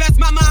mama,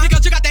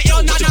 because you got that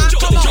ill nana.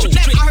 Come on,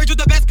 I heard you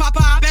the best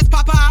papa,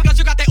 because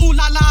you got that ooh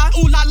la la.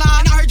 And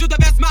I heard you the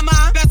best mama,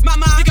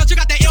 because you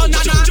got that ill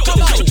nana.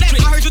 Come on,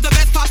 I heard you the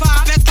best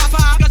papa,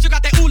 because you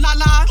got that ooh la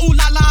la. And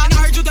I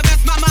heard you the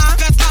best mama,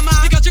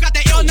 because you got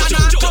that ill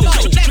nana.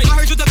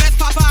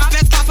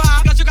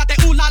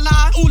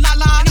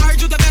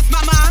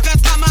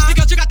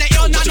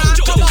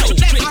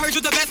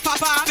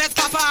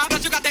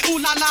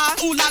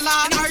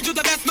 la. And I heard you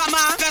the best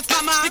mama,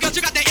 because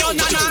you got that ill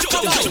nana.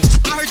 Come on.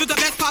 I heard you the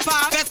best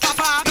papa,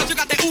 because you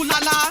got that ooh la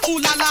la, ooh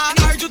la la. And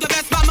I heard you the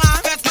best mama,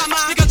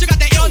 because you got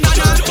that ill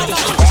nana. Come on.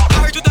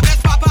 I heard you the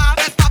best papa,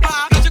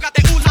 because you got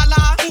that ooh la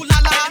la, ooh la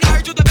la. And I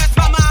heard you the best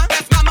mama,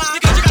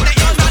 because you got that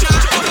ill nana.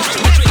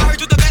 I heard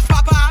you the best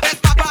papa,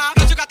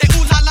 because you got that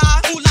ooh la la,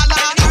 ooh la la.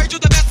 And I heard you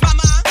the best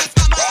mama,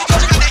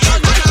 because you got that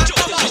ill nana.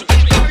 Come on. I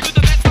heard you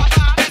the best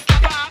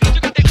papa, because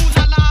you got that ooh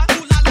la la,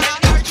 ooh la la. And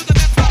I heard you the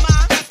best mama,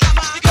 because you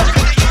got that ill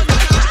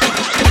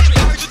nana. I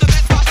heard you the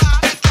best papa,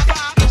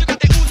 because you got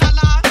that ooh la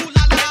la, ooh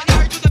la la. And I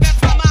heard you the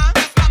best mama,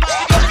 because you got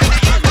that ill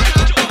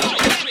nana. I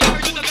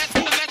heard you the best,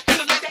 the best,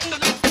 the best,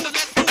 the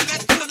best, the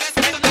best, the best, the best,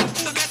 the best,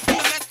 the best,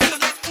 the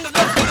best, the best, the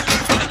best.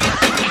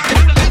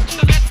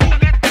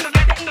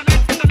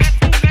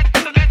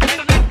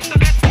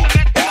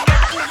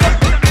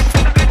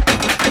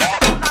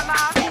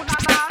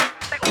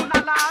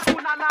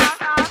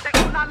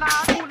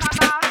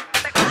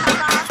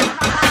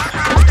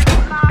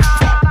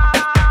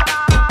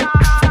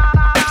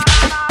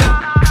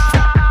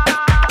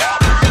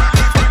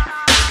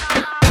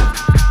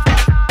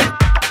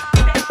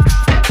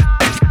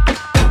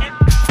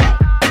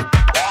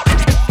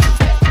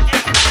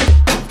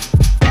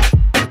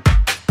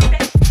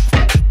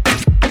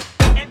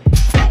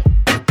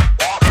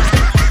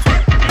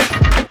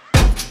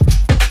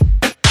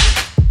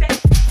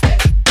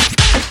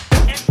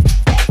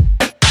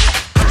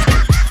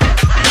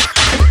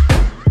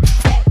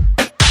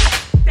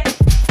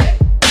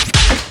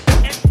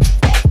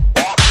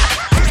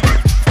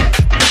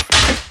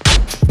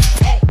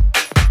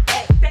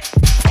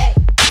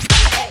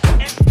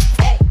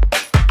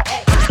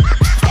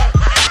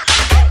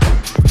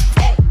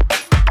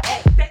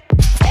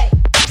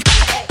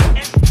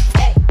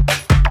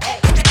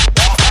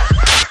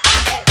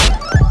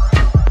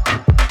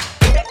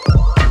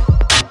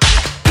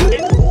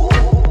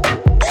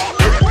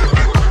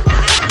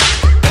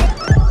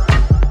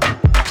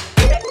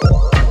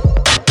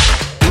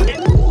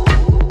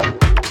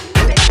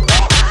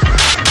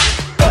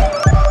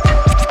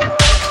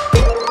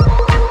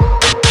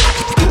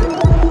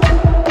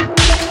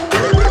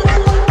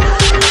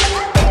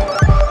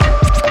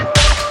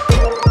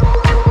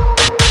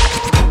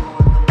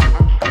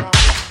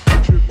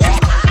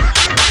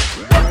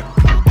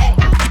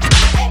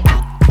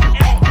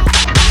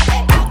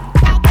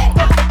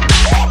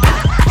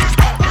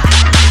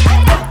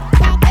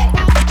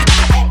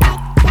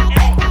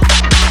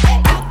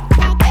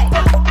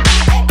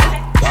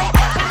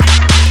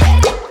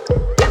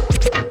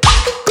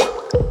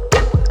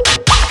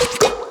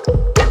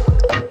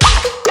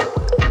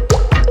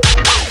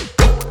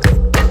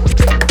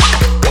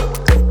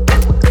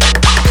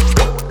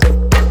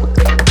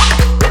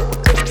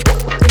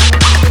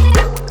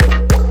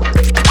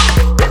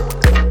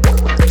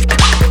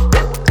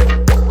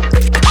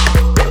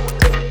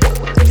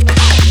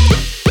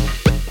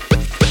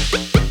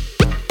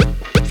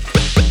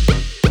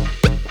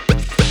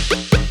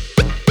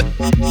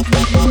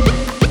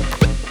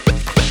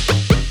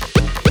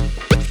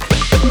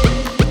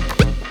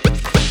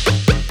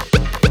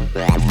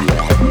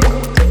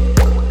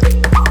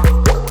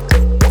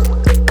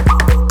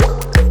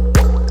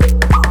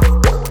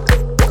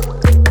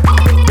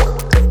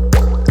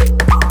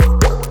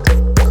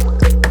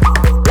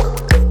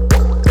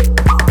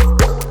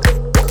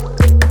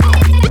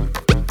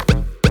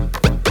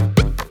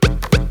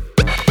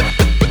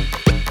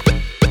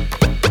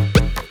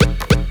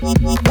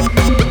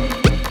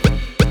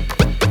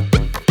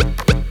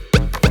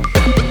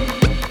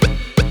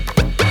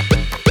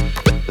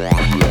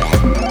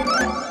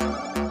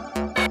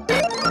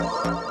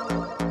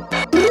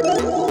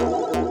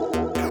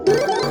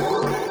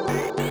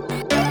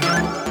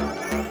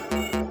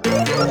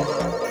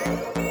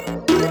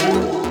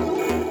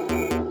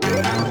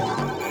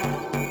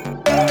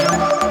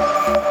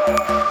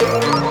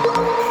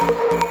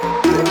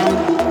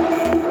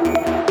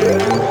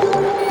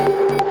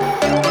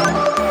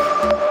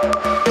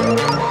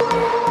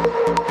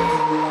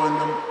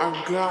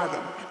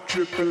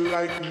 dripping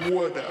like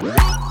water.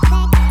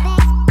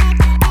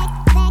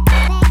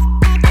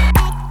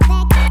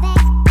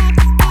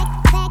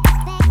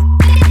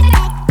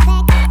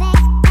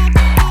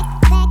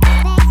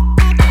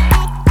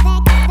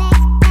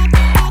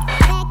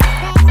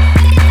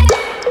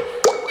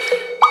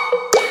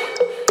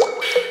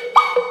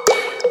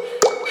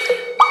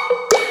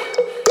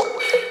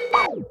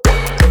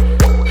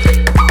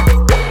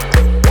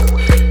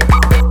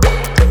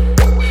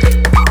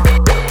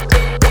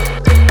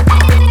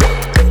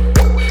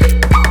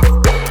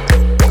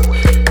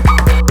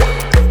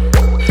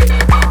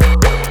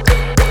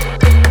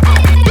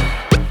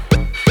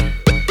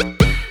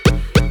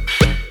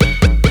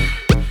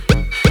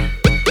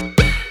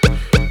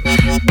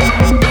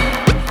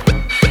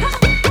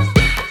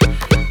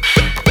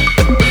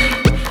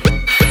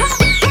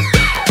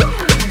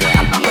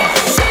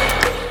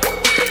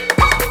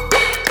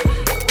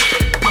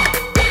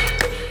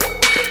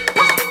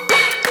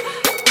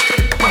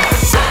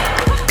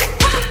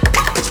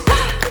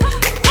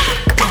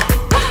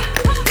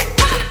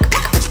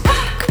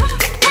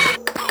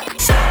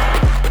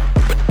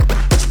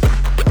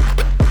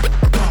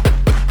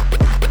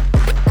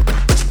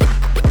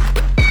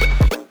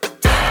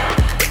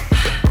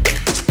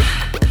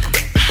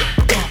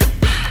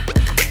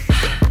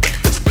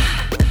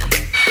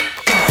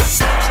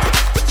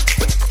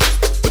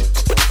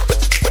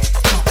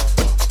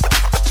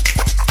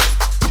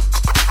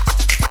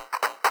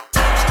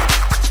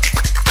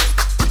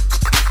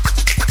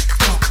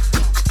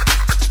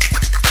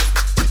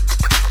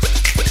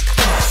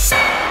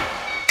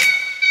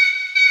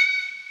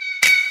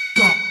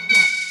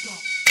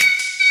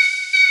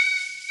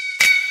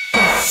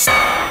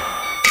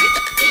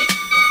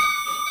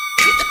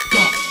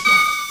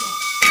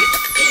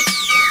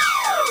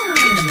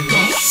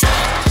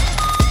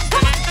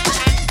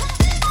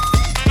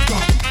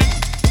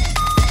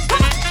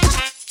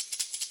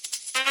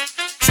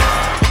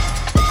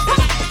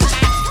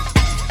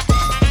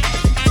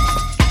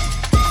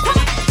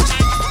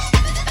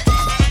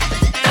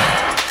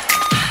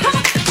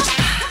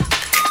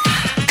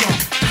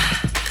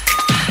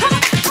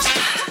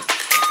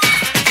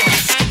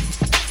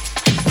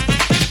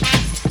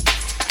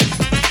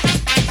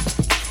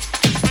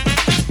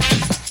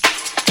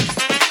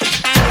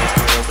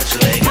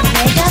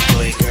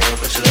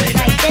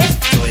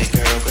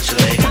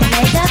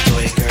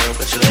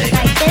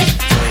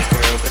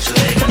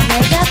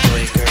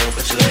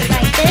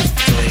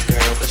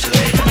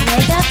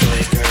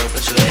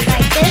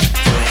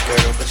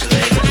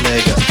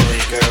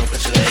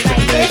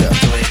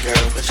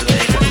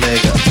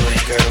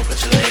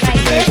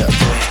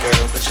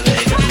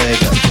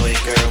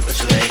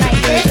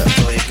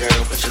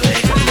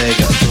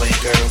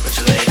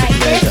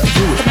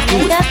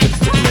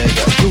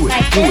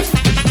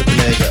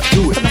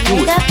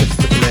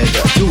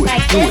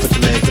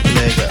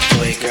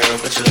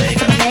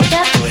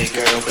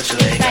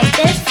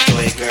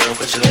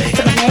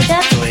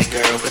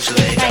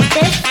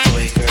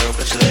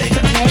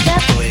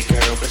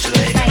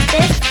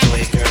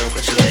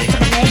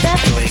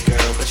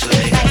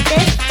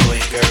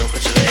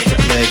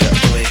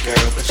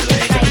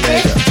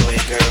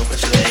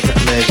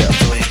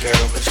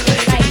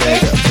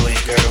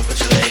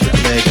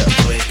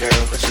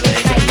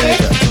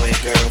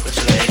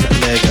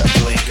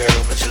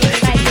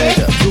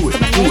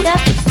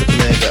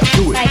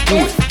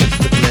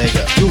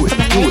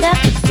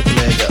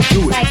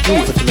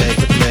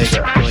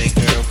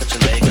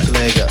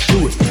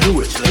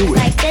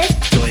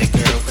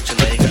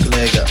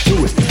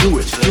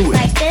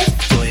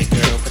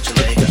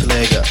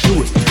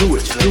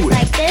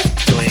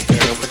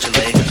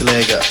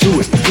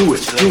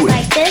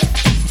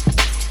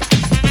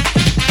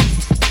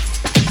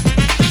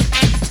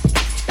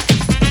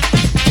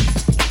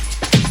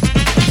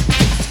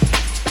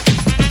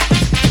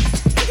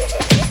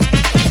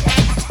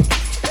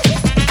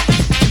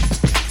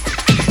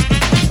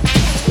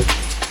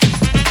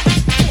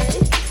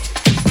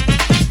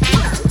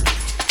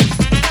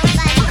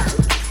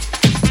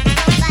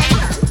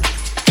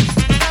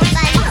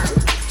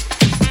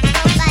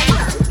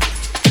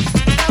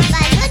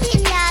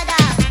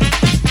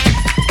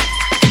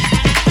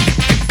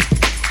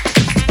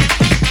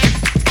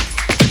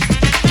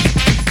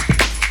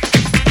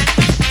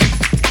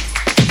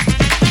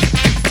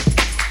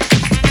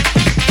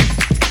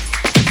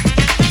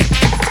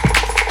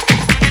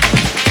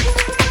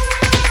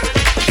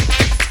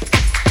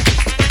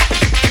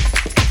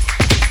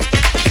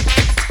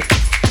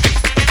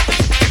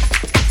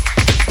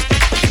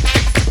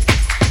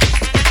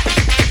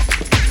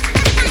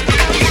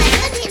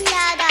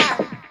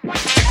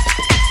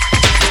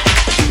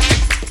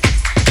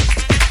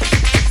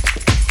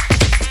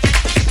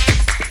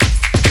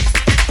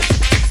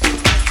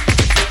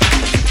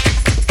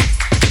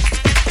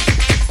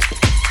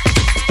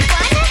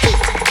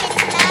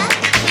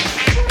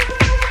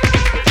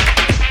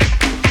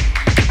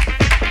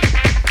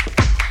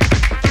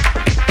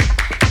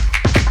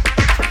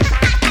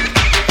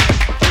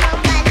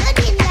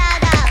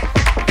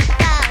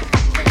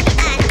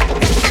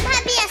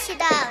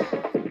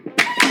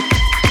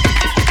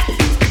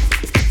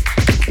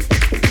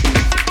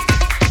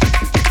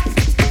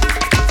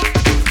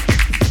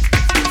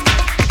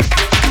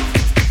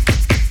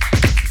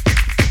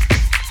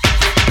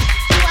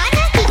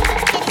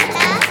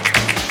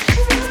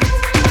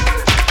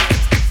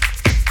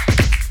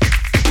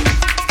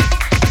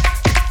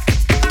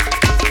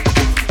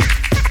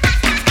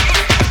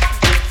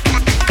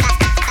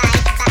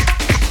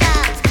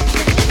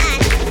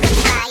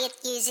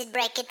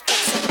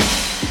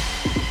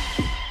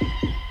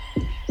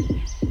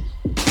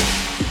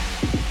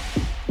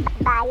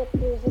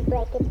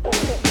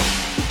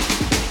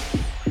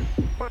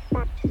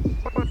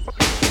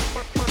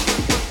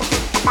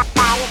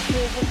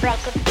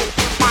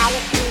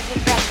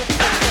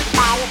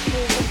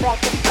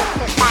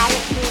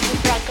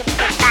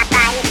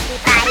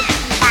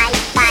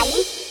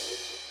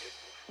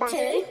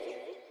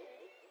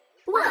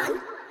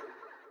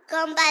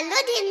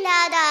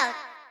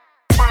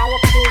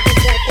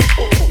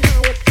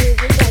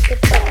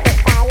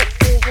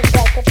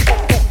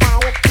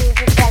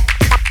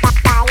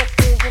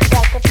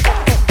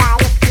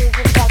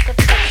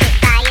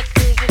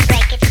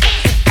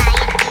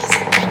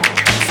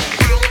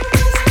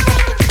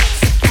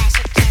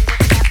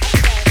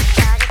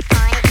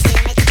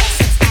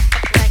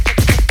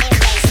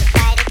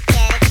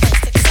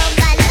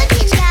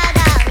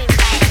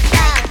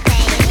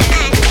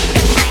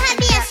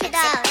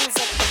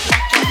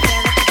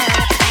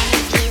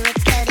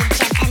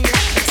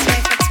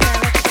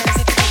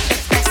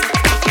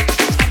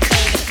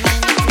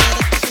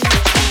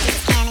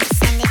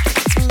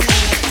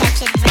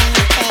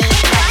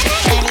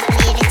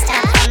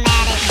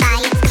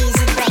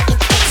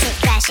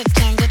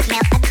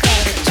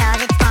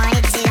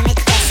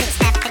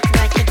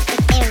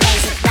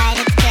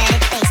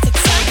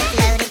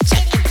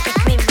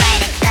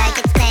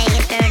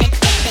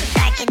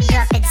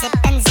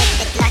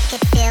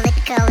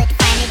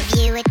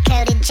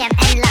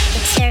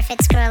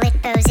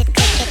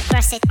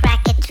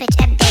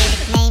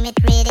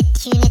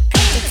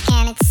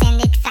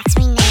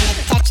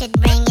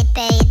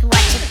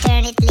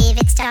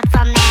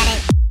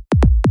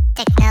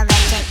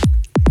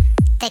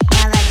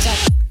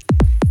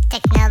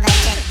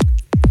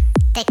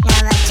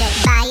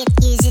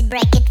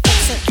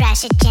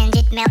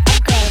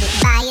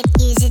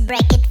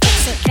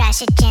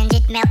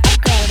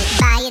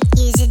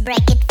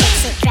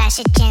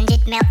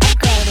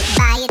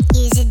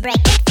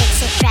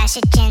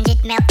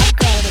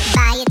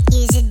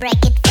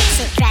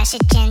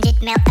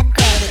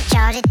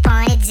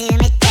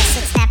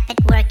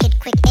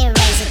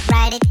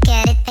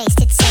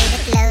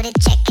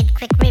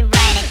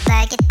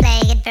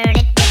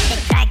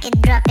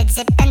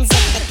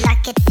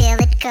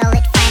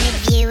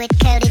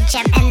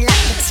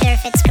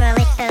 Surf it, scroll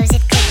it, pose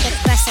it, click it,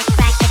 cross it,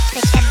 crack it,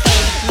 twitch,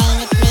 update it.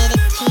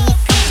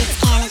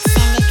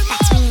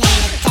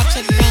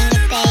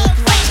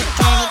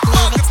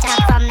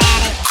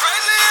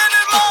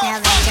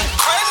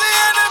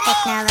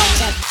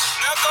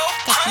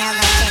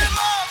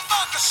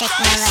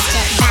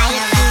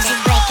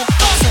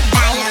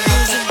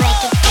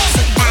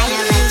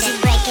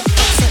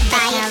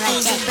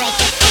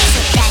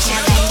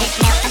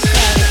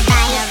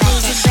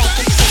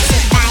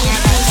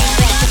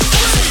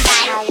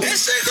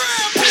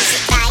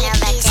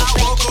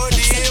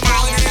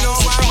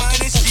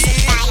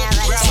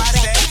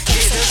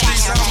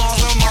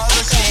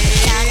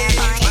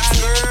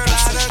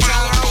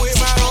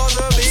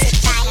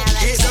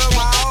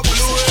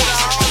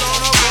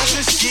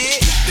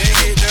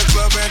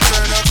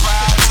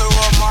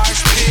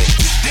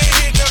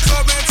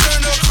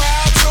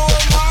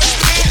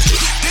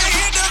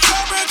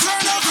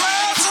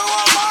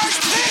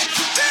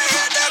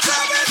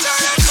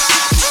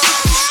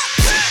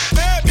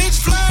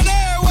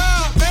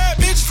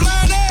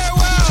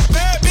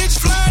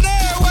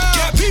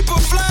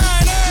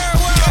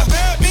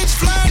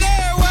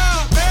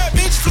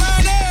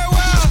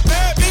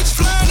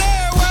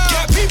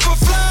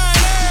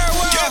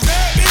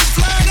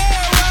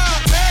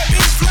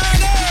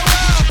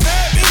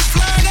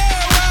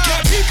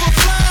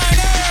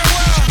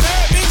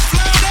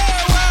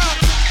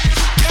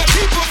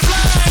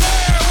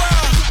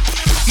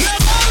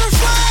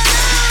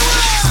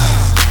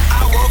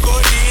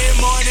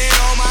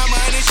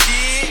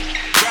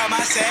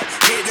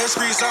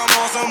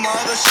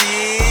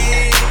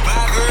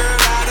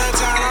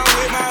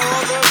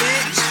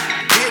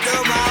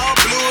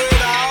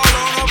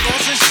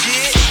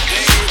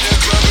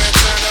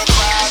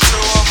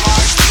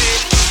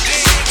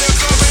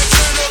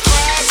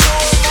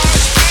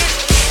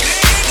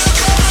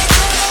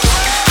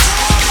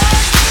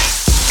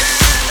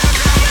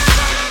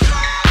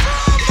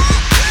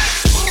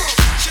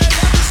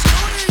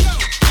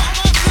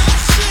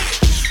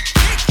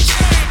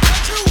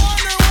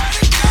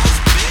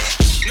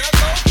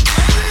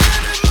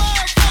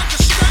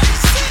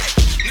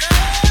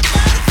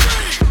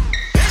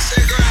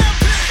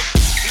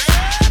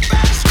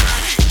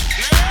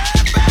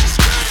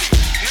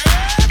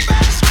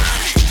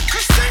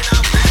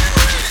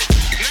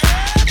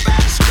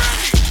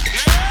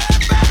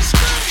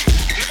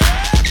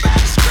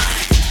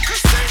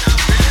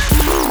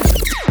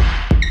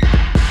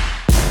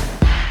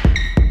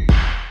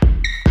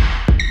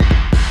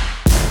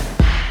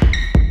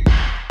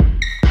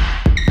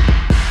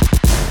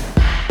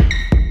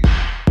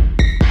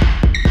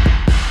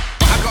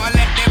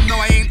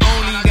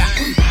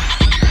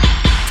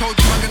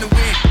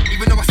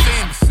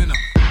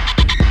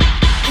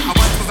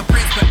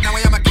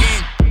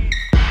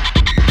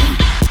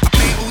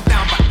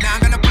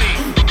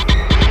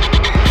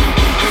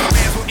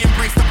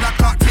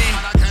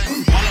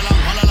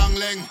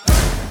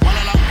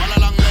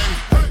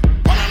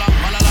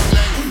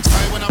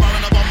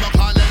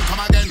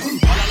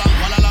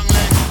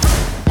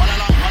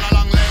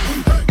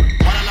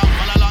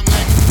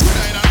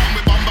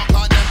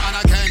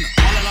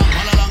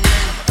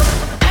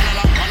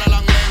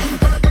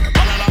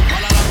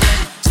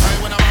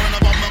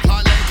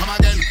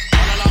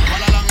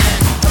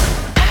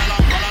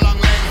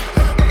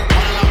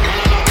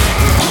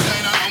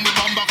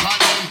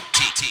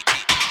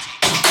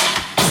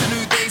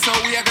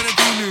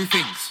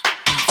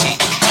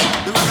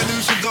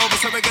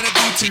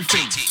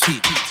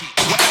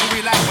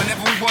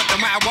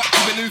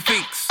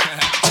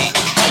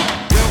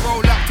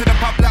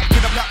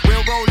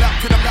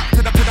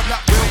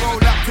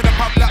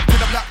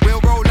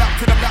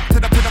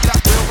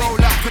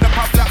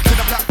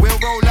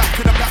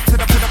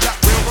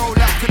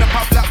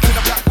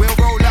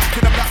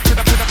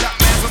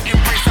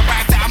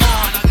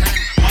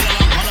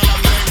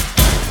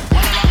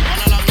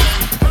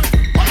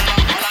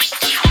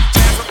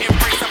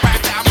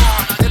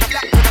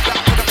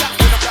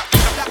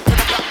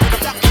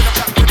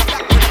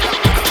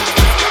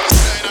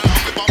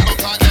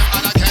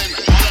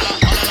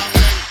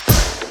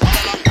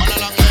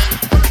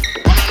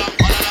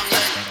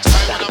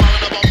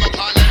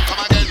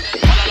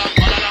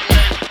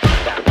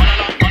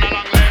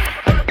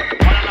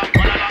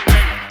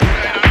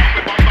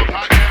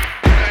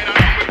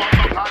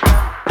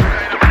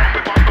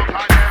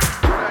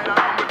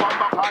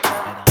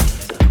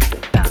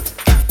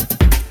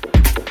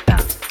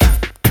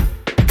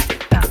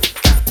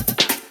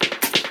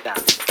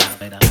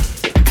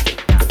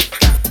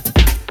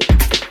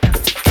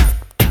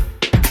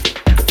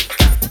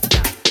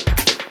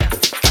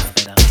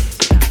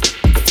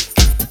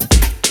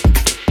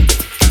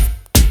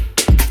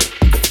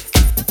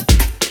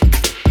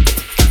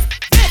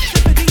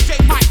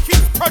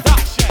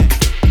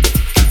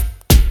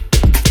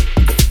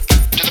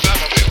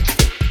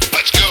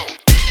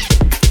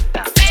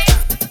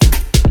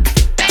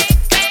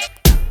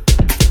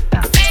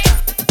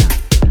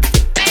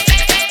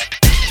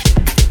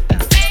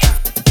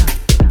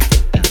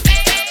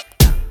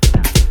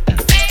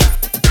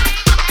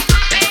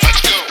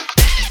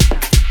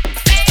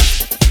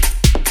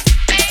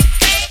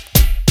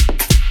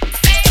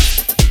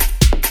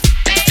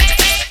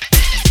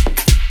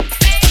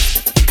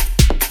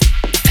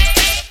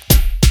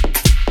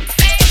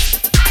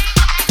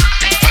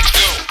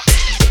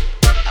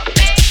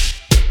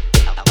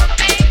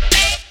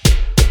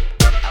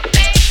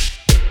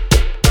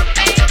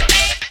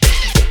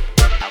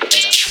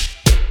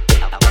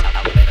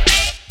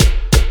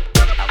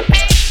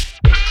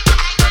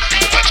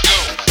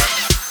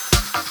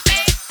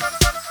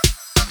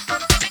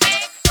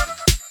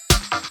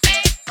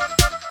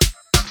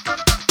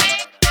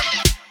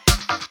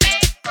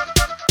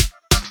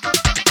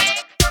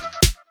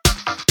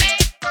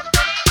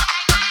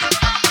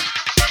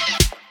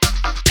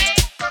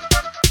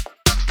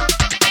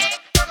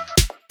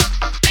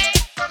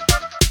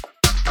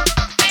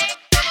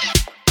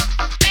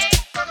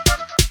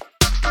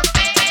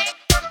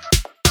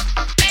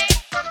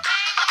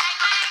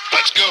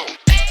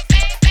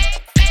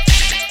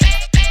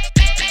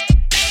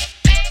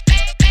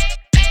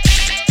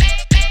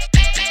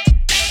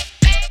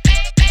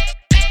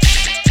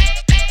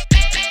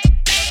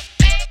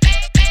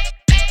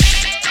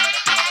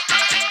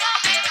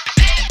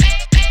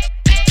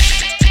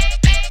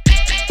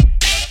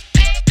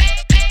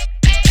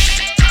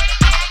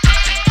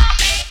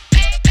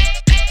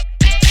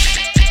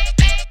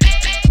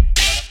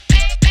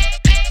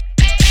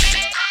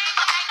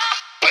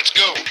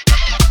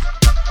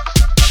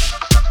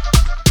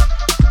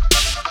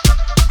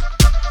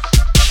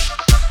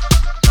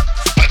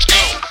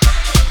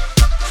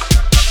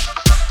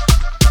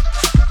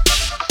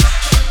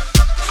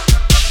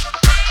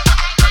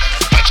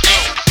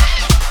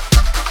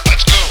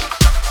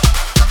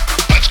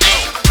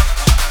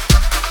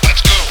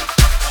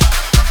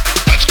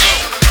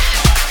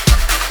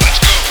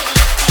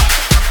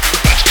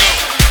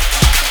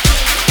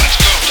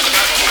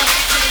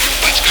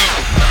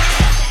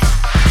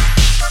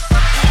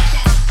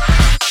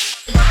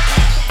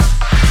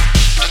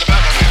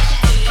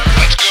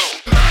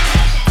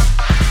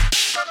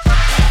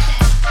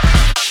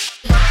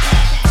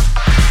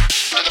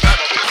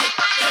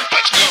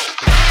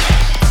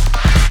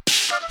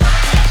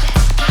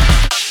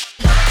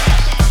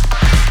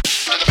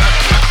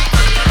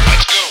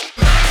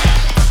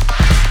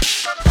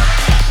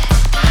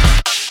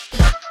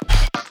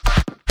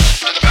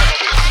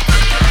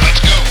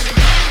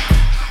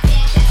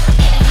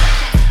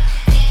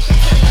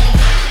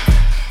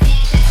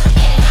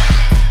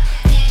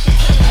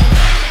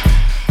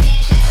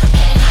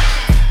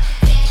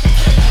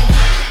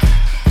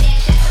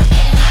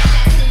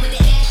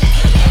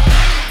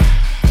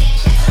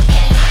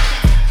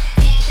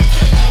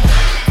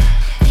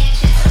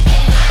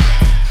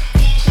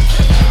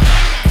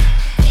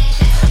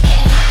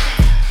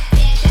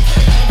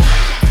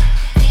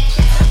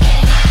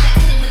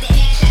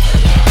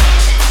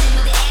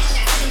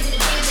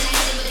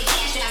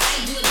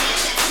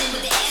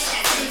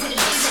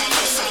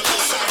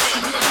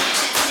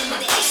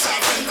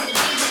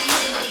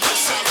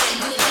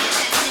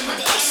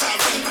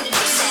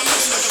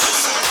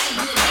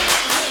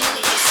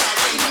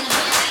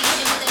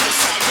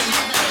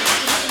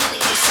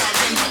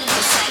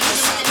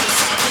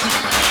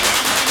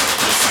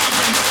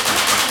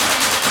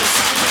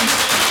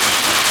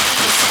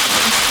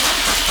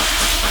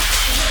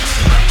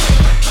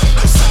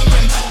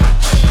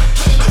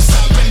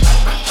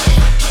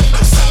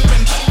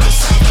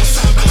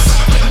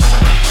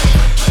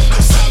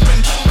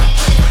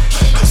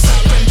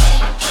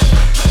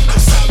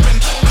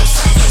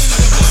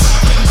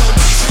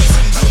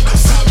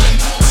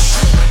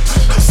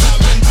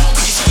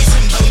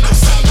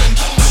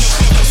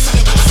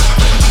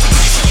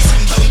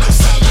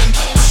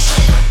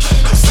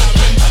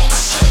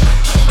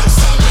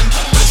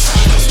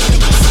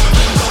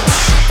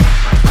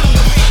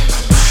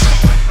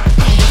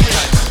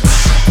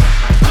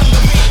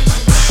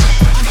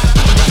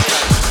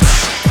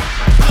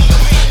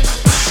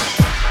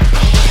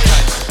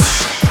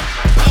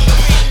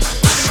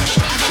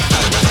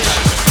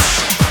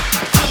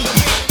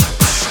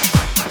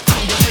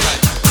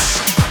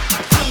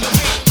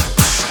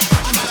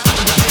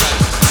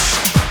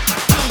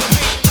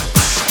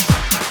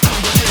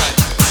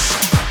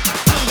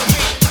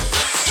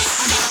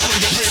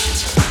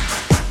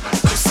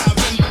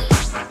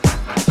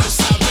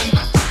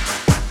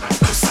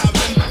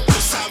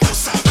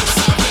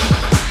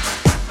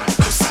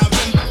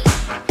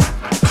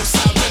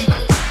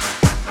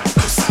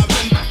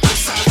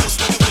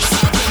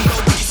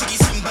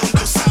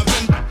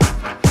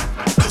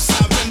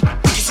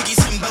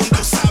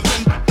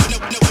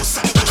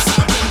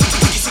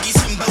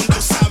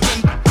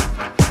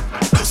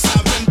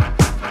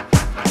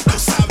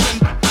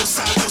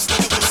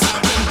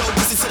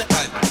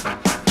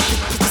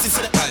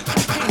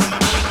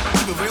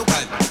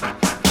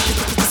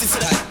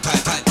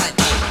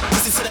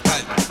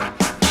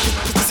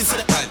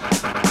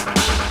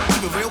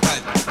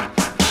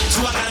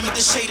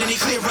 shade any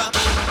clearer.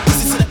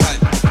 Listen to the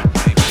pipe.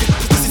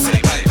 Listen to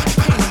the pipe.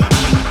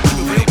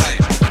 Real pipe.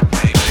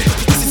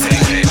 Listen to the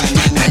pipe.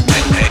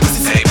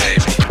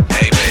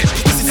 Hey baby,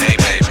 hey baby, hey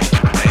baby,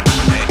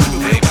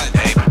 real pipe.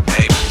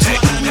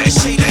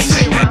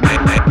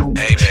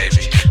 Hey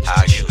baby,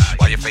 how you?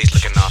 Why your face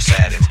looking all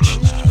sad and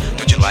blue?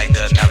 Would you like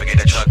the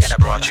navigator truck that I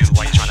brought you?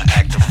 Why you trying to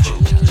act a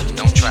fool?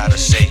 Don't try to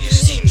say you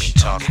see me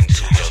talking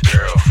to your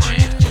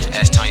girlfriend.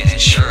 Ask Tanya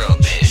and Cheryl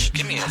then.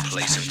 Give me a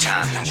place and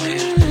time and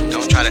when.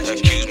 Don't try to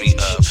accuse me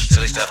of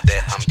silly stuff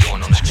that I'm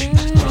doing on the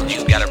streets.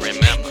 You gotta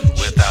remember,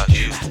 without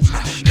you,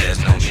 there's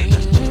no me.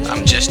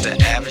 I'm just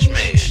an average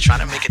man trying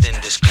to make it in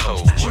this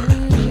cold world.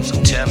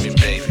 So tell me,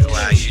 baby,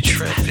 why you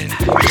tripping,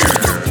 girl?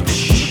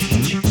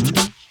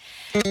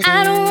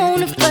 I don't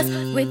wanna fuss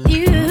with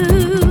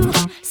you,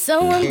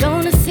 so I'm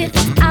gonna sit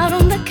out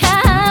on the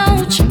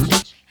couch.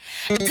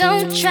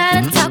 Don't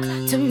try to talk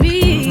to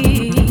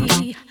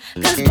me,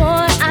 'cause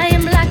boy, I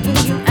am locking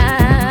you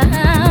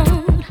out.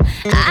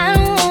 I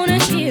don't wanna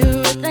hear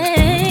a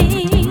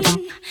thing,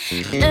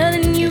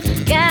 nothing you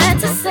got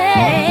to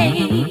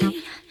say.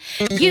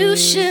 You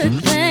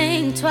should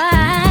think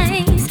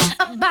twice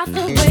about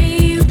the way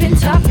you've been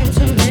talking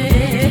to me.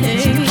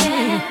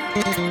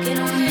 Get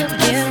on the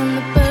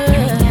bus.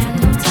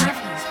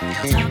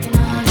 Talking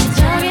all that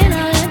jazz.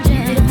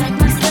 Did like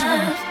my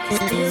stuff? Is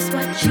this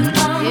what you want?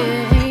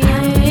 I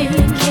don't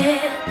really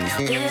care,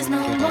 'cause there's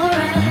no more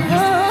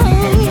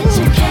get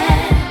your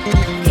cab,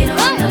 get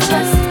on the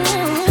bus.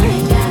 I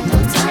ain't got no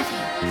time for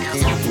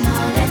you. Talking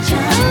all that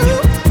jazz.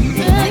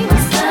 Did like my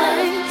stuff?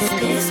 Is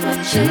this what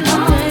you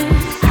want?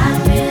 I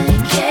don't really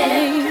care.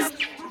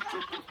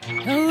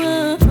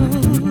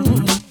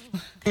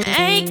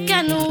 I ain't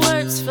got no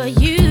words for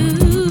you,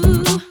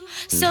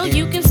 so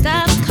you can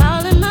stop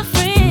calling my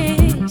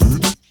friends,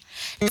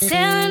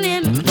 telling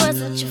them it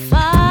wasn't your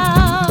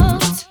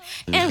fault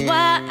and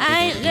why I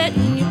ain't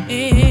letting you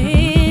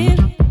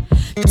in.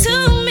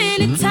 Too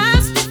many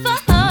times before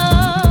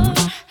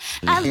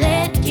I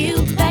let you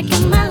back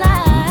in my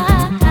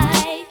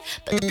life,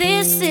 but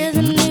this is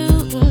a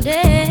new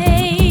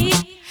day,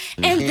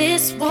 and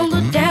this won't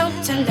go down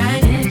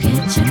tonight.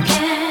 Get your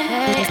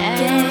cab,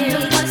 get on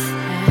the bus.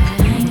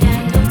 I ain't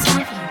got no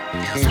time for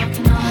you.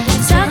 Talking all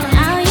that talking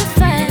all your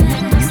fast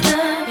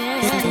stuff.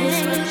 Is this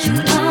what you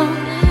want?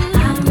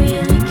 I don't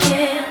really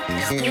care,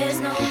 'cause there's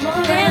no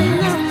more.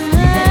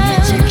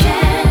 Get your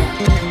cab,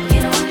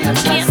 get on the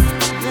bus.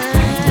 I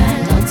ain't got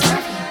no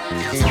time for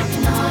you.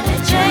 Talking all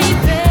that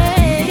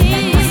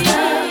baby.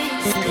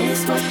 Is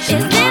this what you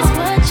want?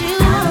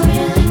 I don't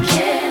really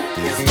care,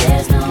 'cause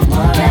there's no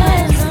more.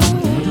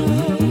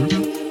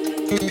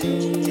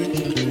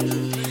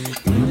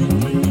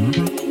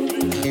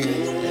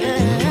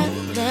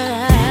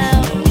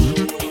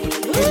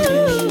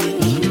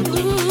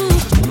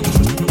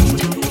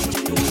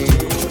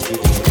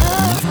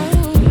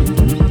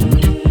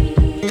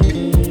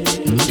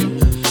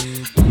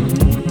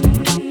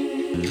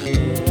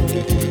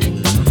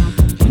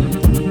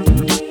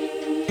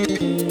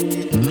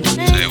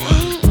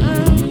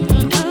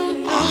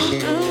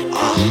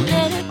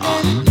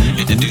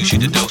 Introduce you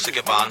to Dolce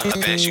Gabbana.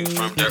 I passed you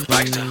from dirt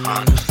bikes to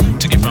Honda.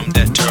 Took you from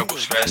that turbo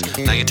stress.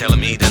 Now you're telling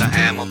me that I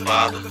am a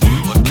bother.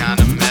 What kind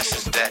of mess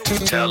is that to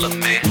tell a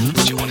man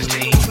what you want his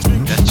team?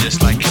 That's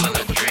just like killing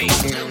a dream.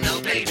 No,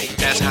 baby.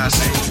 That's how I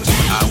say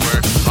I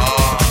work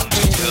hard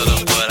to build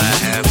up what I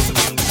have for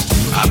you.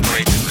 I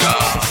pray to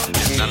God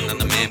there's nothing in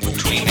the man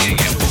between me and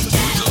you.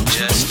 So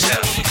just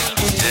tell me,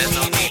 there's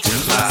no need to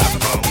lie,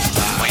 bro.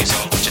 Why you so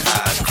with your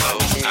eyes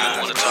closed? I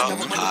wanna talk,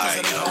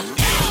 alright, yo.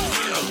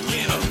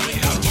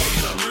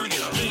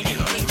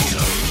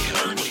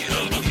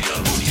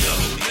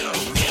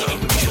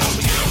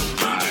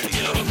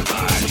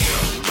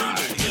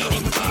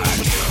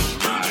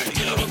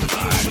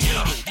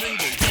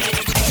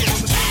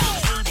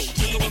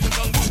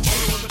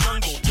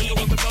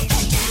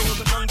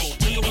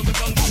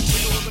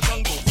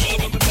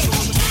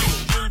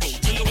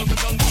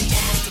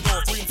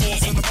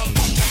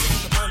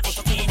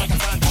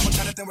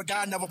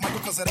 God never might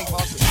because it ain't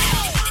possible.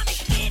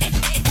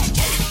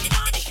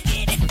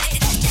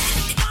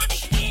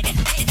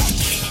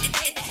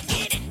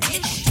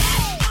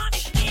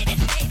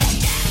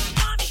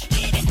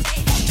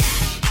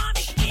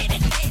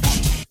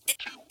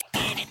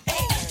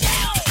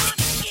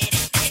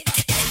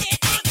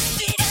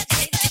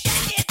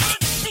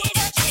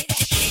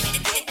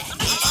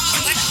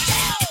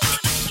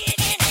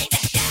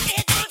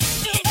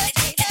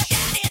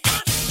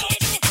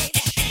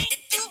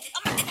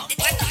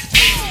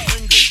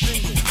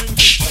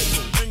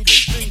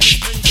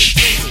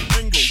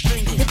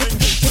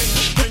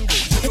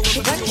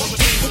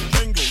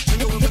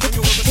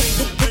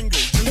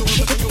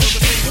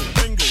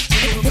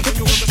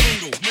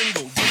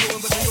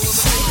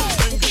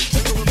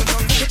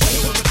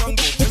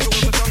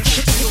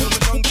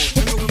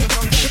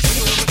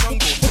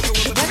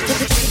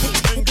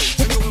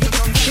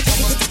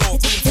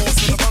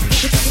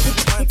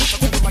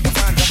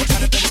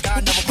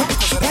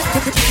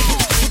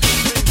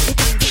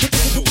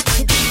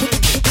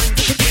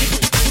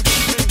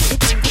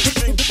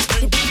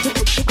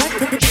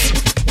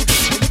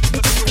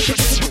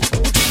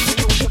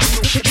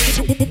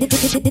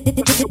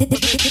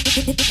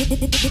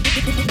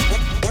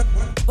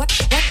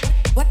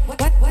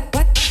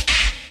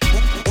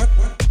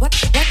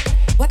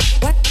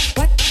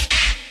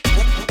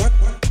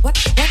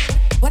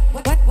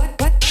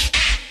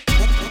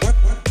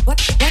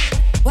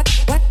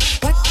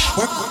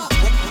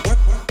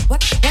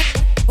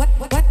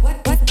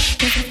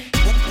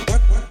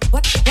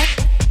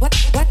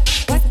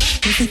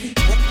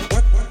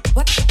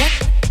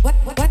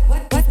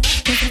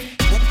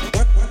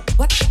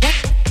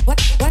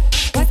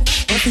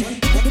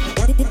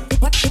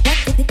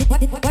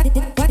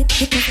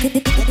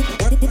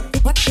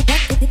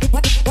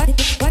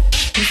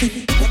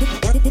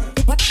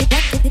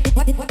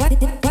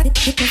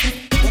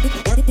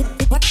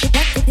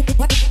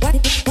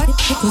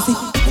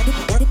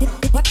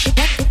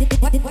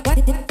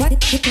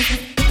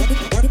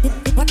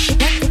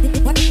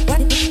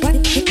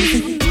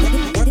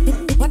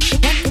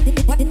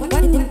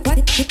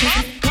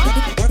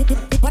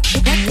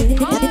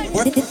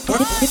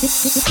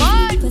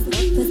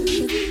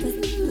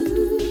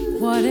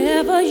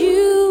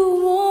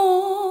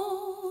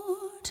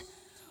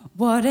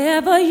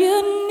 whatever you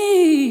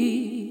need,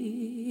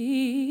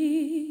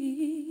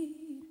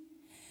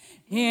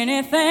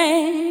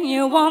 anything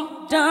you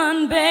want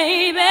done,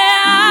 baby,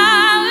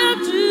 I'll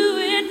do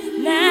it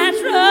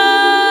naturally.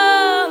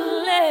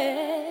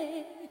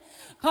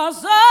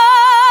 'Cause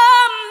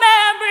I'm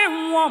every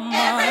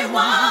woman,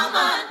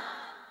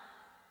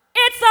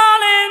 it's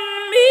all in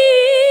me.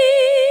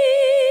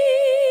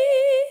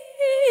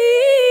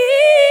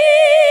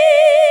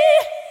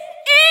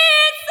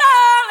 It's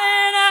all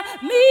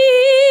in me.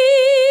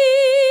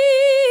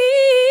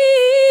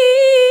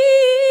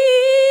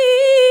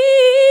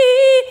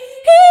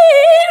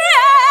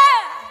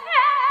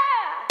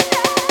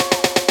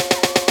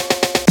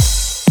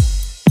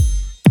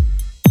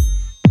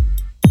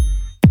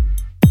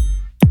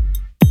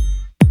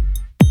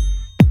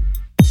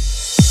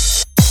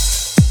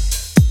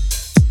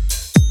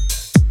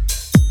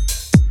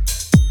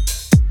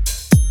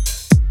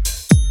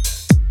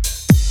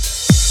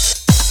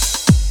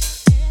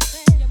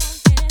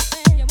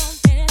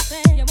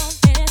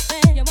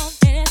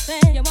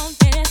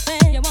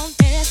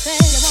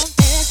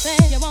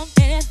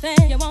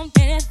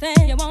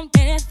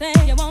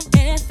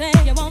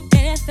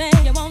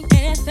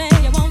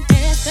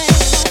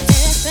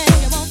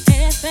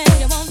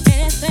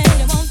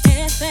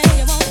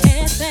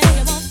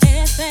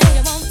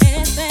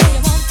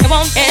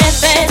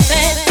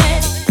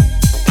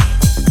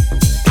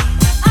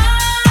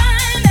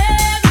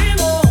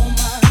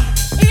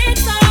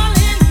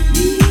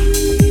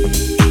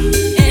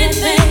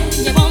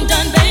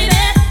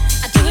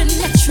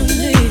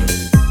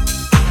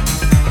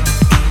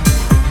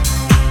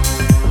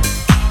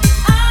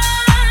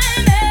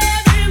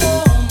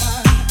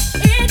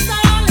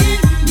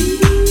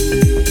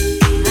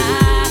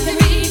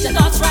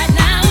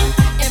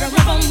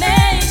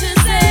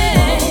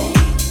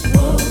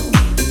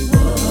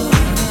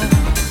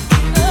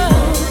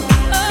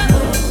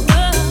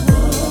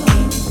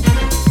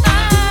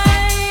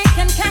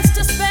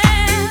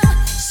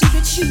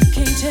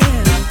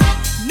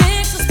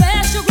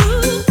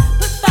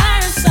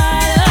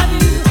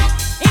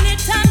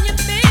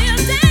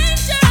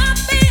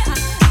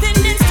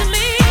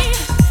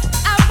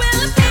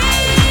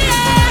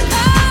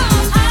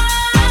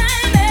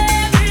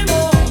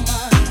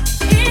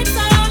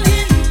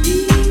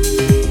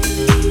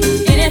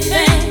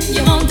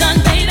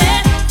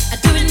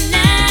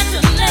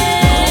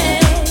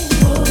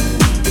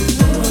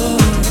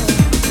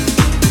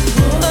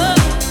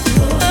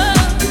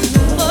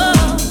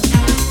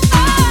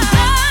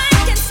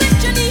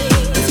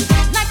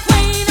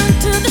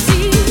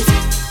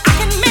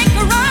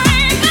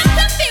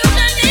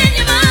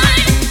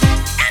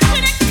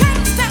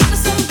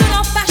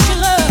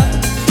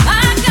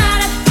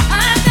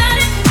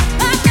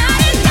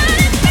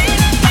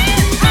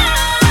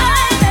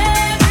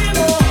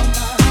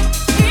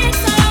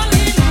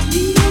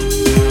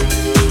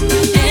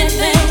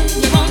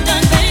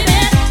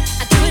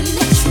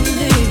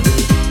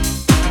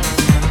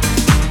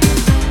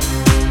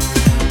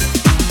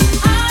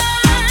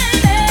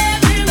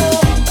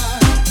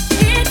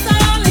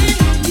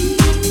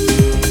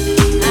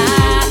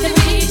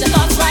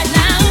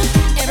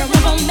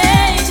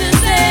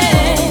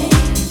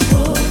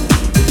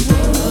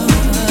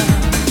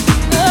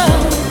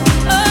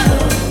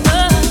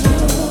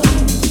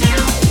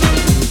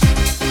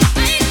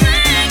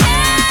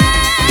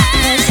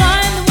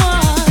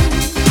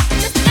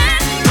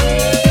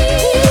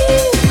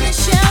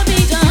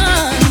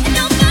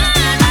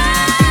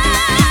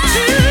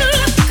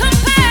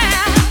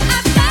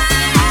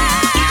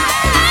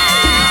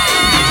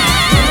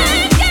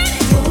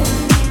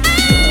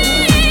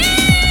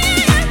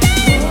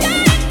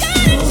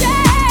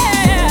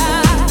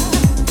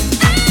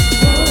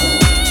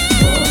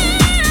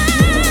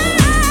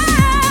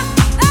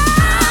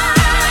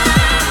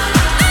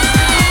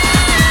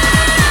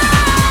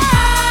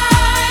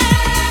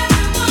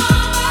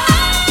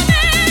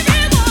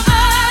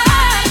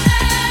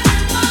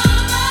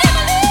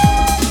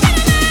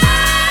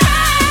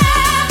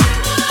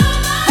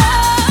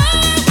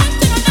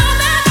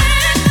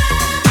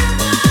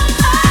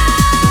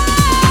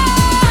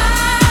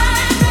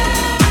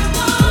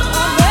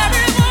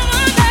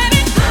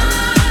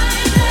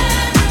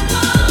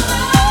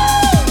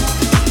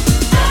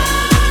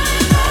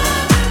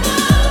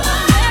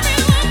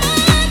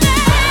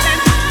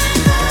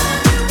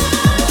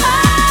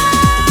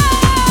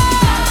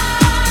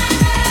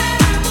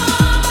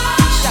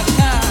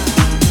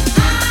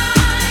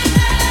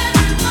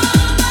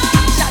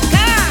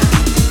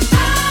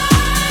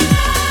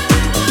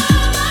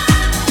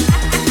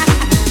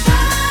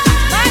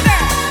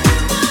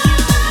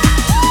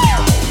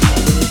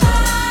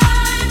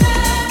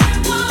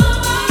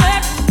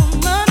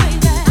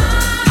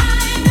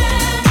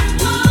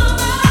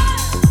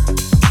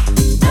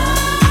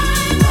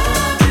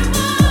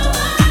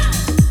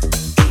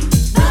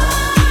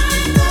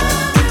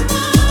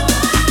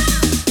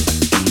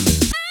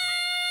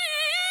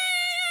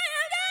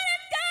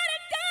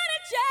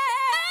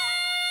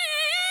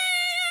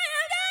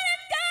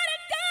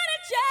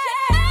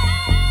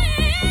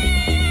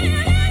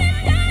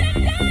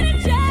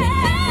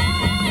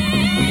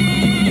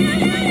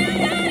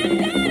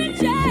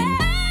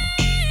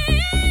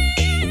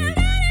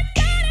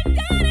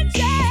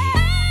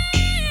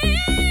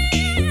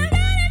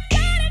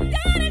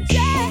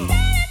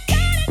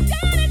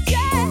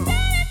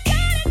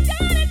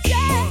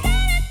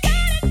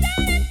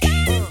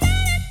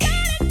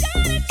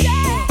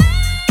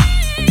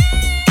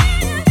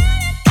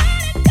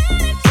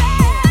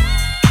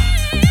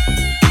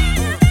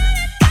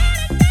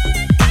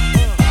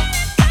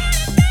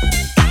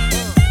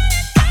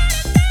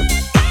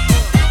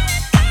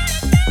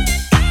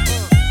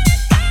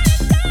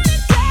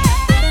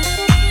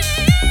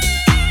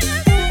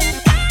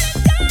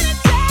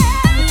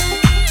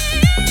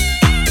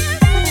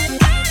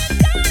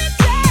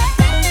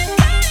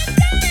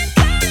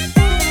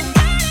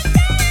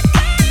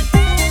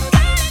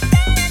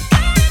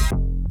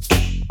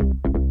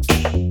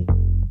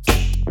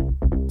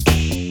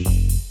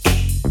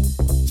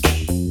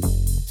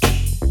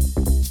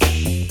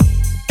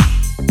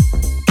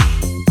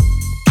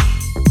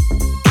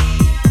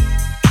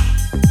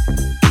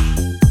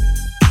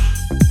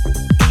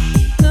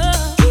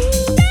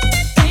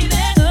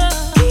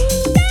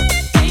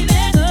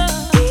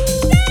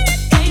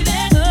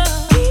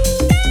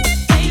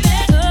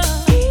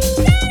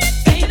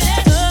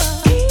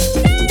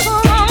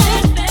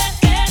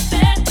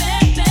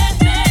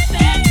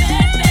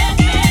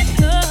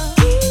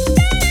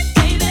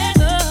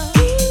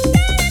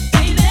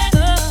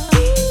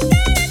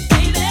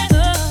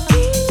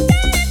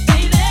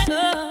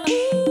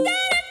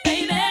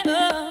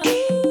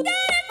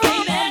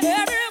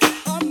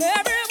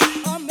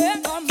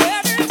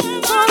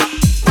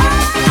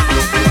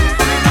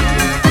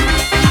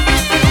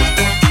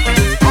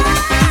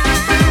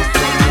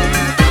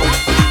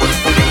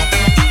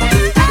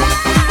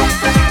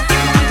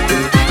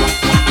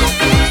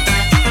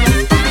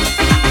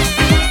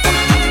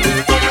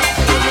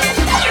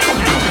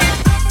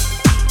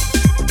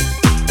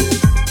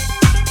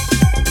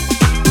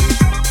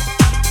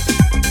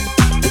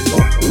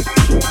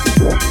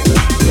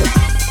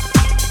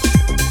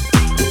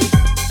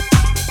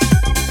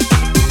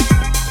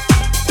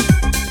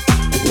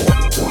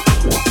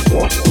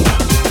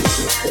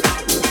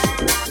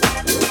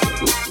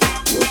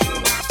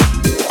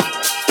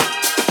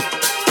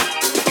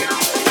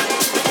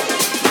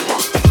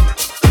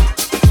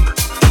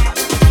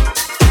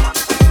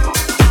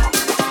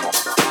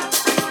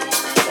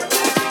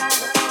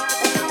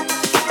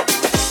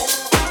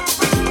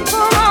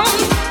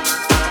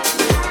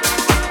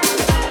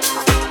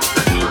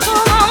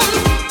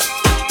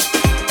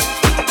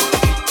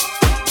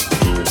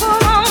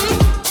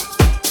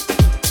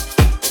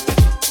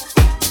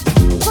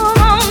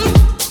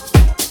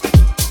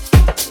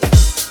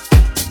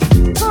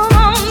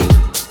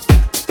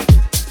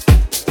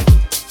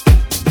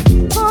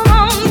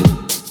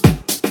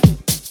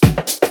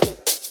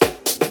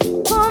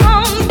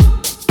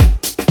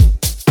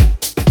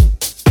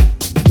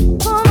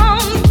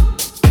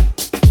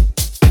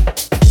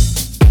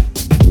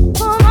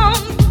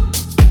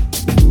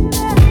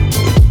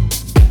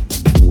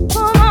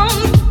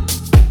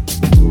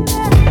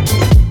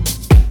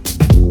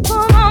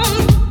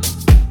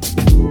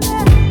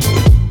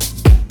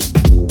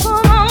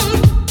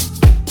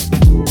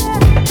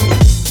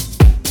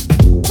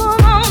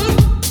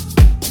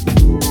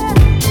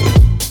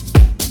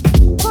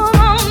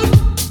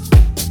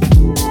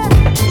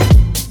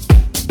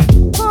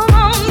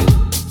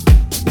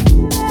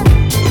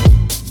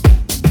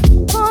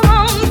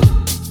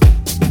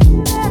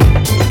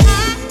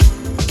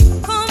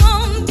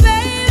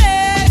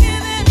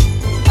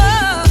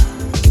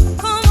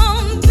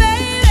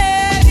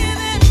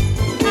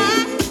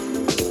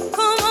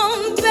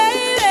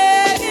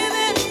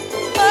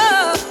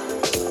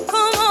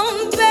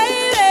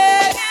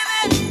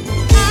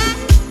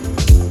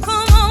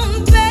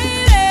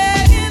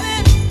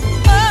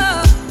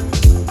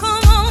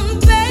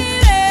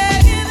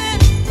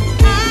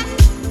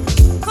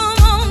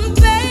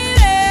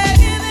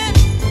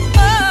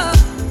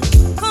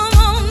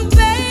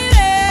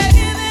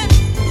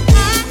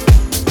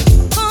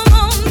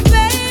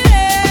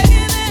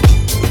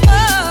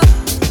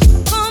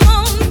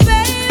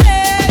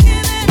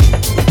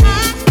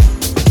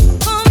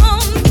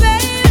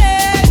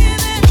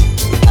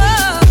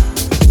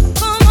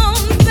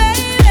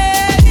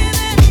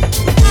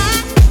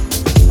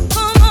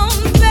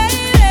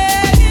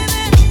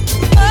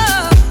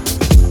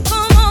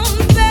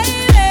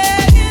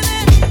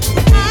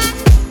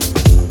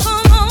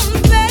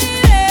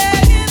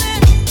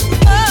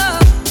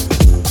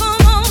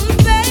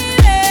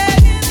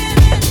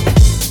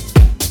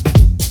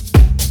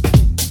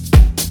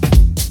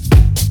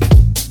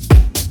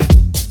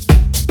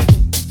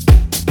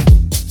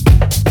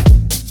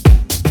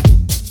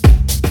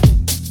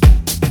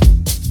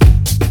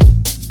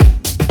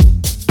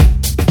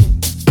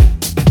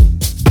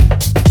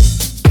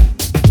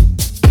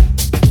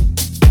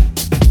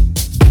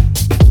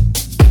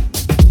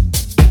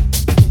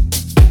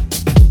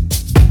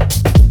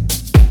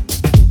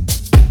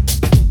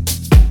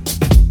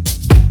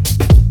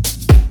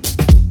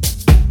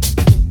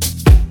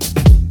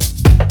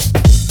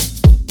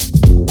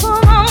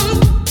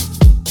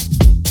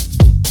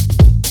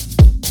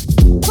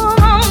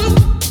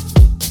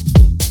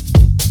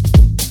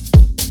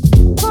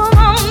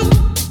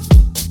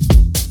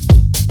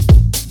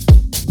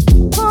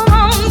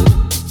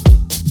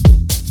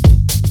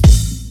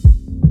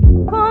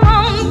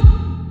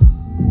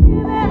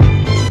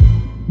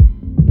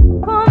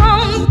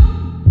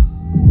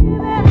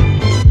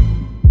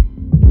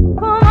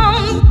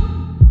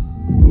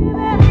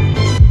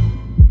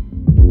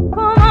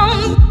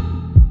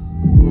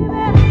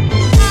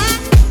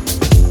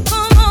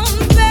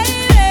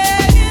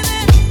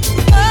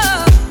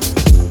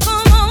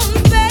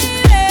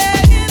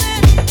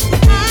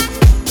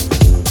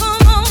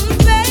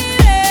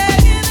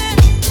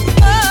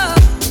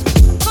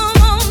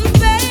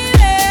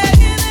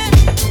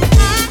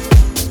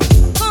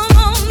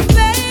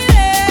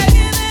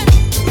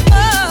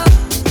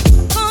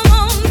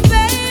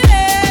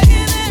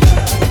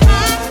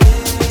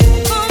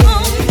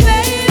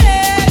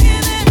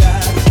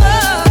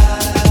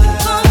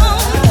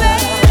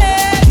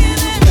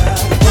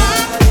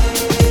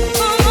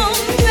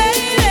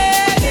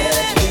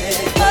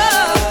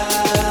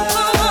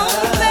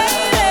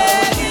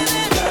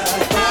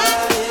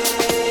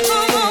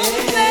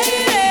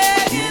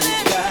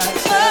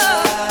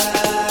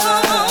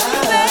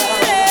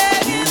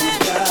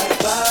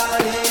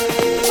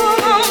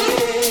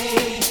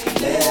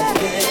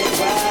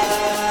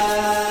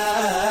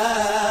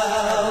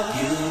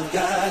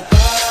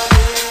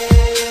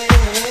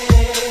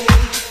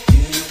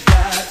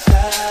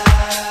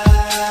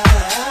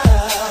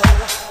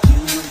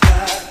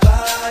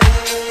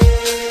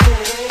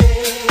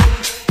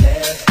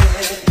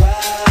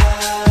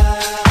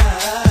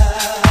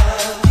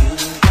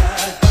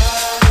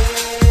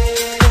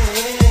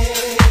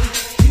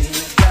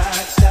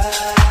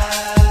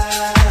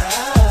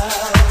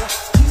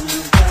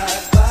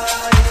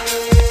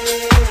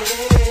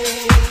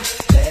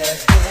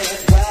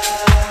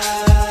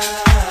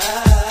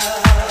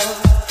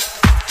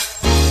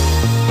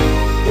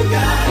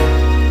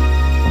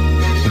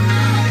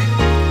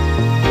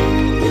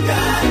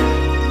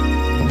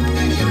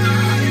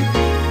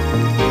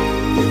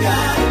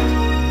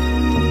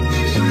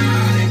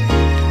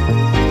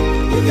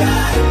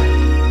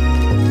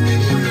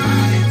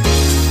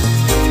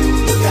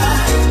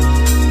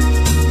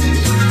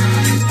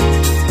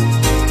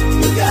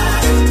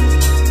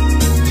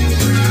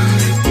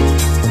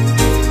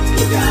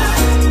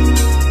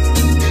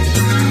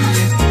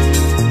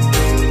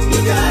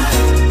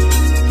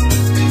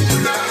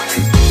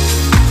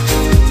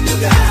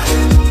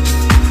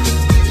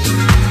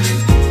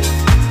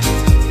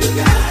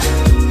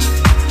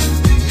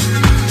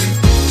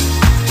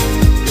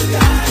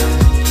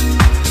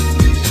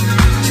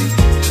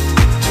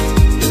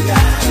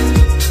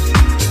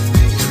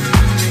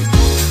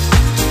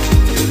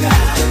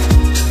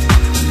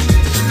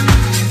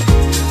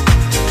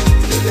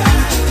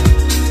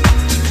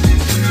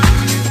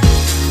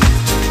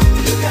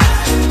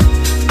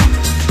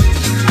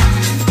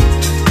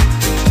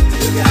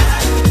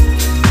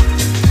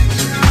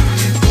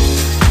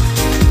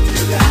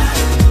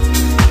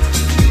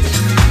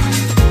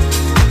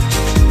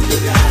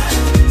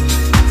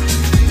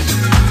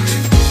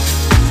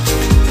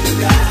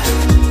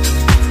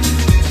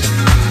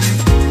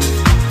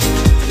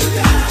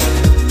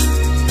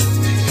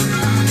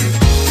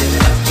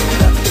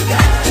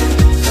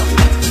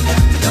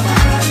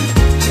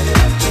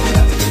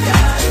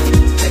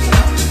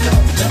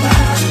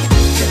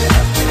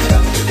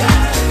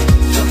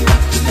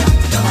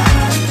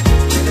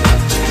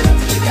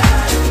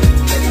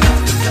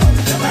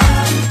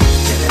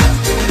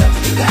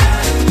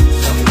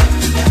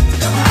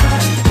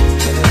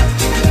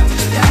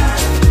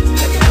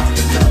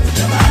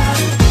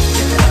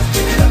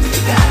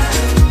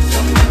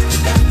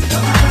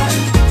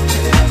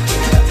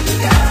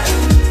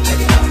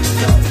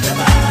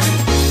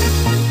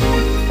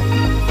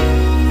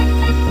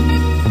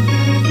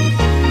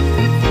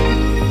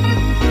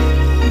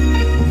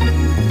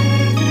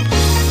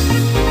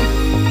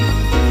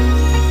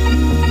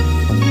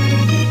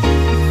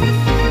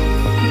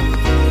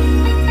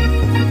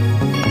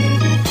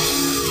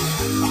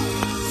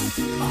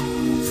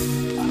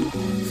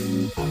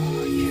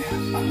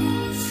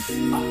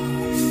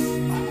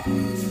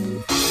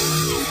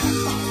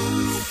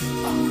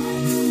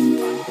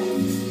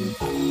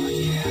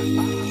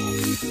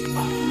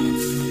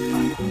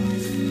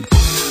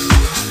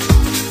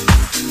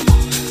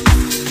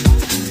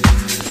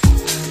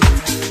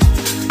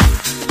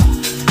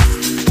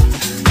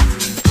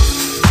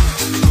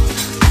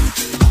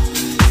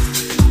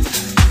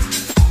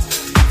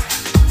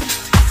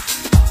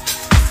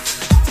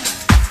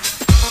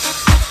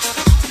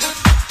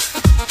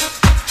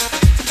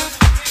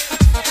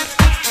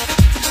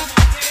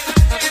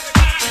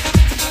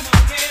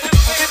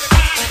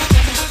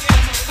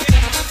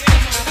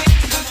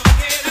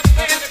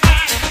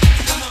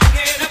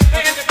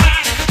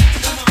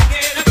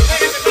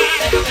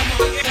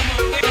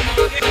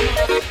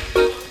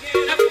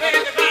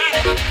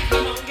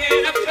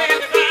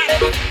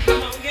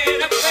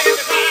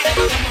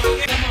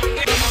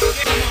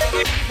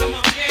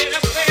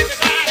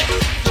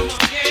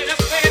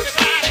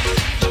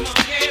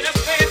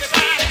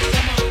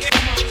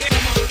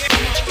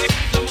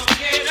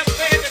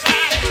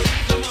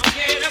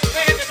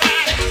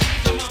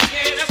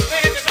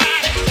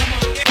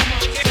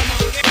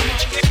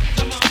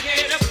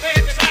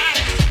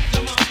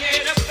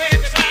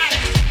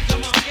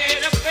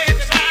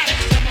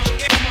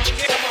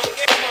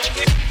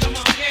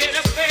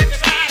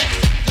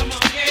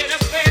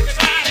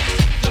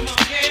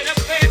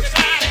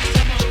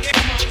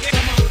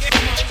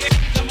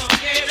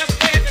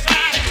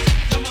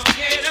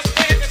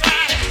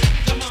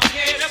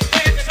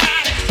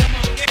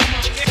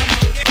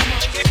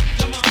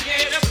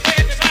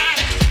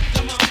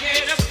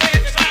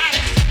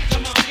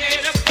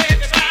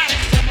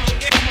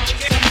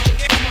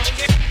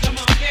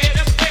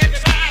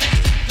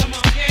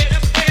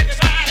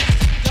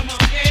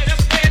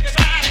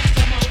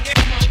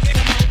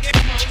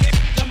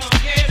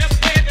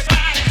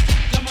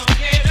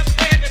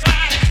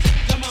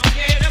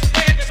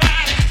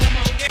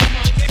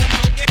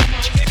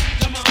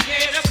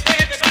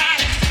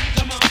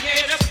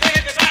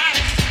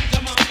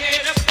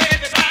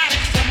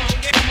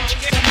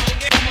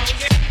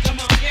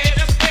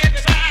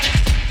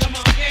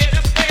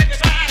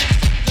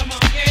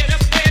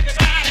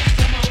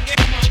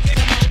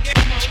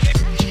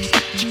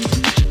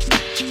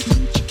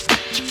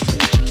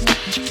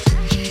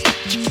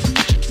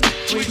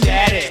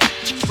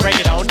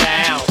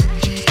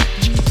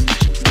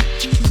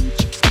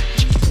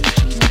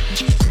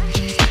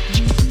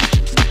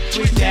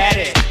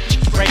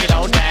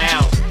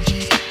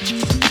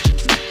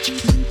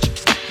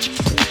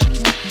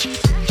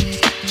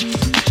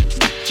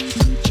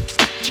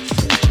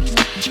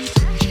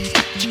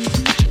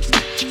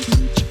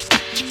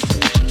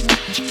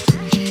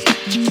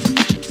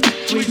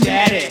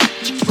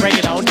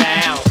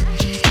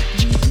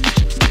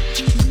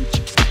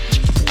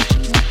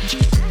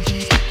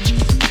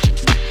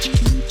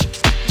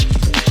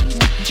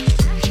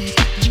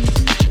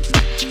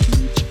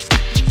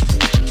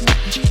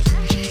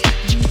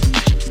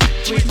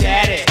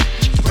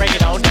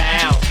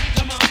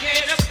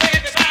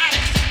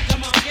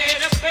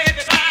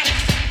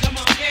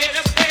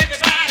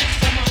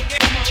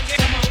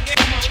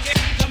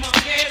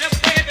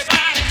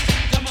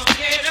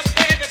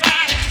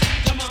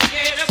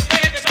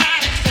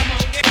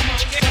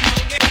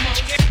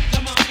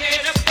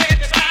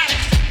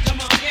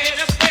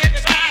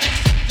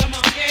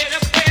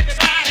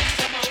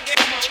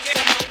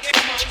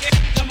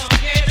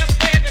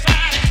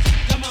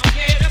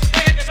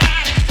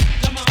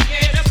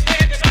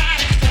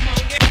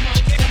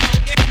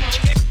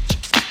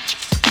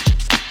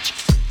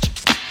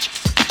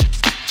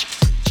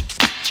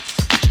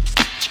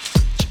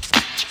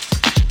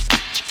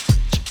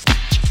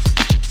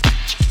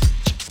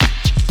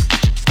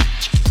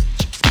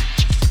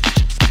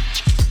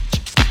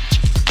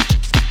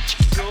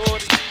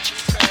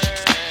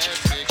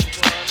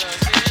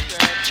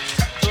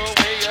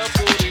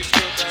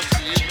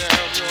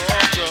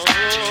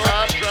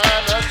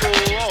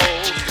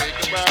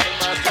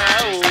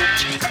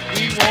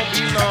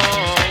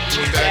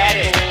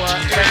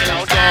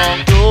 song.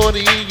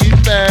 Shorty, you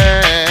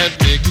bad,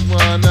 make you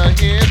wanna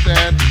hear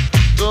that.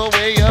 The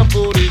way your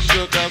booty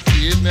shook, I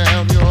see it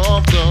now, you're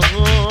off the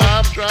hook.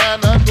 I'm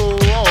trying to go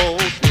old,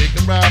 take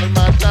a ride in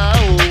my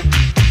towel.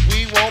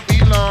 We won't be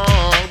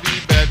long, be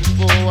back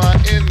before I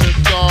end the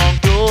song.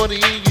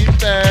 Shorty, you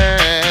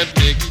bad,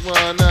 make you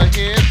wanna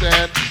hear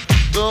that.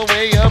 The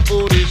way your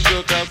booty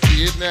shook, I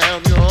see it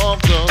now, you're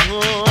off the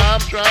hook. I'm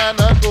trying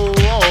to go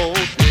old,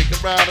 take a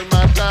ride in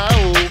my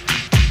towel.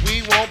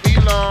 We won't be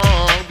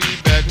long, be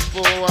back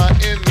before I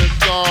end the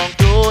song.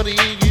 Shorty,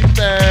 you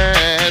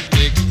bad,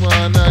 make you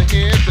wanna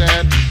hear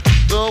that.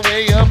 The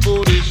way your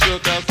booty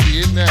shook, I see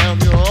it now,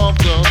 you're off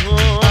the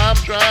hook. I'm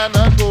trying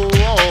to go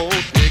old,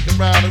 take a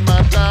ride in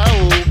my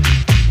towel.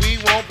 We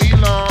won't be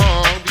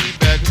long, be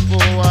back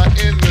before I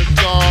end the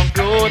song.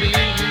 Shorty,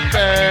 you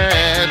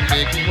bad,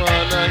 make you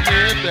wanna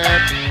hear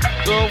that.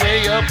 The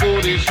way your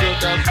booty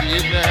shook, I see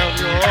it now,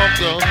 you're off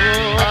the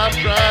hook. I'm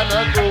trying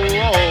to go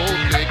old,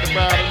 take a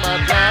ride in my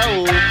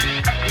towel.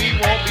 We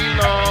won't be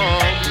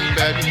long, be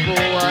back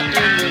before I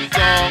end the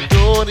song.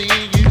 Shorty,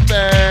 you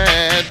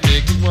bad,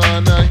 make you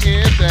wanna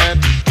hear that.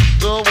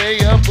 The way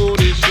your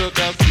booty shook,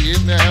 I see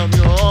it now,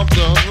 you're off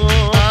the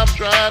hook. I'm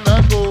trying to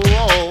go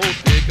old,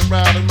 take a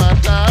ride in my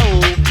towel.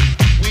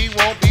 We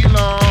won't be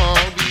long,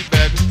 be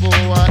back before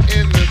I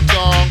end the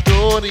song.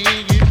 Shorty,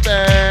 you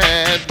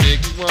bad,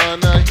 make you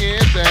wanna hear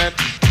that.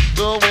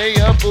 The way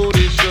your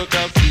booty shook,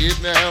 I see it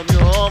now,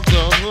 you're off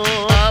the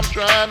hook. I'm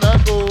trying to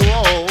go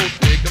old,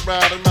 take a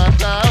ride in my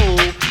towel.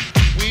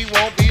 We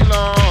won't be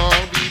long,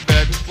 be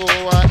back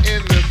before I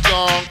end the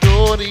song.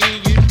 Shorty,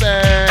 you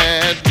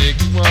bad, make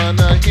you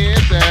wanna hear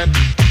that.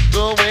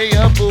 The way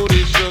your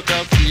booty shook,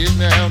 I see it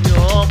now,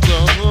 you're off the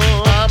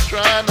hook. I'm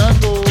trying to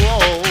go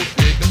old,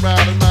 take a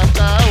ride in my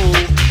towel.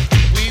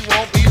 We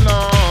won't be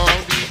long,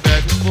 be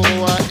back before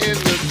I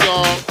end the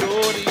song.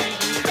 Shorty,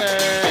 you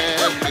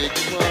bad, make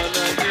you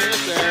wanna hear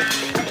that.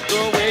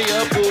 The way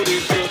your booty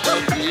shook, I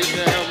see it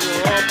now,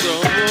 you're off the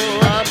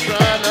hook. I'm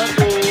trying to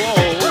go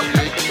old,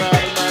 take a ride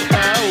in my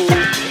towel.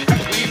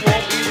 We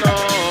won't be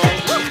long,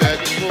 be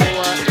back before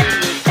I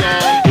end the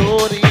song.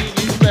 Shorty,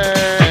 you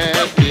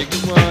bad, make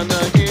you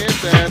wanna hear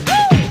that.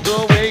 The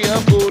way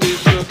your booty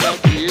shook, I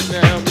see it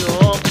now, you're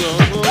off the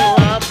hook.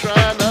 I'm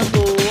trying to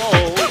go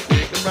old,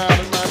 take a ride in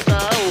my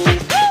towel.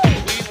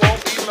 We won't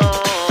be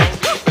long, be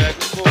back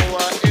before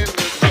I end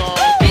the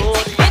song. Shorty,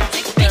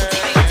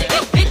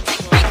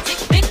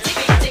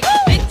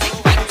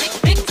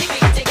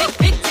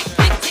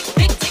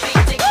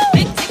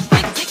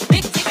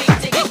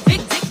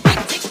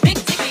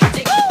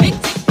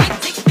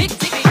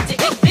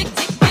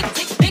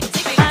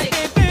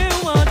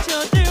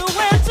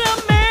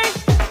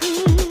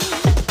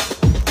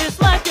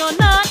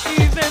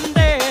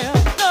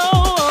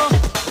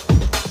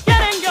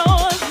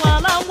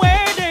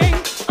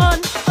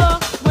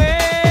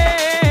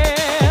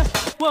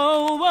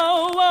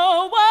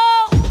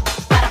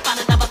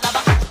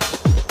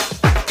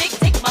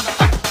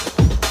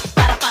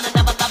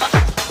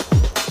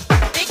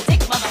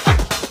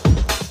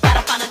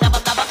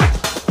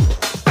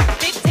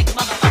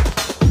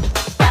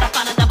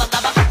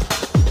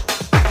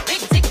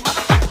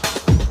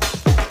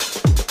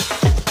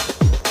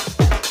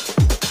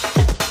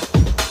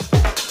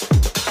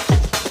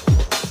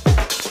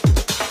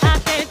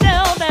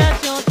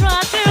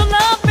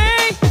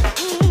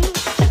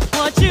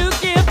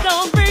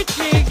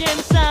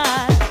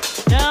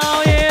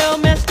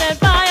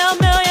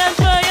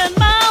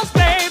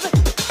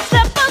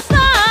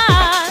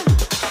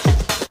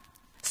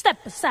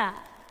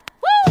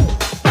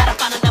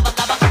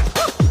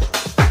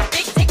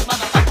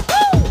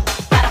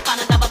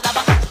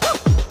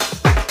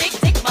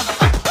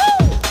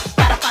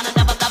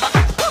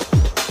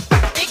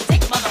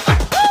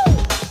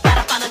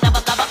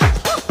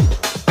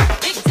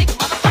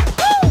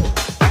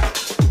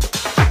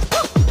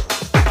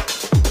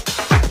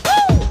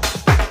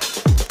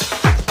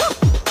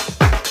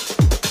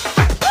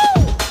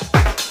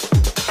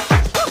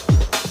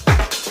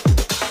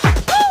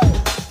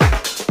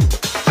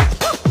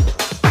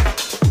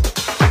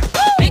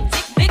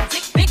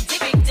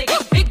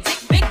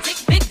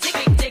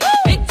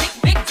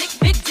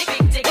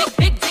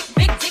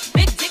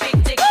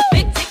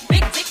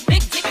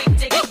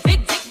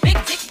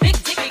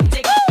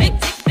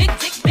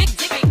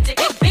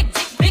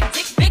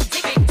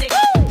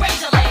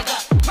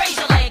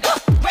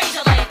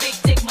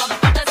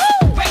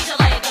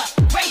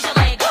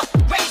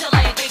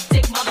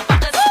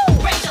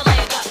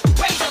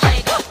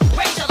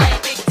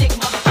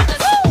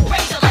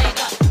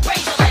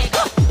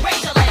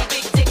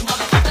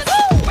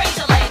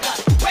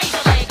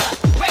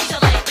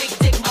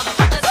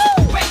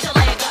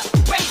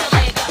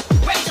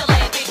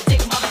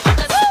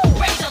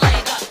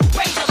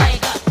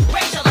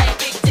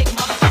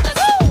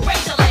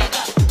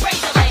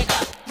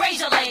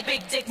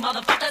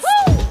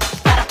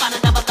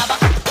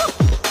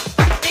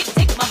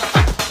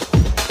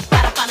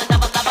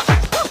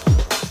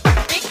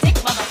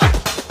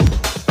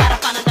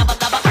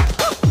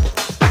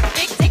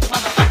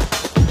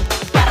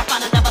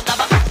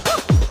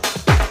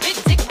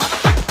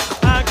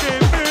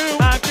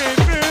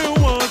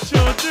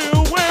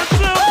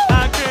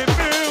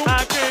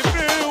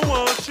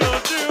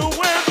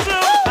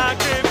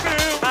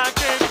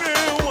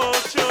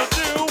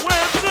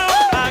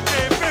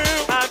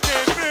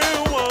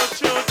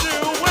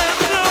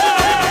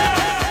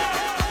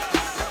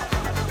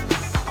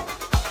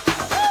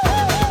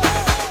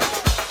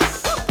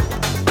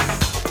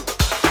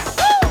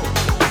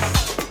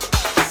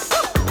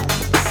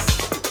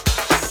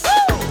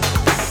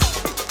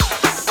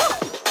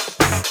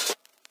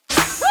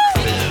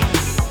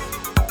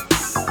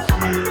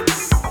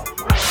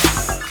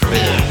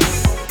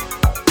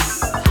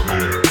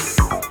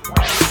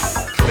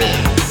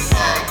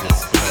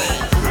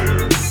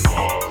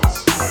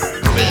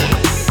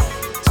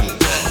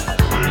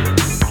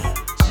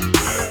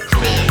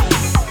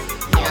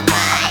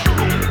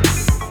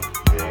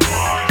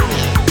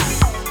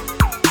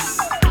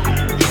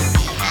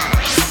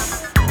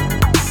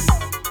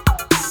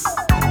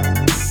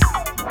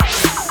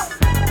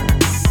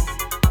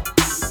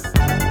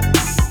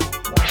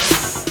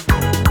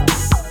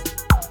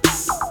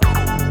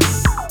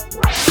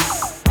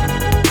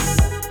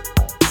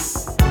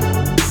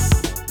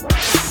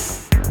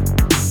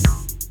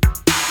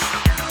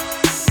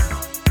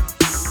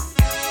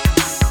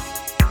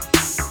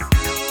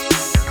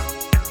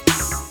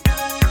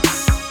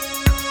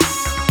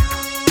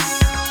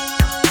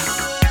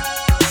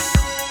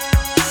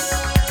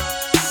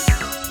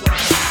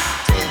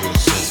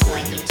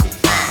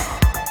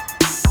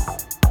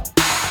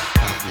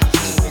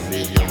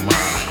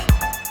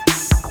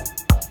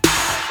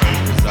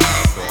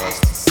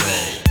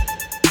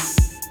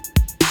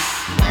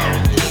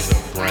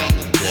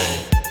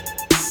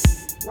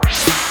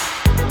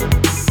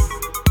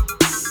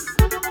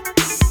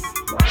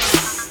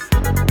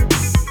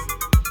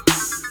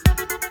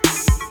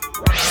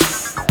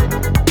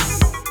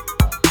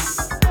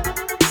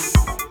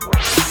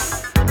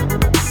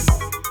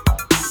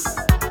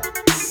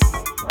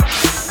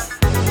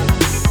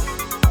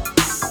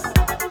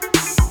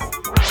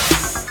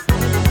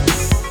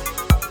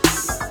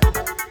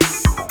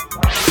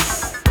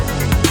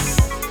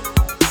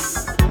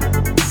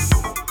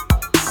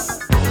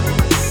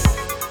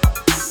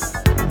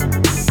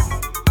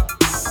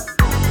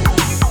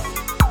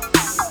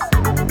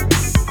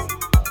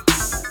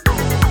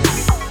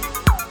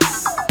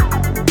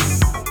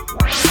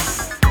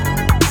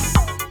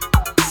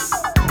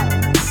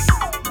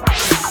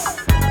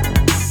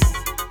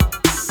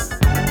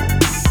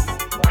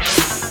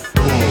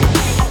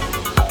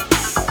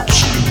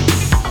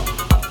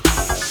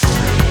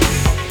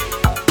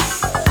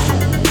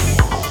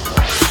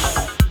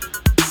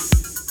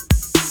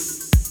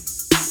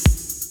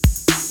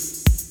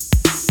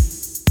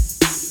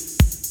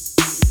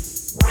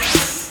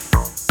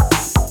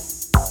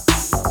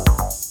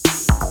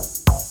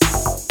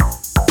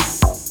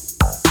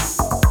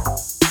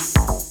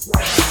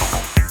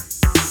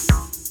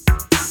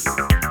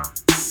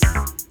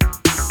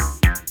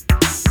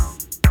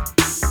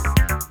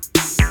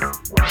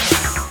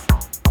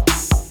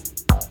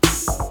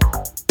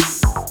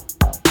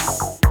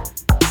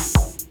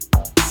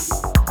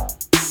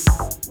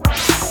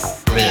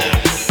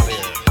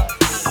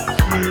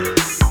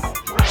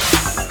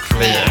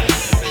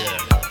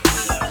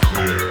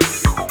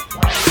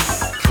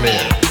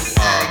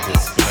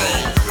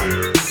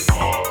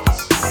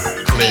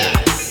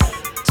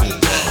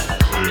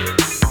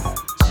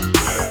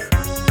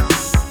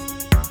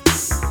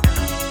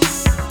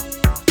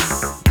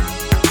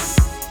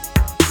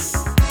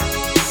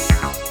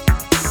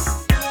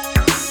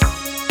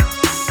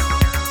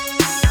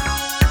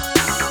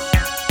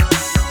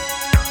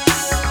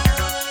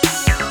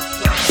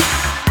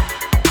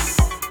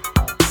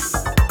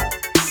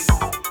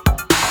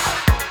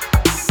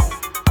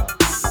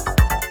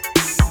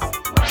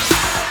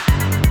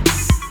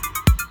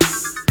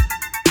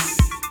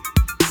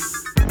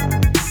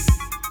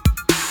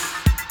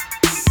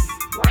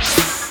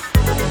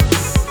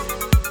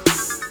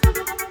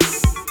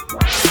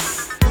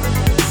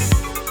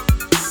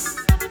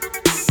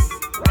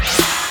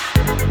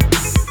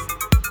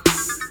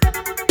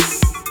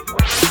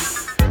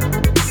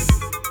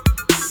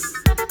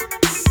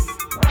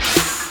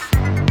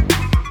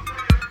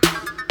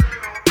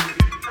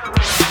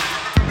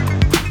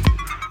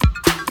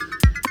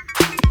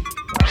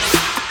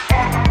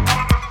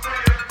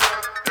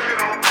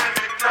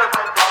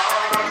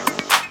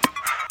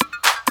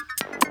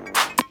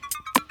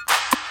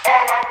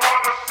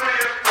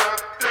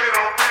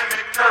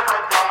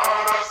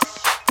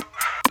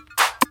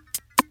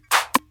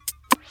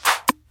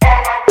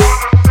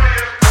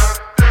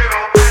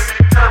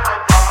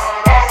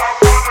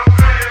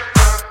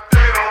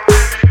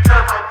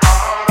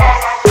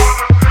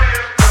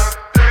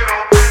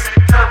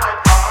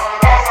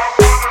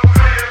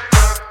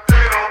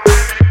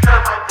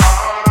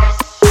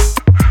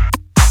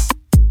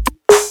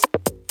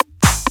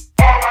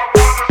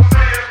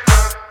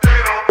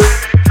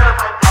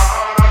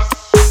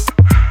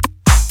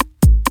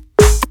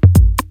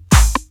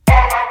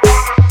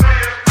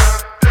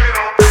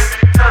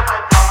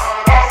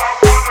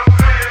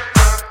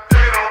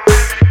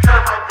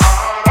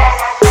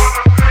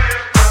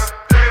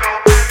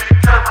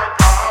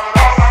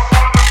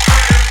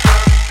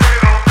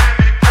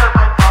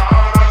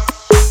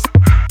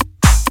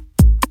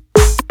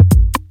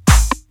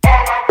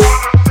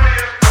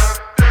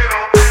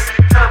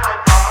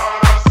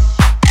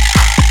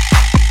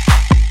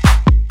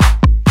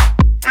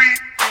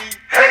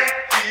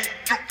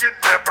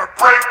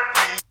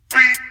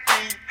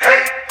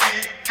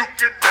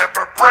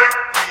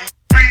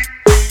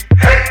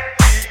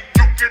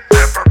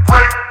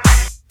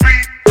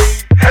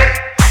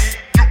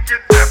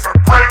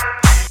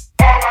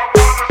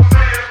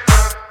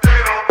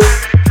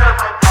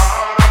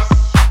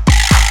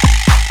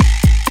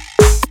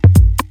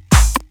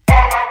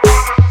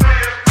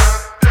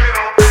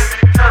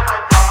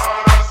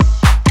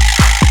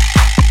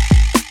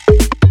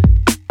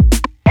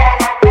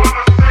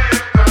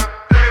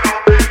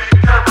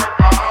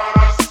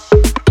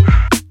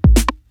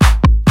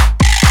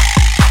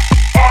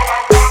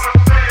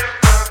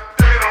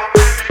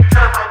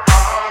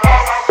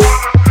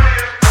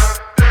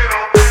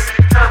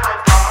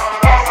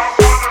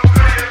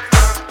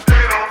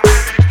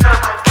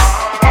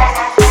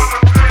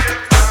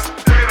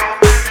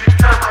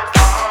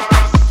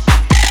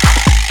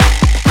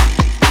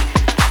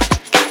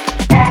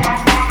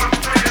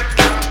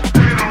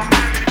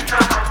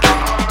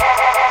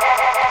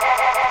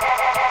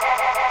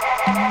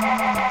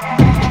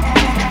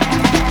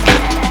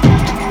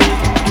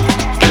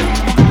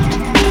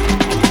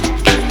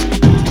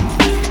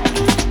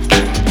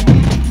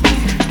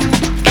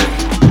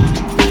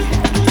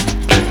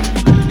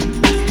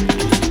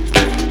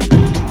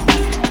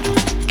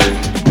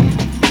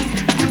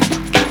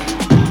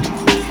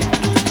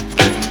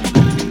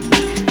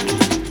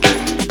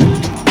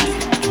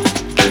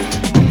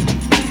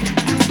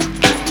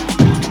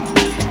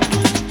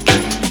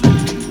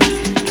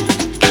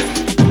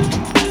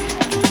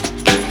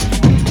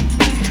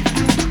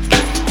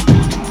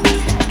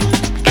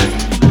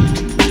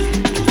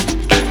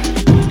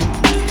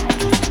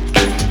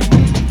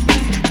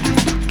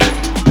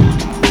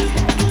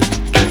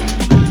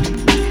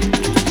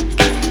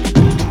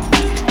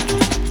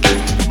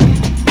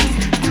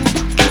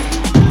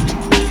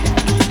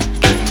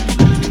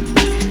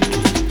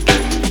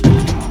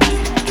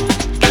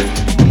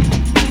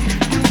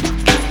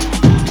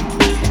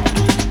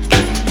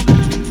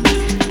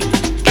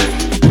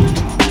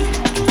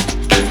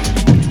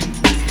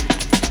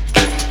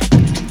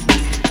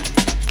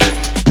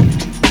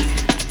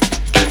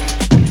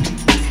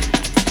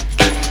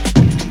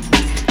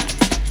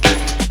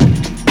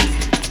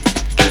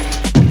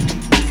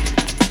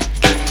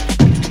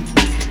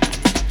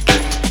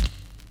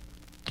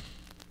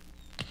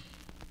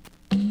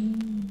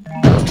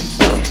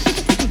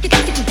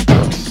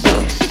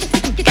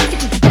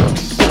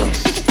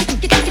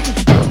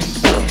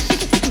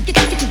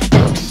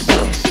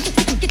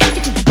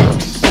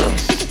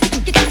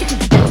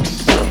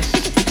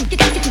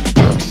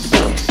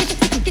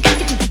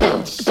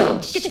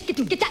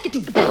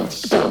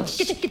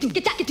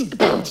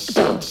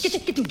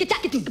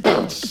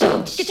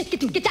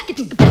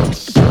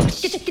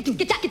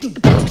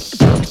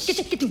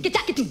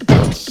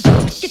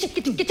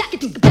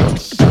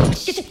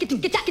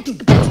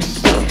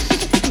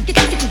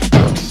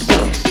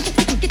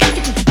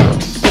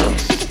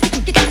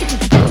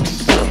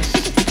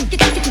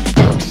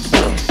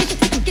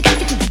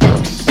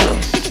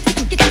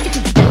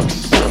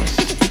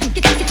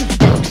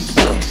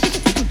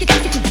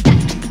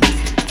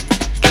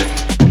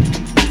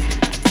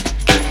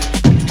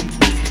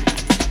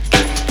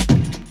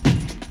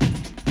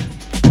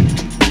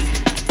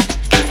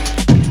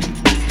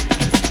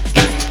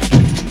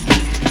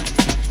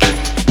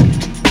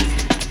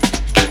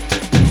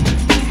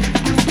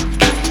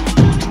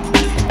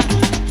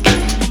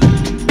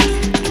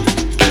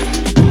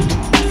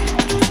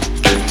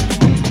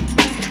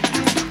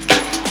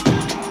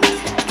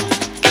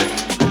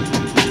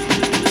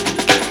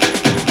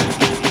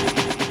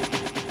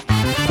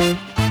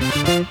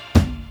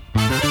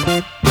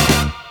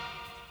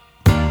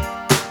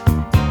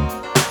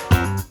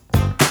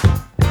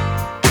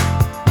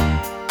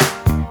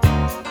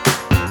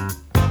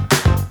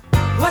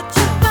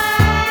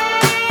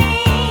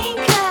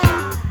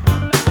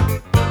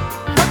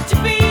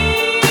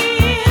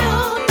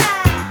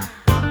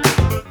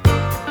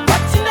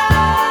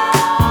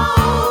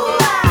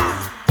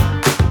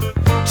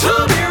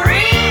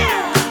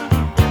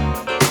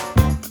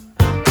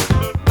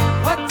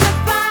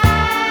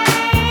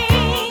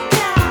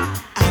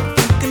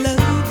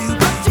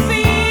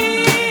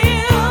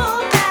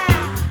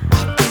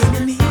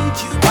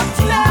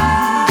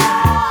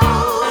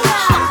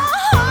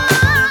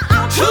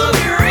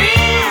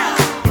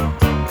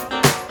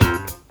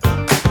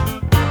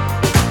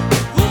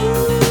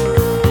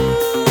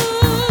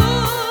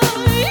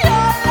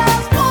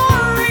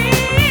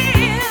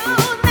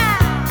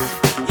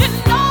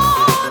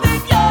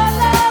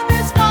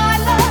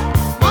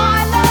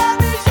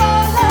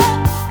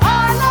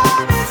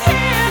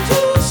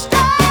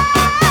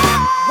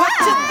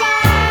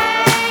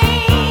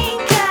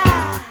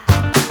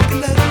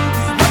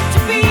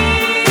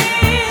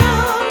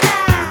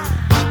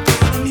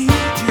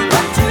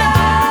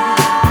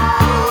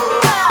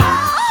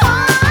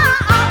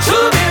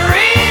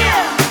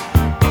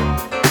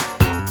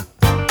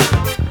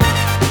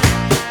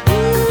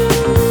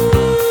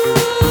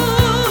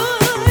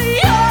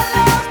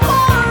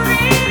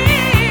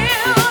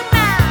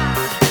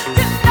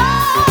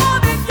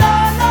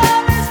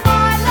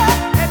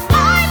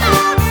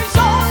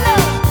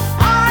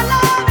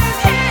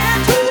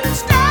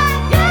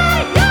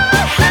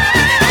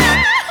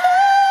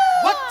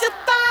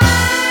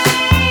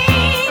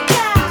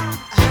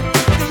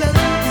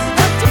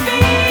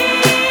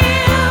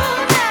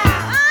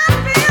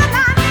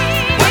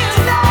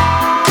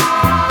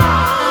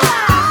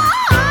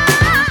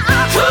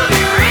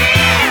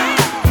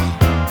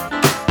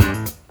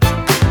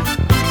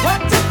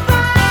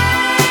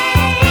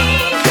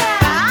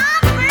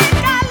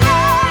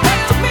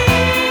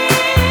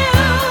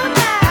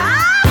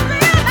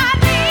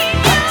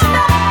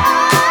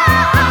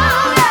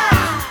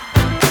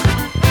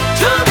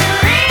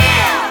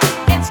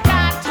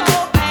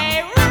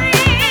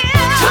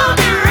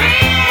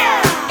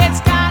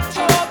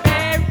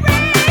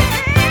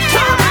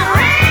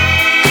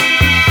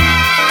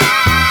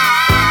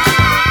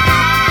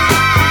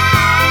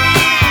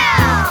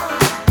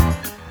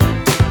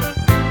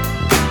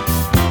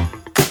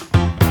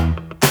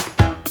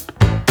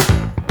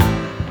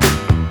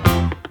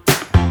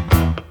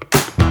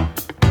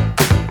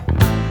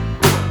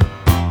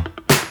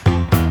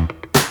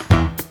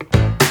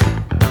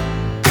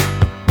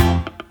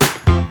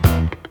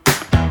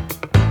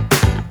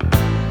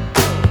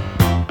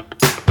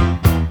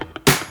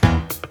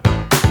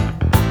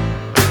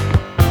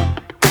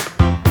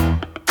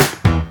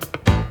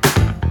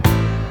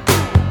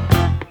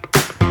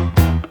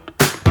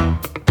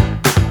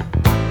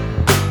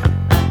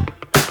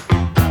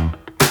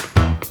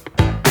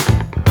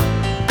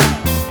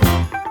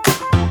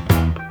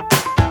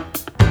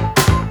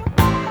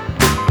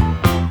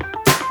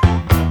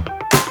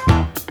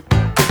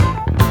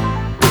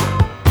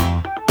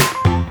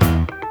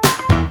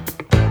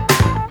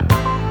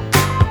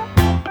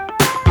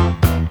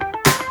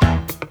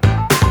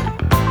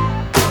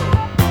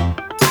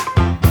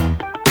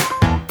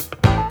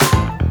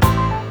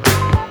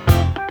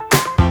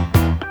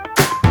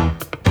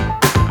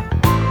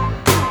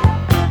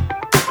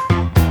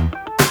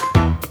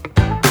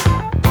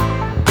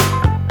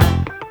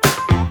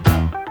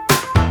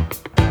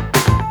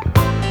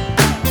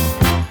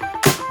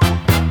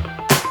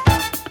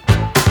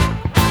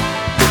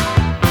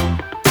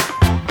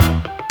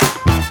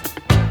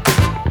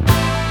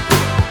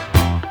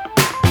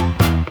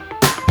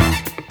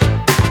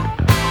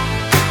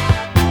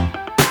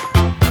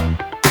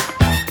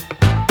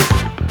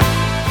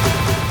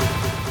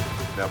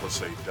 never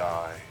say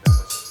die.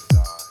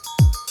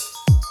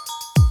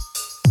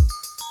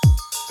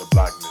 The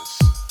blackness.